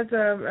just say it's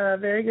a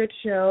very good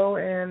show,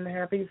 and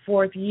happy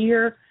 4th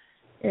year.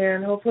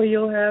 And hopefully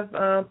you'll have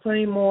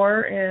plenty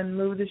more and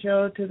move the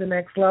show to the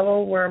next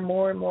level where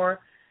more and more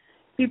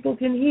people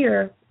can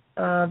hear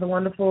the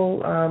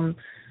wonderful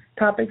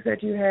topics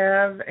that you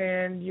have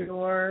and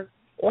your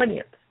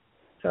audience.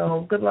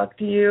 So good luck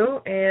to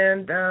you,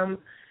 and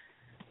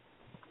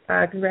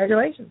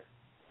congratulations.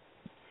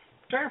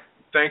 Okay.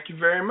 Thank you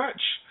very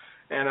much.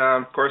 And,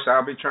 of course,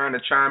 I'll be trying to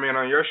chime in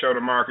on your show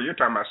tomorrow, because you're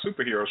talking about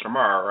superheroes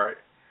tomorrow, right?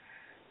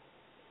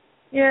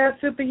 Yeah,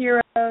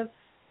 superheroes,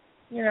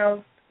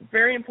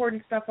 very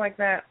important stuff like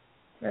that.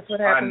 That's what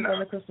happens on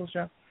the Crystal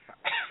Show.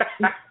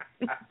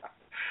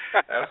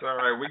 That's all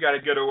right. We got to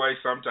get away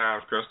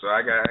sometimes, Crystal.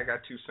 I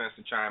got 2 cents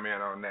to chime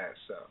in on that.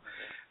 So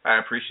I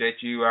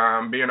appreciate you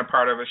being a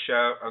part of the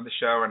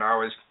show and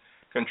always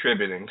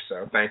contributing.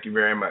 So thank you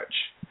very much.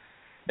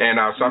 And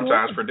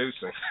sometimes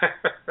producing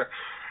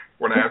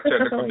when I have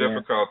technical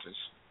difficulties.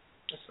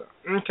 So,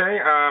 okay,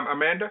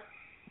 Amanda?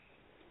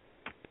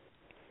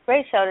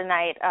 Great show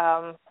tonight.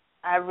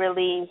 I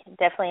really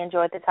definitely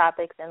enjoyed the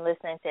topics and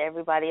listening to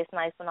everybody. It's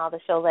nice when all the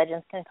show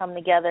legends can come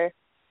together.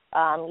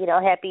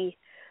 Happy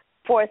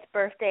 4th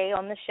birthday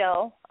on the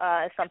show.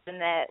 It's something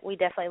that we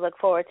definitely look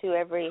forward to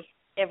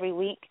every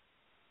week.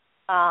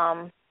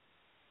 I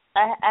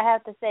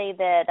have to say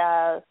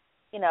that,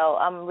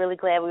 I'm really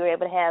glad we were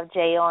able to have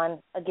Jay on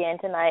again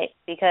tonight,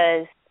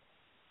 because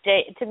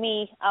Jay, to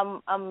me,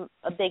 I'm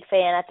a big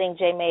fan. I think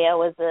Jay Mayo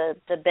was the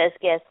best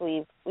guest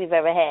we've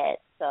ever had.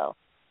 So,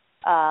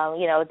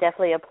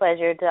 definitely a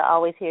pleasure to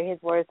always hear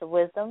his words of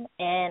wisdom.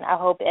 And I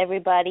hope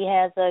everybody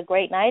has a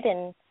great night,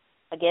 and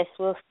I guess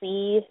we'll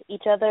see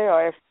each other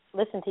or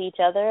listen to each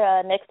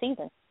other next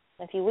season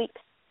in a few weeks.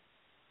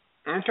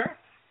 Okay.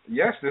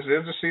 Yes, this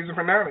is the season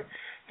finale.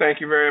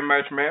 Thank you very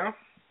much, ma'am.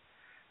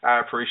 I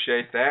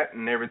appreciate that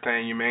and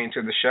everything you mean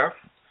to the show.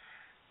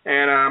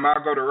 And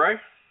I'll go to Ray.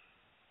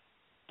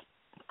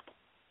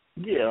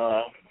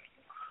 Yeah,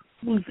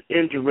 it was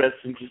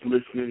interesting just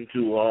listening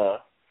to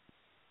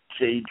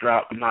Jay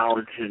drop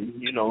knowledge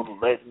and, the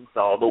legends.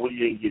 Although we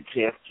didn't get a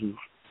chance to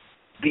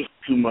speak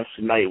too much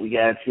tonight, we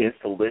got a chance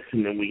to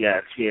listen, and we got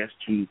a chance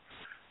to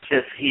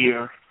just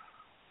hear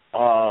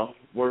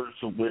words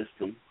of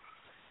wisdom.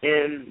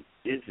 And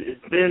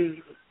it's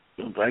been,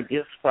 I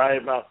guess, probably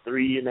about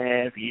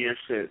 3.5 years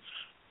since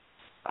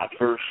I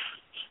first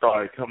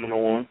started coming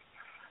on.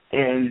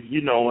 And,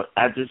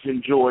 I just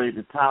enjoy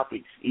the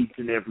topics each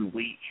and every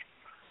week.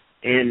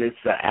 And it's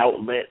an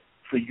outlet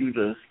for you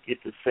to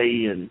get to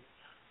say and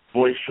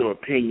voice your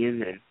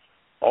opinion. And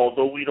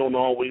although we don't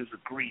always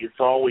agree, it's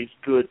always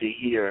good to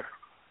hear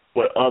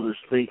what others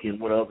think and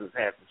what others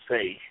have to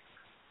say.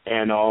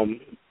 And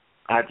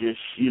I just,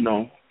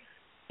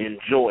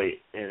 enjoy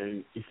it.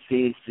 And it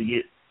seems to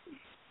get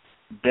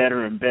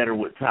better and better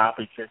with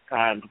topics as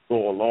time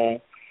go along.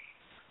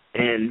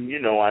 And, you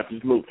know, I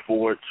just look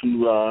forward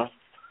to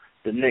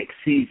the next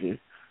season.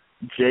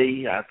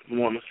 Jay, I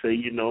want to say,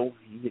 you know,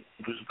 he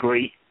was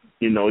great.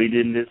 You know, he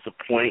didn't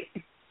disappoint.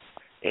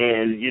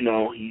 And, you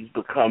know, he's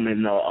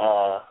becoming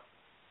a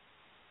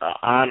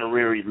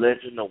honorary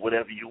legend or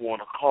whatever you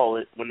want to call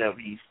it whenever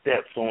he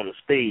steps on the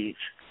stage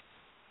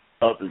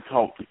of the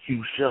Talk to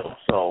Q show.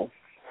 So,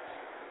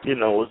 you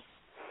know,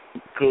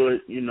 it's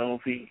good, you know,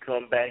 if he can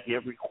come back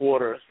every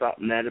quarter or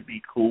something, that'd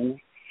be cool.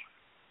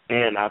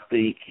 And I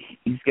think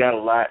he's got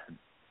a lot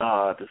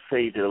to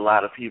say that a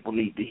lot of people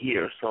need to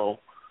hear. So,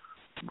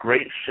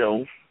 great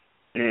show,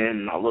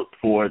 and I look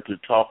forward to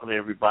talking to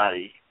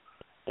everybody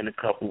in a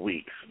couple of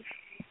weeks.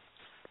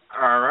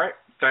 All right.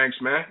 Thanks,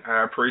 man.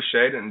 I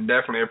appreciate it, and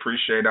definitely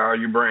appreciate all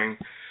you bring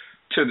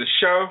to the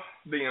show,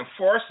 the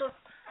enforcer.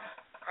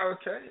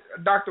 Okay.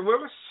 Dr.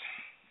 Willis?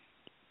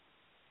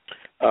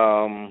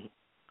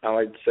 I'd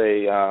like to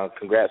say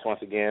congrats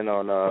once again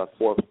on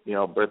fourth,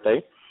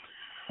 birthday.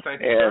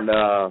 Thank you, and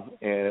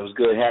it was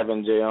good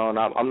having Jay on.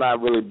 I'm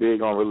not really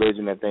big on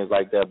religion and things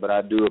like that, but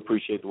I do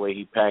appreciate the way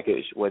he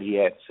packaged what he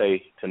had to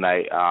say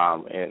tonight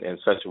in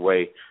such a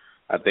way.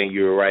 I think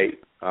you were right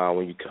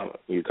when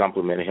you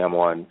complimented him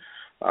on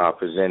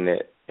presenting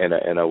it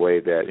in a way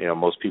that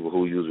most people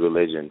who use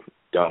religion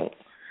don't.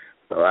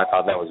 So I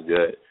thought that was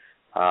good.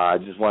 I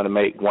just want to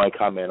make one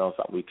comment on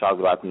something we talked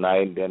about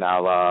tonight, and then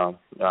I'll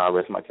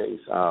rest my case.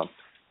 I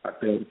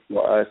think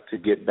for us to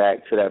get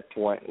back to that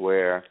point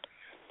where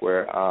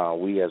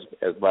we as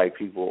black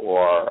people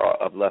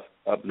are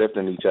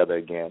uplifting each other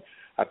again,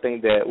 I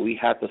think that we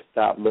have to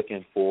stop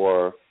looking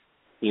for,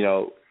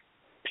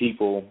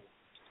 people,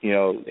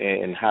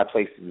 in high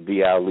places to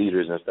be our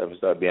leaders and stuff, and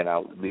start being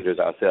our leaders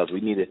ourselves. We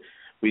need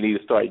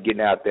to start getting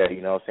out there,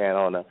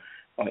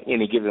 on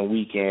any given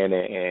weekend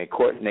and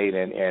coordinate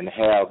and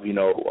have,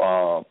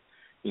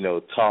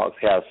 talks,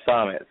 have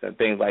summits and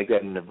things like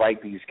that, and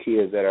invite these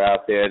kids that are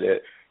out there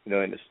that,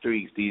 in the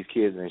streets, these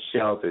kids in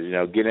shelters,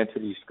 get into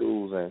these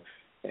schools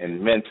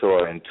and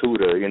mentor and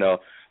tutor,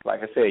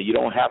 Like I said, you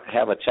don't have to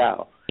have a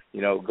child.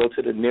 Go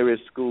to the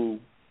nearest school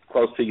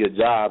close to your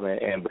job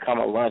and become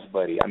a lunch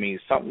buddy. I mean,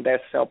 something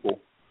that simple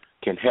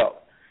can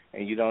help.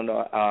 And you don't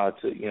know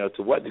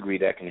to what degree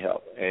that can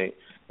help. And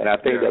I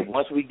think that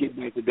once we get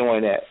back to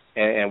doing that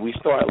and we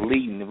start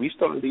leading the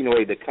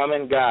way, the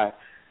coming guy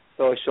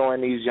start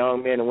showing these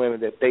young men and women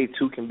that they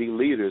too can be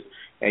leaders,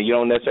 and you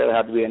don't necessarily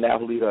have to be an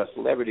athlete or a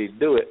celebrity to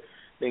do it,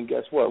 then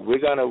guess what? We're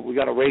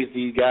gonna raise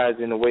these guys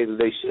in the way that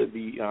they should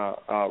be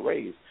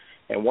raised.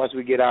 And once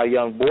we get our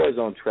young boys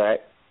on track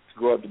to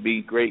grow up to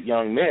be great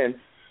young men,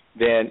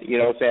 then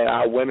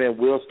our women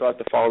will start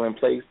to fall in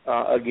place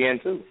again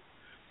too.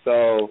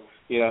 So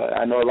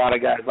I know a lot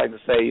of guys like to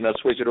say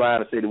switch it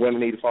around and say the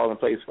women need to fall in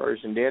place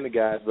first and then the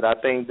guys. But I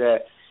think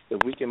that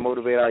if we can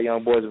motivate our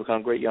young boys to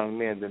become great young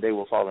men, then they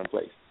will fall in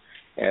place.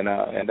 And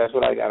that's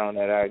what I got on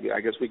that.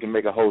 I guess we can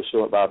make a whole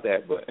show about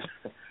that, but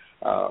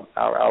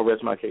I'll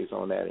rest my case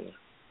on that.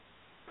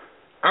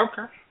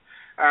 Okay.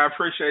 I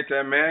appreciate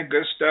that, man.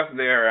 Good stuff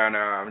there,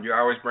 and you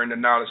always bring the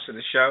knowledge to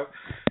the show,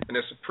 and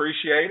it's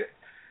appreciated.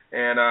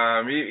 And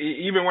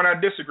even when I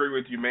disagree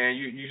with you, man,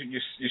 you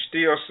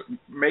still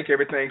make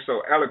everything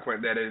so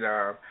eloquent that it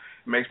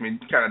makes me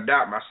kind of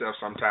doubt myself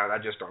sometimes. I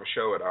just don't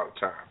show it all the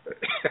time.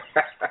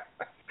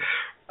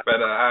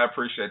 But I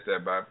appreciate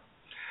that, Bob.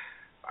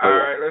 All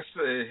right, let's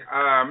see.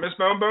 Miss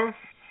Boom Boom?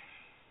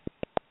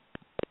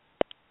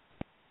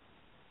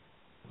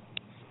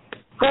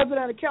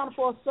 President accounted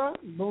for, sir.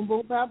 Boom,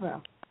 boom, pow,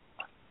 pow.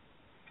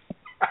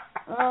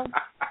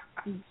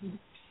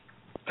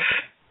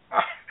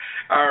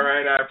 All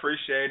right, I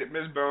appreciate it.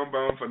 Miss Boom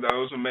Boom, for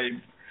those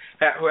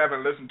who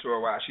haven't listened to her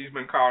a while, she's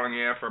been calling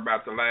in for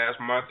about the last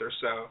month or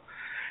so.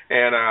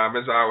 And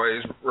it's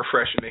always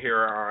refreshing to hear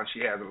her on. She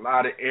has a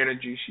lot of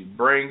energy. She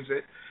brings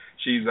it.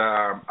 She's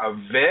a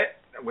vet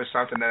with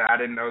something that I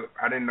didn't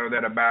know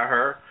that about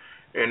her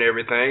and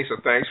everything. So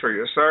thanks for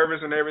your service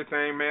and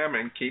everything, ma'am,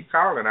 and keep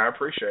calling. I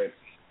appreciate it.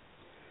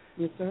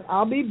 Yes, sir.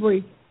 I'll be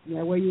brief.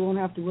 That way you won't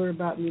have to worry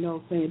about,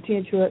 saying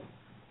 10 to it.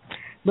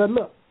 But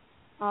look,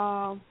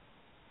 I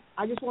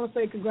just want to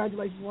say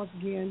congratulations once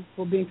again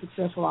for being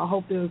successful. I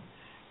hope there's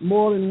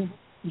more than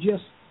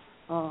just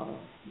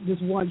this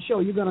one show.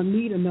 You're going to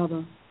need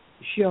another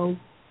show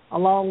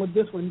along with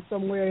this one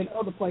somewhere in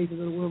other places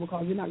of the world,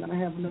 because you're not going to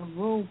have enough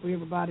room for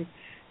everybody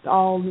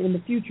all in the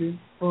future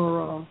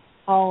for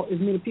as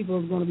many people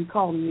as are going to be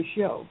calling this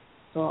show.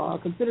 So I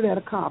consider that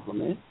a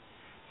compliment.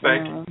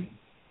 Thank you.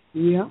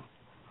 Yeah.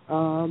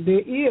 There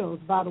is,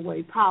 by the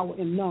way, power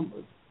in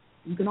numbers.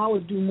 You can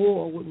always do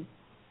more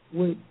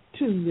with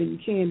two than you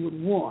can with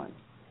one.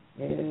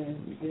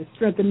 And there's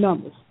strength in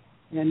numbers.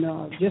 And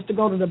just to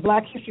go to the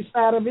Black History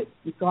side of it,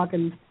 so I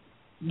can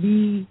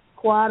be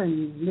quiet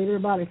and let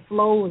everybody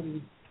flow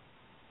and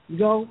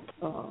go.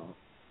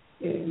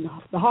 And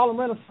the Harlem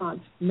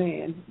Renaissance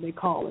man, they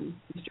call him,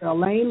 Mr.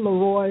 Alain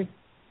Leroy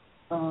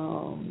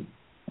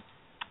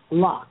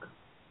Locke.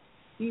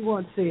 He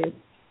once said,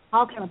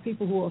 how can a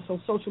people who are so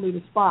socially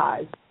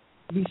despised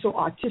be so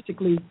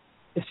artistically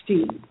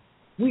esteemed?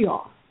 We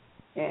are.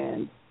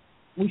 And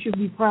we should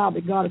be proud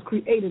that God has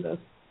created us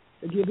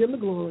to give him the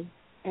glory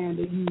and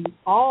to use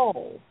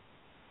all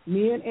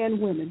men and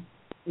women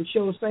and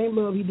show the same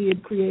love he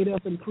did create us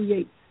and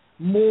create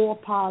more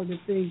positive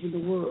things in the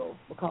world,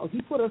 because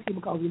he put us here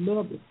because he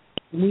loved us.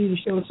 And we need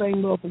to show the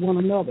same love for one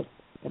another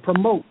and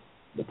promote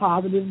the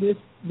positiveness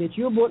that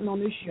you're putting on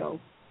this show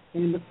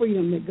and the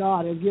freedom that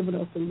God has given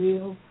us to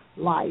live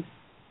life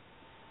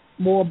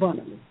more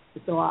abundantly.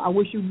 So I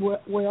wish you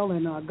well,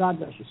 and God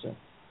bless you, sir.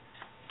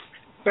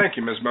 Thank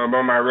you, Ms.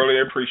 Boom. I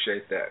really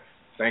appreciate that.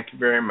 Thank you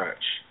very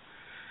much.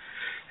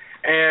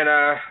 And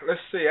let's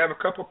see, I have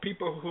a couple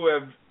people who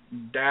have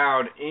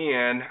dialed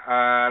in.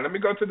 Let me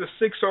go to the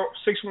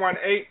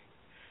 618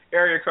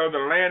 area code, the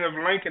land of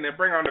Lincoln, and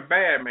bring on the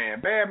Bad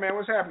Man. Bad Man,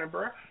 what's happening,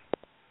 bro?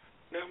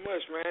 Not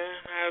much, man.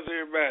 How's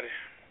everybody?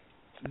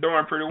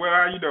 Doing pretty well.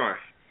 How you doing?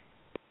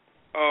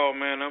 Oh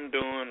man, I'm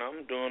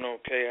doing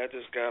okay. I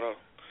just got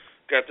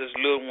this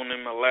little one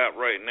in my lap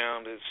right now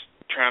that's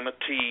trying to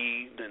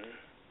teeth and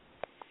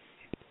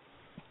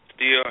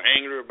still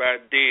angry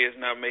about Dez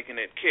not making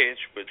that catch,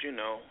 but you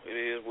know, it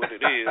is what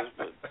it is.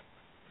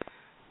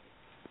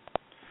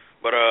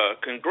 But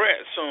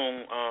congrats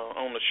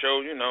on the show.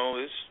 You know,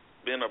 it's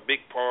been a big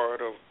part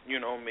of, you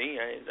know, me.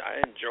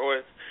 I enjoy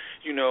it,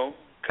 you know,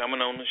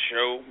 coming on the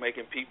show,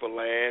 making people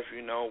laugh.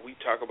 You know, we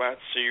talk about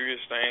serious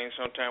things.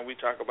 Sometimes we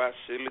talk about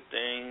silly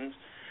things.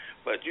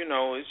 But, you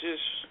know, it's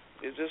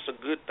just a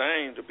good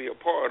thing to be a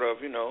part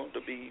of, you know, to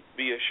be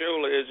a show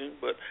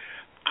legend. But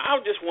I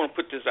just want to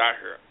put this out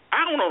here.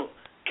 I don't know,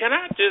 can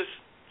I just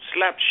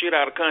slap shit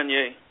out of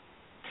Kanye?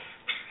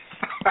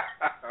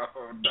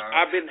 Oh, no.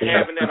 I've been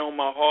having that on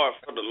my heart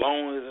for the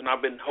longest, and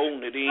I've been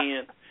holding it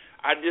in.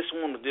 I just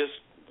want to just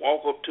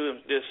walk up to him,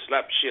 just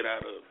slap shit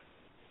out of him.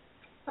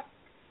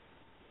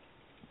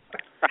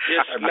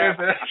 Just slap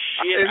the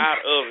shit out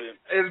of him.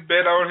 It's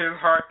been on his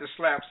heart to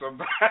slap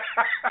somebody.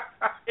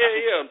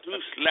 Yeah, to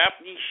slap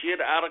the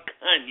shit out of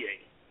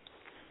Kanye.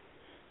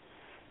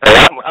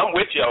 I'm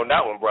with you on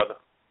that one, brother.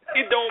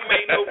 It don't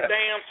make no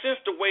damn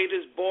sense the way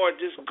this boy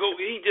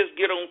he just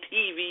get on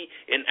TV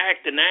and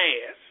act an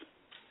ass.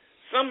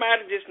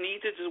 Somebody just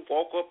needs to just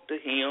walk up to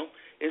him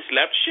and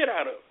slap the shit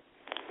out of him.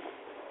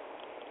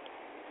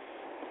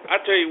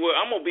 I tell you what,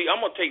 I'm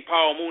gonna take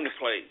Paul Mooney's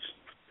place.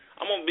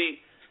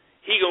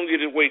 He gonna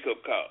get his wake up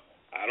call.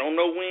 I don't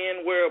know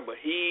when, where, but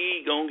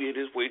he gonna get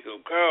his wake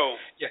up call.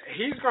 Yeah,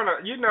 he's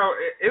gonna. You know,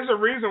 there's a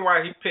reason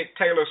why he picked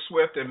Taylor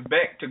Swift and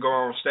Beck to go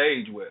on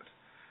stage with.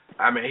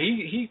 I mean,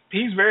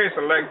 he's very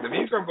selective.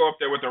 He's gonna go up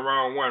there with the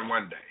wrong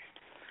one day.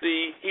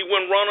 See, he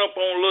wouldn't run up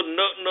on Little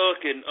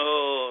Nuck and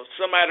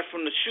somebody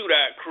from the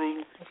Shootout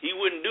crew. He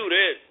wouldn't do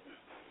that.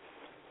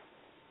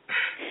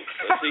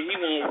 But see, he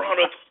wanna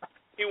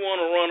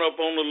run up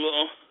on the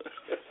little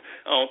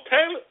on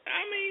Taylor.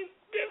 I mean,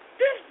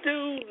 this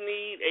dude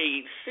need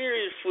a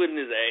serious foot in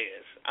his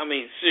ass. I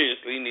mean,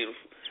 seriously, he need a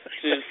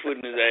serious foot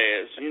in his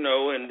ass. You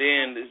know, and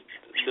then the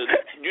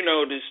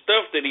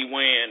stuff that he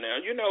wearing now.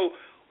 You know,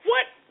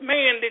 what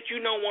man that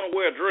you know want to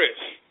wear a dress?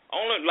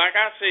 Only, like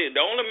I said,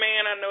 the only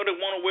man I know that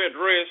want to wear a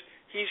dress,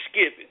 he's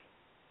skipping.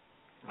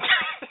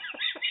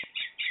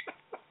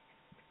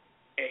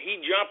 And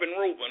he jumping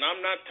rope, and I'm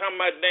not talking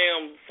about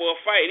damn for a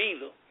fight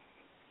either.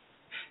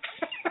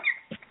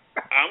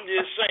 I'm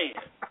just saying,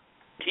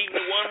 keeping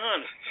it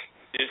 100.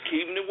 Just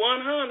keeping it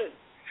 100.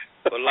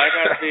 But like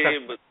I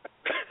said,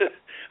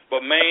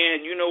 but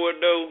man, you know what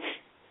though?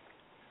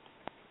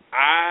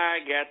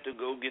 I got to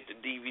go get the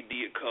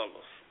DVD of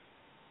Colors.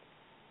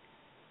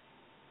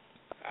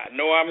 I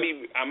know I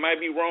might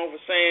be wrong for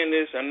saying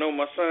this. I know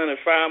my son is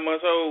 5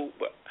 months old,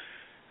 but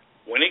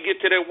when they get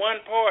to that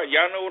one part,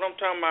 y'all know what I'm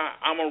talking about.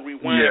 I'm gonna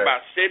rewind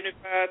about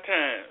 75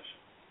 times.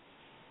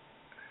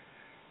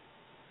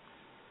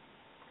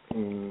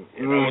 And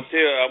I'm gonna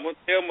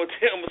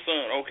tell my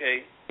son,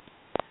 okay.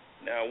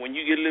 Now, when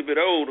you get a little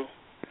bit older,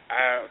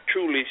 I'll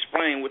truly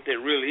explain what that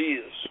really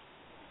is.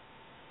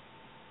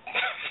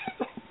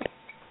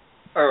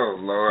 Oh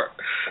Lord.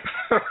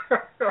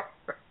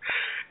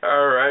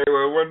 All right.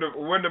 Well,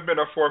 wouldn't have been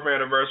a 4th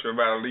anniversary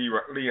without a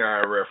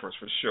Leon reference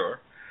for sure.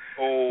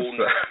 Oh,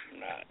 so.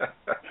 No.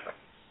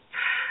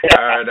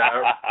 All right.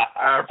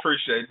 I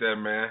appreciate that,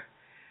 man.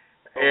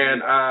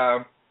 And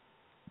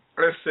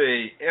let's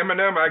see.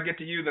 Eminem, I get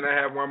to you, then I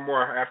have one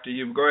more after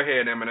you. Go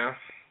ahead, Eminem.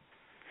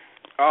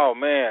 Oh,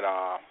 man.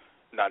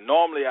 Now,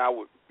 normally I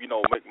would,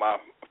 make my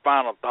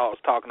final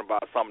thoughts talking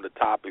about some of the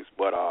topics,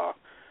 but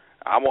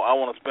I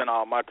want to spend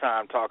all my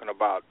time talking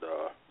about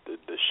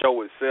the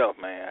show itself,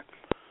 man.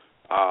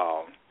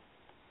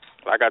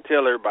 Like I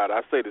tell everybody,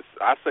 I say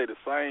the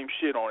same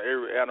shit on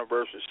every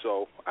anniversary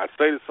show. I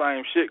say the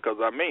same shit because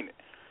I mean it.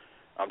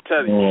 I'm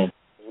telling you,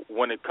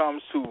 when it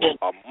comes to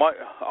a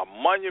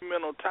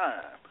monumental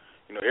time,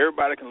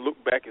 everybody can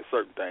look back at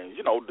certain things.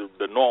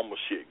 The normal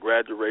shit,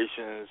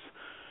 graduations,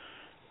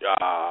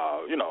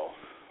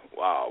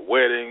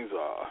 weddings,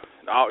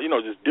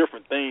 just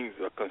different things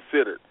are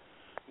considered.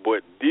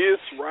 But this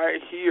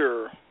right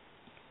here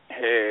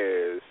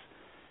has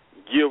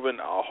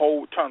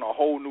turned a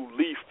whole new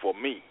leaf for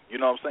me. You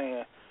know what I'm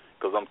saying?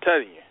 Because I'm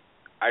telling you,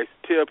 I used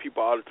to tell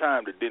people all the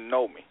time that didn't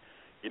know me,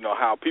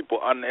 how people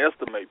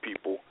underestimate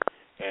people,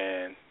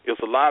 and it's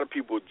a lot of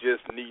people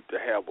just need to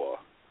have a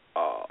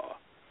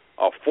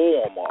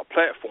forum or a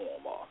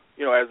platform, or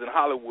as in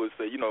Hollywood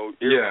say,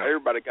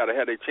 everybody got to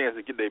have their chance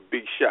to get their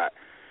big shot,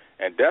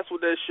 and that's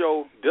what this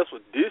show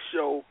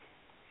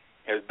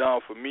has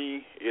done for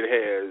me. It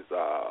has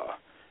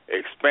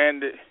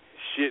expanded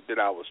shit that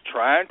I was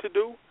trying to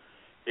do.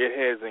 It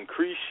has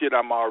increased shit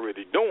I'm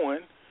already doing,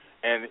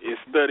 and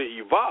it's steady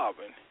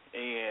evolving,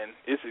 and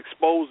it's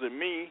exposing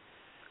me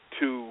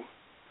to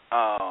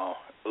a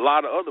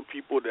lot of other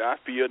people that I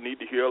feel need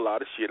to hear a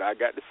lot of shit I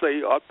got to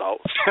say or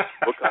thoughts,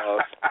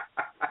 because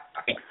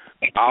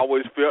I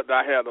always felt that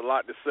I had a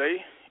lot to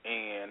say,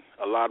 and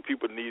a lot of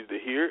people needed to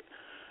hear it.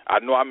 I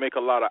know I make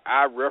a lot of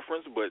eye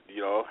reference, but,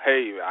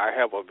 hey, I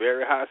have a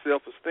very high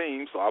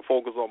self-esteem, so I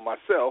focus on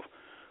myself,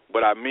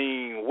 but I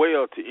mean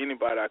well to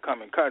anybody I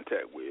come in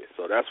contact with.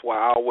 So that's why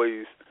I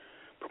always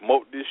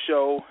promote this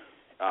show,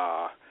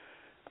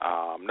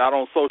 not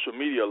on social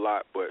media a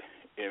lot, but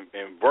in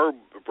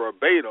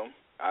verbatim,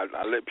 I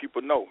let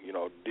people know,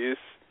 this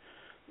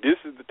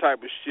is the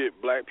type of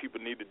shit black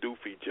people need to do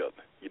for each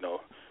other,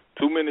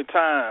 Too many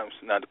times,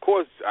 now, of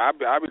course, I'll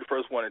be the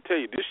first one to tell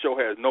you, this show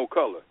has no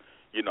color,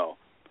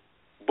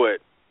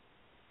 but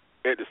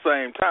at the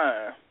same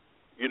time,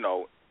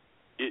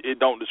 it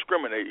don't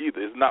discriminate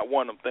either. It's not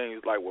one of them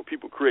things like where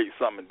people create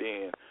something and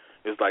then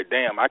it's like,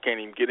 damn, I can't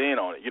even get in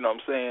on it. You know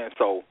what I'm saying?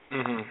 So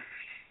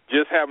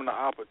just having the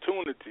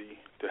opportunity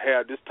to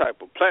have this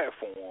type of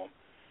platform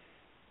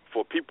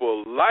for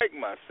people like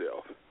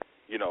myself,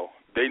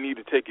 they need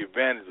to take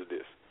advantage of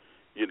this.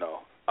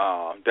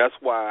 That's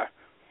why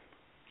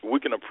we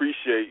can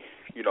appreciate,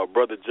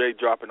 Brother Jay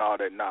dropping all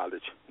that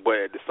knowledge. But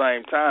at the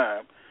same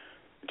time,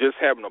 just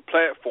having a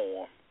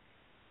platform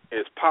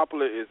as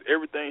popular as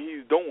everything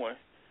he's doing,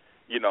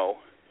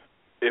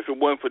 if it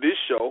wasn't for this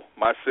show,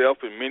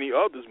 myself and many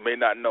others may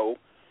not know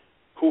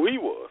who he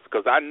was,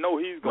 because I know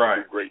he's going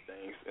to do great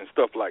things and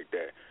stuff like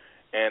that.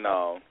 And,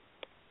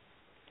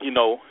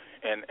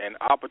 and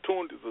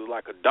opportunities is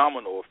like a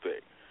domino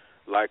effect.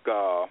 Like,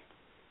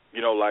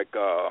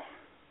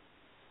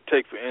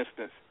 take for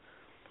instance,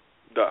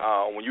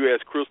 when you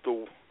asked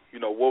Crystal,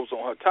 what was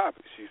on her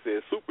topic, she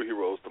said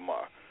superheroes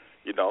tomorrow.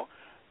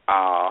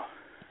 I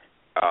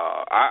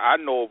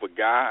know of a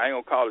guy, I ain't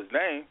gonna call his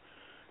name,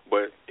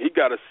 but he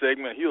got a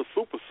segment. He a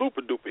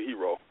super duper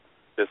hero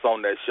that's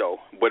on that show.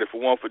 But if it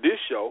weren't for this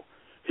show,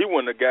 he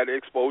wouldn't have got the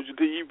exposure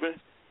to even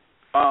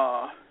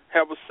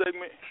have a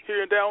segment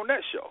here and there on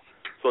that show.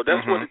 So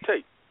that's what it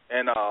takes.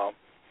 And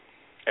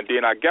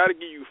then I got to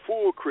give you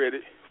full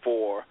credit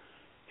for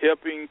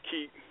helping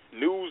keep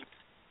news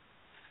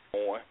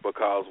on,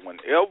 because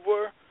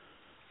whenever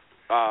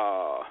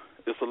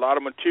there's a lot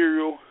of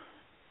material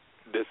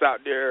that's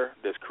out there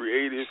that's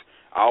creative,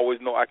 I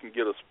always know I can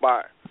get a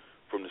spot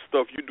from the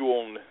stuff you do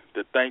on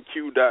the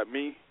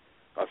thankq.me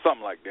or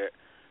something like that.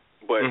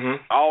 But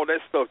all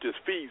that stuff just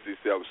feeds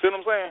itself. See what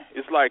I'm saying?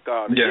 It's like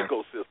the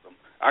ecosystem.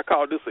 I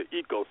call this an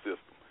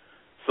ecosystem.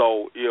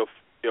 So if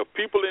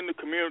people in the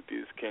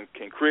communities can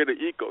create an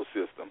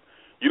ecosystem,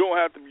 you don't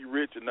have to be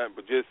rich or nothing,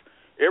 but just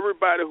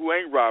everybody who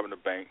ain't robbing the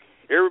bank,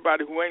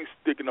 everybody who ain't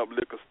sticking up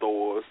liquor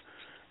stores,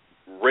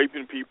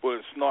 raping people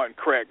and snorting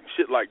crack and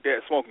shit like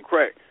that, smoking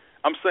crack,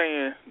 I'm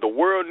saying the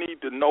world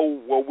need to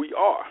know where we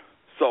are.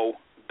 So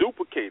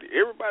duplicate it.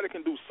 Everybody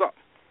can do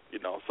something,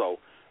 So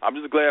I'm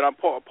just glad I'm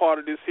part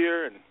of this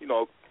here, and,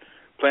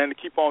 plan to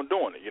keep on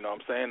doing it. You know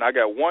what I'm saying? I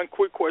got one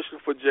quick question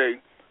for Jay.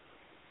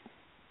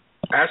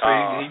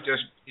 Actually,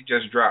 he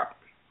just dropped.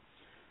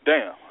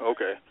 Damn.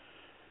 Okay.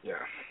 Yeah.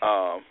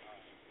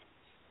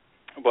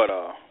 But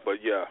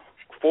yeah,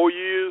 4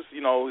 years.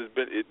 It's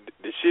been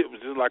the shit was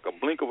just like a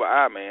blink of an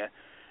eye, man.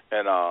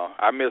 And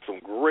I met some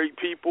great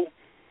people.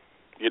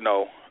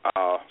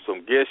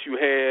 Some guests you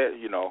had.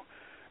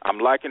 I'm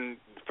liking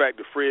the fact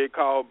that Fred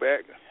called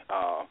back.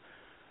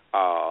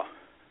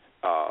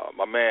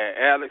 My man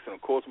Alex, and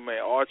of course my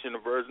man Archie in the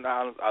Virgin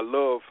Islands. I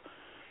love,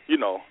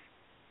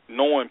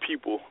 knowing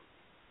people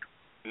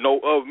know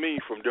of me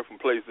from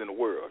different places in the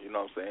world. You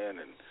know what I'm saying?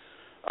 And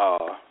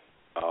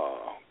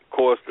of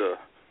course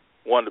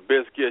one of the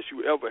best guests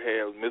you ever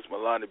had was Miss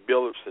Melanie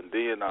Billups, and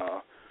then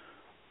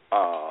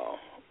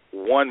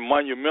one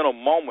monumental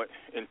moment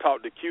in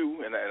Talk to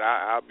Q, and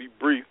I'll be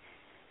brief,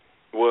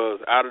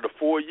 was out of the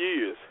 4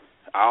 years,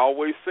 I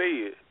always say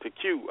it to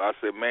Q. I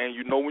said, man,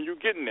 when you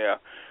get in there,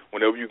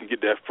 whenever you can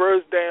get that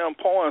first damn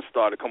porn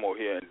star to come over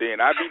here, and then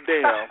I'd be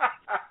damn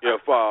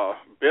if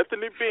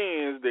Bethany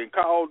Benz then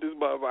called this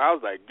motherfucker. I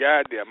was like,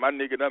 God damn, my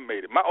nigga done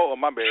made it. My bad.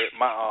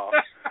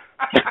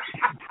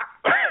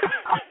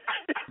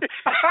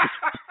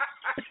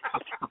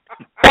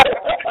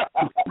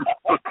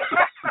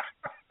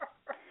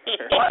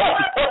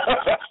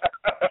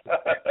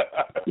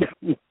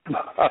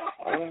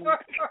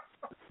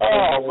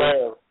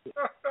 Oh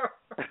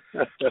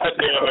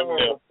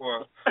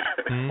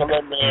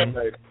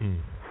man.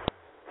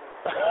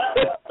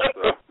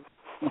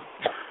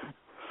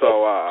 So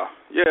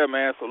there,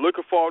 man. So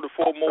looking forward to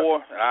 4 more.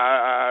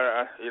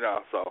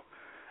 So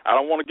I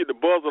don't want to get the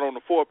buzzer on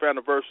the 4th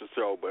anniversary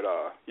show, but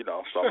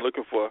so I'm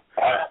looking for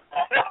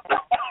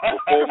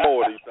 4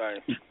 more of these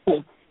things.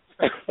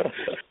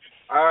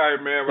 All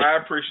right, man. Well, I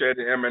appreciate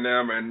it,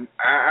 Eminem, and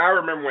I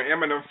remember when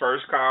Eminem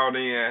first called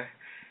in,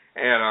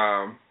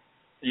 and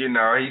he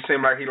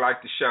seemed like he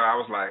liked the show. I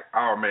was like,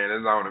 oh man,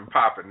 it's on and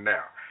popping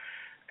now.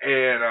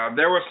 And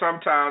there were some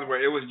times where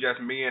it was just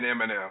me and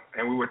Eminem,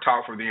 and we would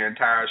talk for the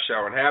entire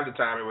show. And half the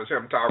time it was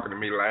him talking to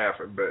me,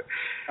 laughing. But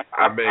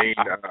I mean,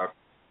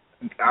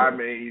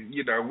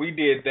 we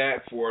did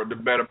that for the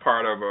better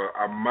part of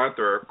a month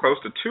or close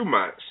to 2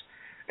 months,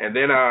 and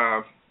then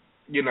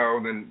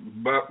then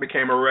Buck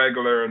became a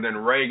regular, and then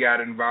Ray got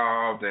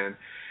involved, and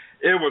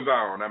it was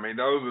on. I mean,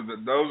 those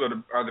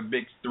are the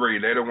big three.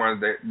 They're the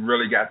ones that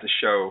really got the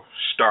show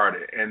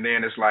started. And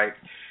then it's like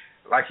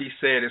he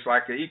said, it's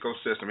like an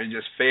ecosystem. It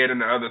just fed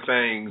into other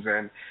things.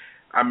 And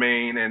I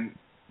mean, and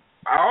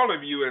all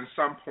of you at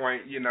some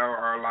point,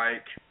 are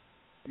like,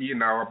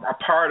 a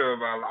part of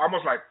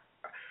almost like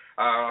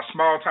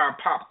small time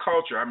pop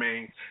culture. I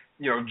mean,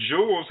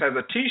 Jules has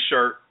a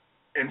T-shirt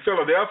in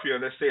Philadelphia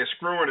that says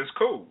 "Screwing is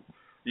cool."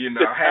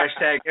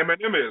 Hashtag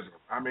Eminemism.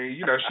 I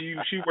mean,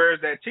 she wears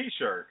that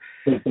T-shirt.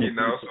 So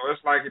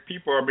it's like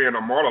people are being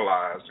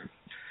immortalized.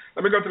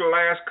 Let me go to the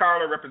last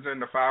caller representing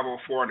the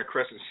 504 in the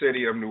Crescent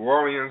City of New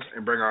Orleans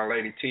and bring on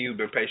Lady T, who's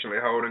been patiently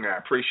holding. I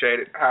appreciate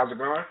it. How's it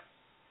going?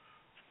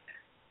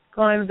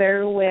 Going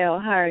very well.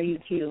 How are you,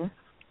 Q?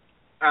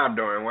 I'm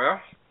doing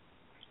well.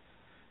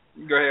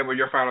 You go ahead with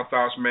your final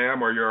thoughts,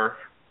 ma'am, or your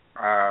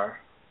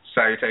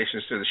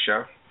salutations to the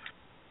show.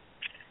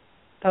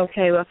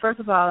 Okay, well, first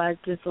of all, I'd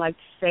just like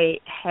to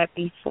say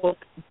happy 4th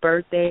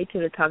birthday to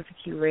the Talk to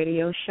Q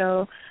radio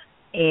show,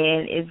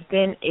 and it's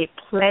been a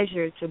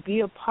pleasure to be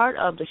a part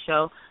of the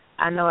show.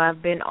 I know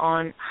I've been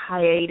on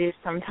hiatus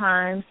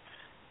sometimes,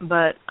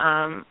 but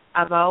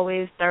I've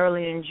always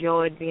thoroughly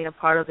enjoyed being a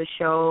part of the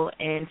show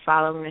and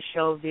following the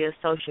show via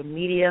social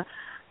media.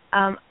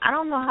 I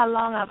don't know how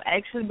long I've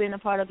actually been a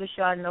part of the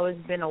show. I know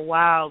it's been a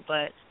while,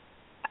 but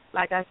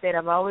like I said,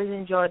 I've always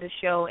enjoyed the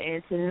show,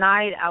 and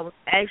tonight I was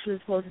actually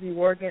supposed to be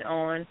working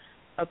on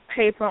a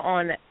paper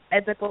on the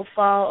ethical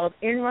fall of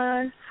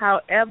Enron.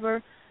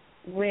 However,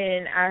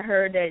 when I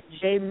heard that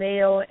J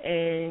Mail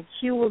and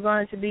Q were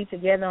going to be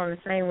together on the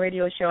same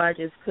radio show, I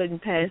just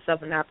couldn't pass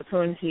up an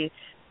opportunity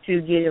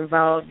to get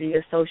involved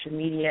via social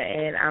media,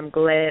 and I'm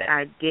glad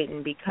I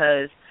didn't,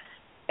 because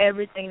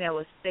everything that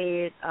was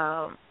said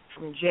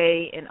from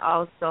Jay and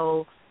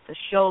also the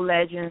show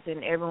legends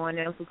and everyone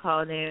else who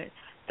called in,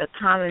 the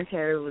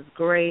commentary was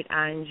great.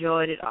 I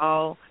enjoyed it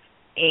all,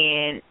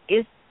 and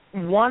it's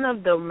one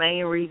of the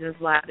main reasons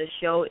why the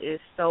show is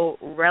so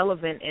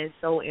relevant and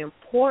so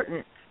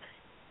important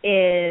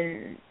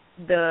in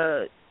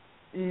the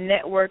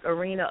network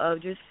arena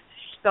of just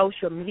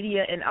social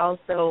media and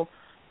also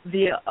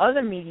via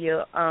other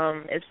media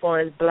as far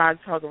as Blog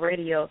Talk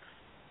Radio.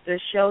 The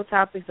show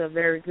topics are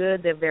very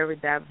good. They're very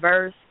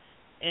diverse.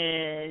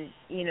 And,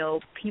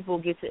 people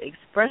get to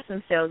express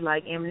themselves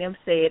like Eminem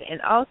said,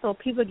 and also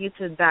people get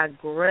to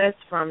digress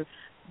from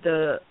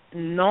the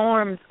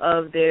norms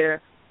of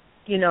their,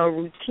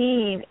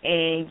 routine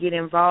and get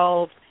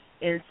involved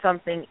in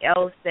something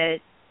else that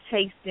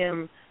takes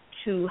them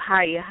to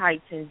higher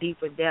heights and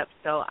deeper depths.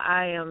 So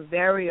I am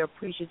very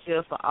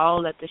appreciative for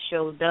all that the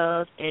show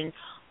does and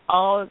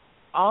all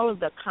of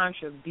the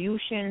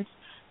contributions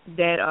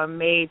that are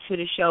made to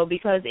the show,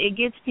 because it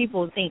gets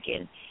people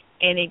thinking.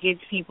 And it gets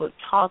people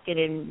talking,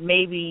 and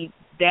maybe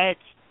that's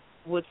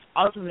what's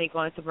ultimately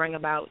going to bring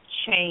about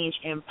change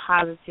and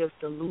positive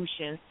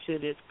solutions to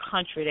this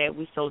country that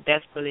we so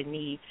desperately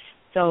need.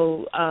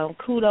 So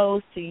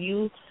kudos to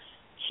you,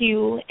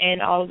 Q,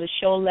 and all the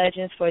show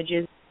legends for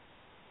just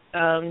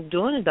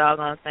doing the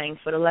doggone thing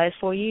for the last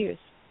 4 years.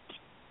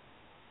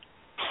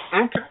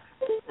 Okay.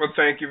 Well,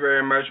 thank you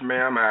very much,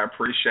 ma'am. I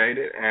appreciate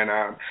it. And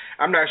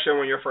I'm not sure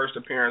when your first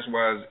appearance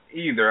was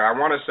either. I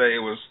want to say it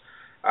was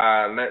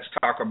Let's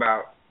Talk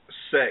About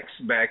Sex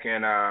back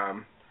in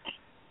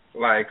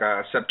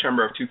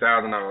September of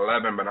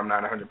 2011, but I'm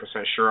not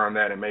 100% sure on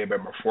that. It may have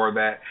been before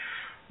that.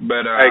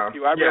 But hey,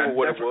 Q, I remember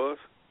what it was.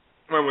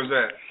 When was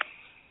that?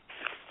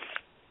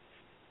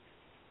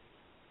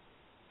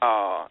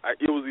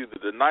 It was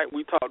either the night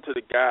we talked to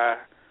the guy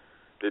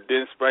that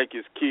didn't spank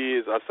his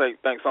kids. I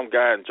think some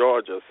guy in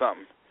Georgia or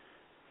something.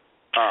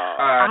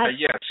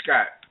 Yeah,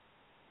 Scott.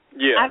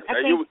 Yeah, I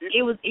think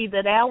it was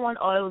either that one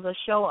or it was a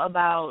show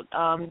about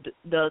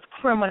the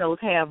criminals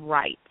have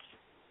rights,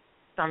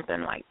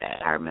 something like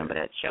that. I remember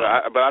that show.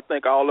 But I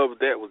think all of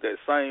that was that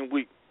same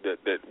week that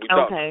we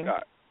talked to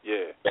Scott.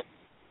 Yeah.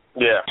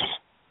 Yeah.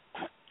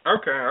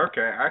 Okay.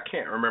 I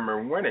can't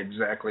remember when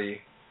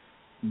exactly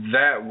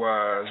that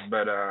was,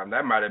 but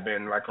that might have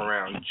been like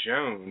around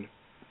June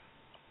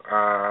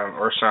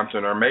or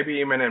something, or maybe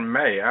even in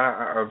May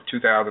of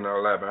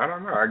 2011. I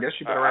don't know. I guess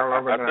you've been around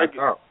longer than I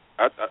thought.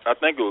 I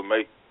think it was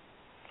May.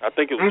 I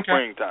think it was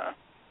springtime.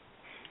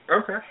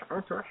 Okay.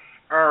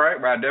 All right.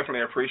 Well, I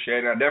definitely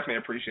appreciate it. I definitely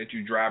appreciate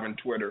you driving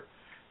Twitter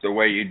the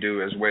way you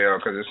do as well,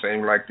 because it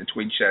seems like the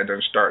tweet chat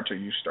doesn't start till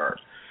you start.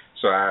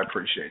 So I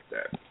appreciate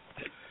that.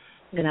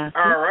 Gracias.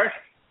 All right.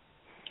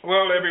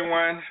 Well,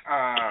 everyone,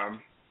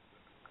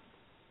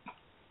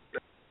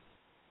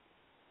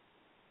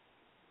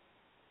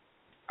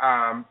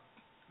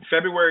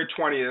 February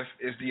 20th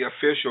is the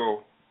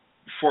official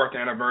 4th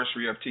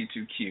anniversary of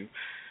T2Q.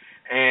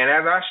 And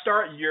as I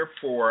start year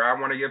 4, I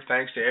want to give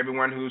thanks to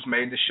everyone who's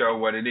made the show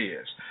what it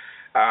is.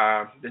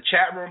 The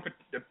chat room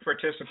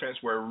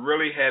participants were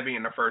really heavy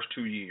in the first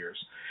 2 years.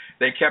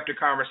 They kept the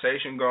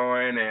conversation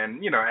going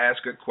and,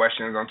 asked good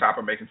questions on top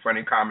of making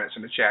funny comments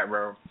in the chat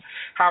room.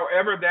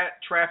 However,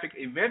 that traffic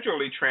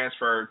eventually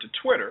transferred to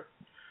Twitter,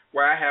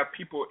 where I have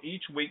people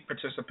each week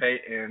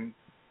participate in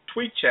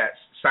tweet chats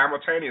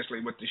simultaneously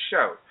with the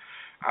show.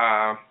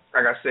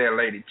 Like I said,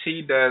 Lady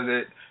T does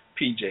it,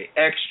 PJ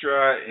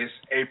Extra, it's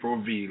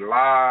April V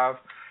Live,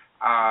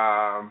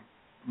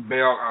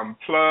 Bell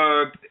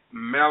Unplugged,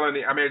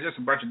 Melanie, just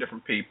a bunch of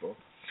different people.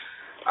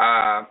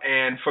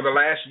 And for the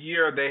last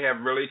year, they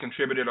have really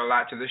contributed a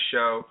lot to this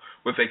show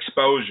with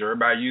exposure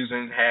by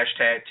using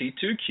hashtag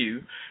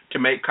T2Q to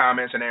make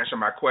comments and answer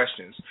my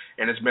questions.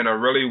 And it's been a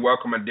really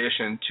welcome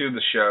addition to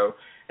the show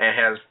and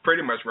has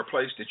pretty much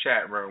replaced the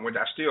chat room, which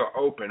I still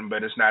open,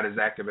 but it's not as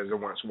active as it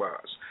once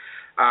was.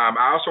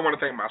 I also want to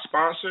thank my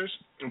sponsors,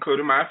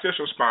 including my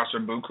official sponsor,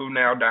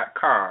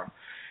 BukuNow.com.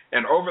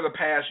 And over the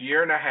past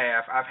year and a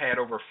half, I've had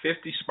over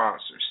 50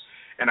 sponsors,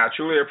 and I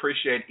truly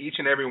appreciate each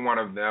and every one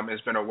of them.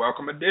 It's been a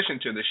welcome addition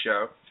to the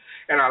show,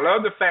 and I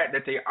love the fact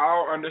that they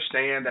all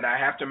understand that I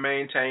have to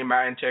maintain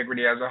my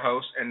integrity as a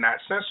host and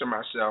not censor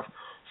myself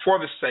for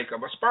the sake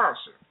of a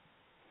sponsor.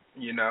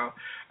 Now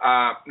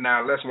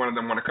unless one of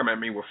them want to come at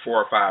me with 4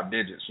 or 5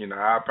 digits,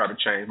 I'll probably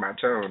change my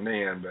tone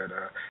then. But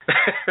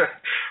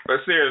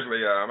but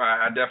seriously,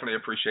 I definitely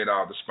appreciate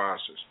all the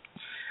sponsors.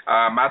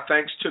 My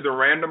thanks to the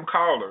random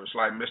callers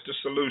like Mr.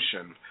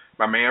 Solution,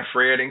 my man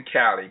Fred and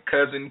Callie,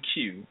 Cousin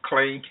Q,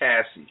 Clean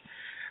Cassie,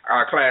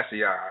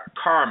 Classy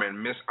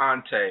Carmen, Miss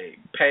Ante,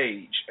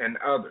 Paige, and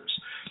others.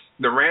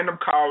 The random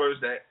callers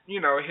that,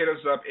 hit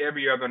us up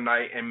every other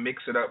night and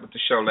mix it up with the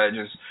show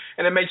legends,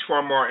 and it makes for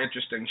a more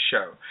interesting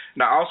show.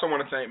 Now, I also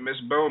want to thank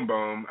Miss Boom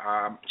Boom.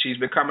 She's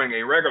becoming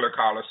a regular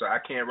caller, so I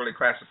can't really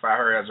classify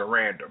her as a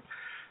random.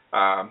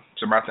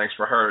 So my thanks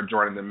for her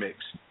joining the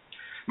mix.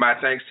 My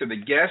thanks to the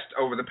guests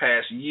over the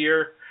past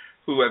year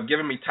who have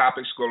given me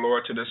topics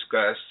galore to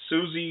discuss.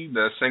 Susie,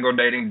 the single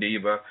dating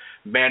diva,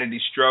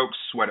 Vanity Strokes,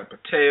 Sweta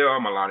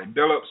Patel, Milani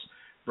Billups,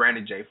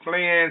 Brandy J.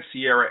 Flynn,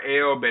 Sierra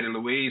L., Betty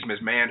Louise,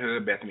 Miss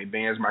Manhood, Bethany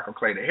Benz, Michael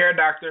Clay, the Hair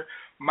Doctor,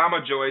 Mama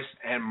Joyce,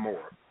 and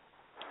more.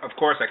 Of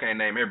course, I can't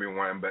name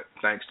everyone, but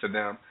thanks to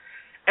them.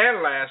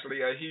 And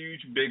lastly, a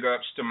huge big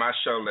ups to my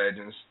show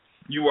legends.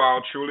 You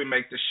all truly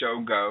make the show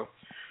go.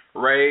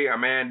 Ray,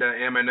 Amanda,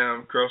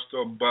 Eminem,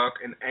 Crystal,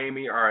 Buck, and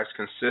Amy are as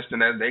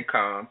consistent as they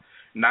come.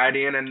 Night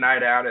in and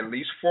night out, at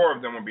least 4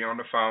 of them will be on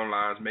the phone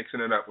lines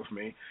mixing it up with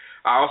me.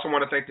 I also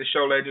want to thank the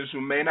show legends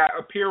who may not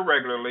appear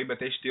regularly, but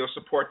they still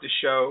support the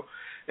show,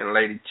 and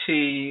Lady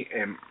T,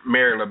 and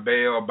Mary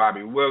LaBelle,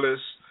 Bobby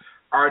Willis,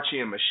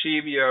 Archie and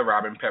Mashivia,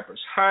 Robin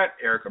Peppers Hunt,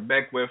 Erica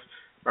Beckwith,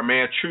 my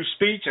man True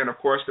Speech, and of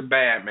course the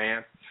Bad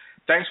Man.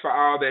 Thanks for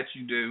all that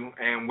you do,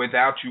 and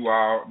without you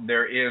all,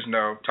 there is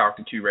no Talk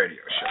to Q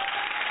radio show.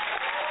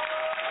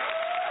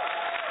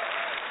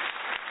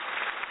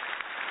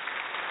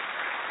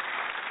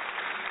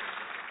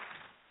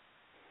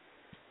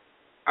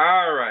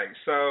 All right,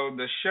 so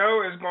the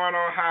show is going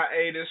on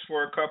hiatus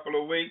for a couple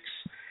of weeks.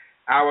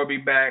 I will be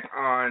back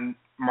on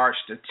March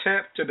the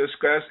 10th to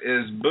discuss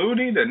Is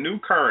Booty the New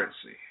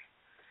Currency?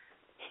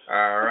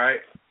 All right,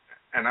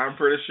 and I'm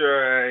pretty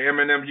sure,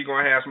 Eminem, you're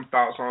going to have some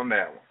thoughts on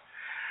that one.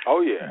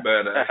 Oh, yeah.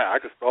 But I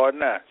can start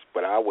now,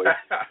 but I'll wait.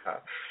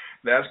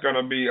 That's going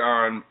to be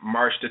on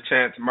March the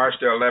 10th. March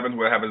the 11th,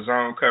 we'll have a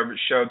zone coverage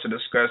show to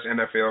discuss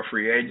NFL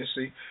free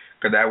agency,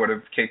 because that would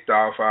have kicked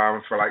off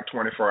for like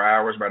 24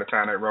 hours by the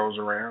time that rolls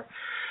around.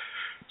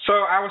 So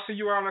I will see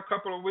you all in a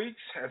couple of weeks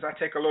as I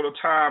take a little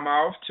time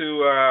off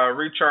to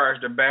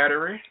recharge the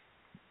battery,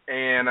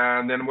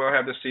 and then we'll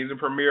have the season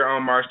premiere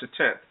on March the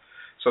 10th.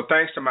 So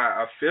thanks to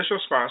my official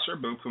sponsor,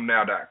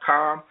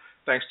 BukuNow.com.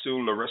 Thanks to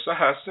Larissa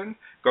Huston.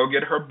 Go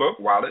get her book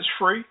while it's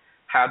free.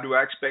 How Do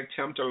I Expect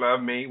Him to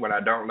Love Me When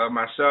I Don't Love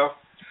Myself?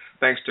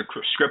 Thanks to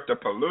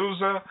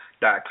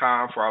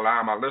Scriptapalooza.com for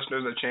allowing my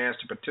listeners a chance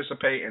to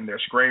participate in their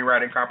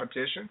screenwriting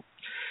competition.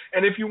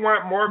 And if you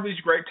want more of these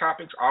great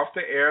topics off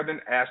the air,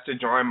 then ask to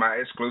join my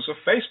exclusive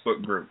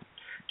Facebook group.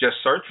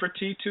 Just search for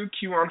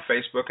T2Q on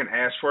Facebook and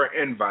ask for an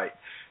invite.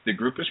 The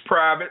group is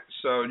private,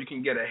 so you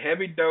can get a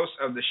heavy dose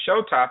of the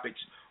show topics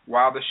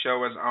while the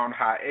show is on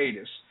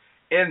hiatus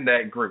in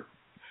that group.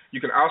 You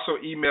can also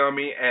email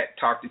me at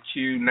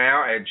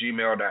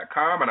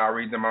talktoqnow@gmail.com, and I'll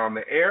read them on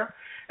the air.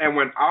 And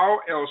when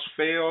all else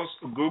fails,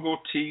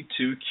 Google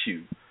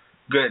T2Q.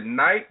 Good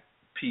night.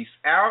 Peace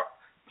out.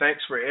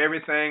 Thanks for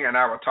everything, and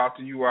I will talk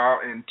to you all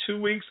in 2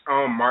 weeks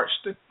on March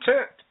the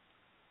 10th.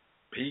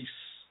 Peace.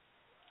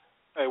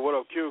 Hey, what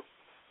up, Q?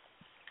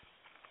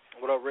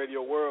 What up,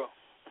 Radio World?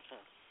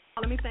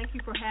 Let me thank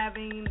you for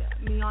having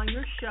me on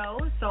your show.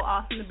 It's so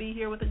awesome to be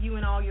here with you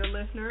and all your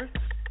listeners.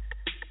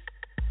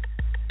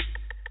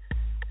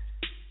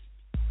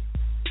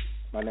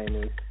 My name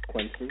is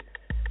Quincy,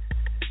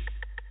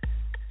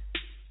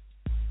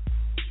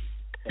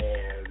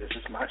 and this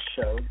is my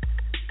show,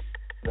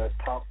 the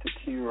Talk to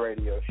Q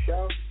radio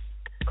show.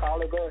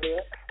 Caller, go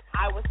ahead.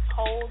 I was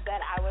told that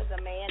I was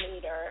a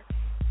man-eater.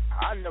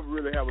 I never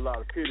really have a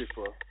lot of pity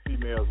for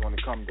females when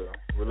it comes to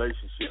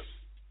relationships.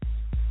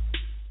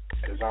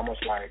 It's almost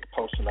like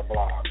posting a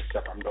blog,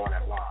 except I'm doing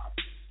it live.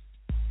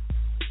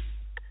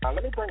 Now,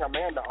 let me bring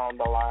Amanda on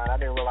the line. I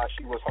didn't realize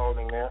she was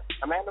holding there.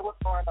 Amanda,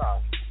 what's going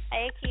on?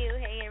 Hey, Q.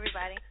 Hey,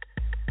 everybody.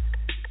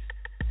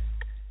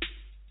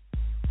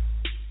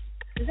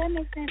 Does that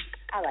make sense?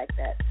 I like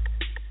that.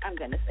 I'm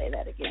going to say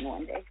that again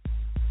one day.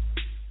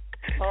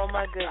 Oh,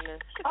 my goodness.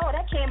 Oh,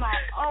 that came out,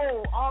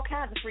 all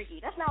kinds of freaky.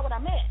 That's not what I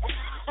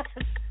meant.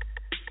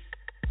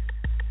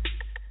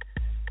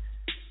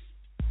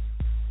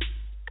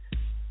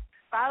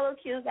 Follow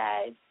Q,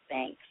 guys.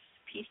 Thanks.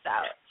 Peace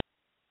out.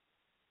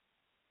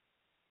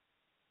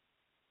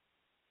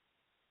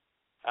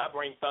 I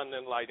bring thunder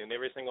and lightning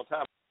every single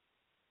time.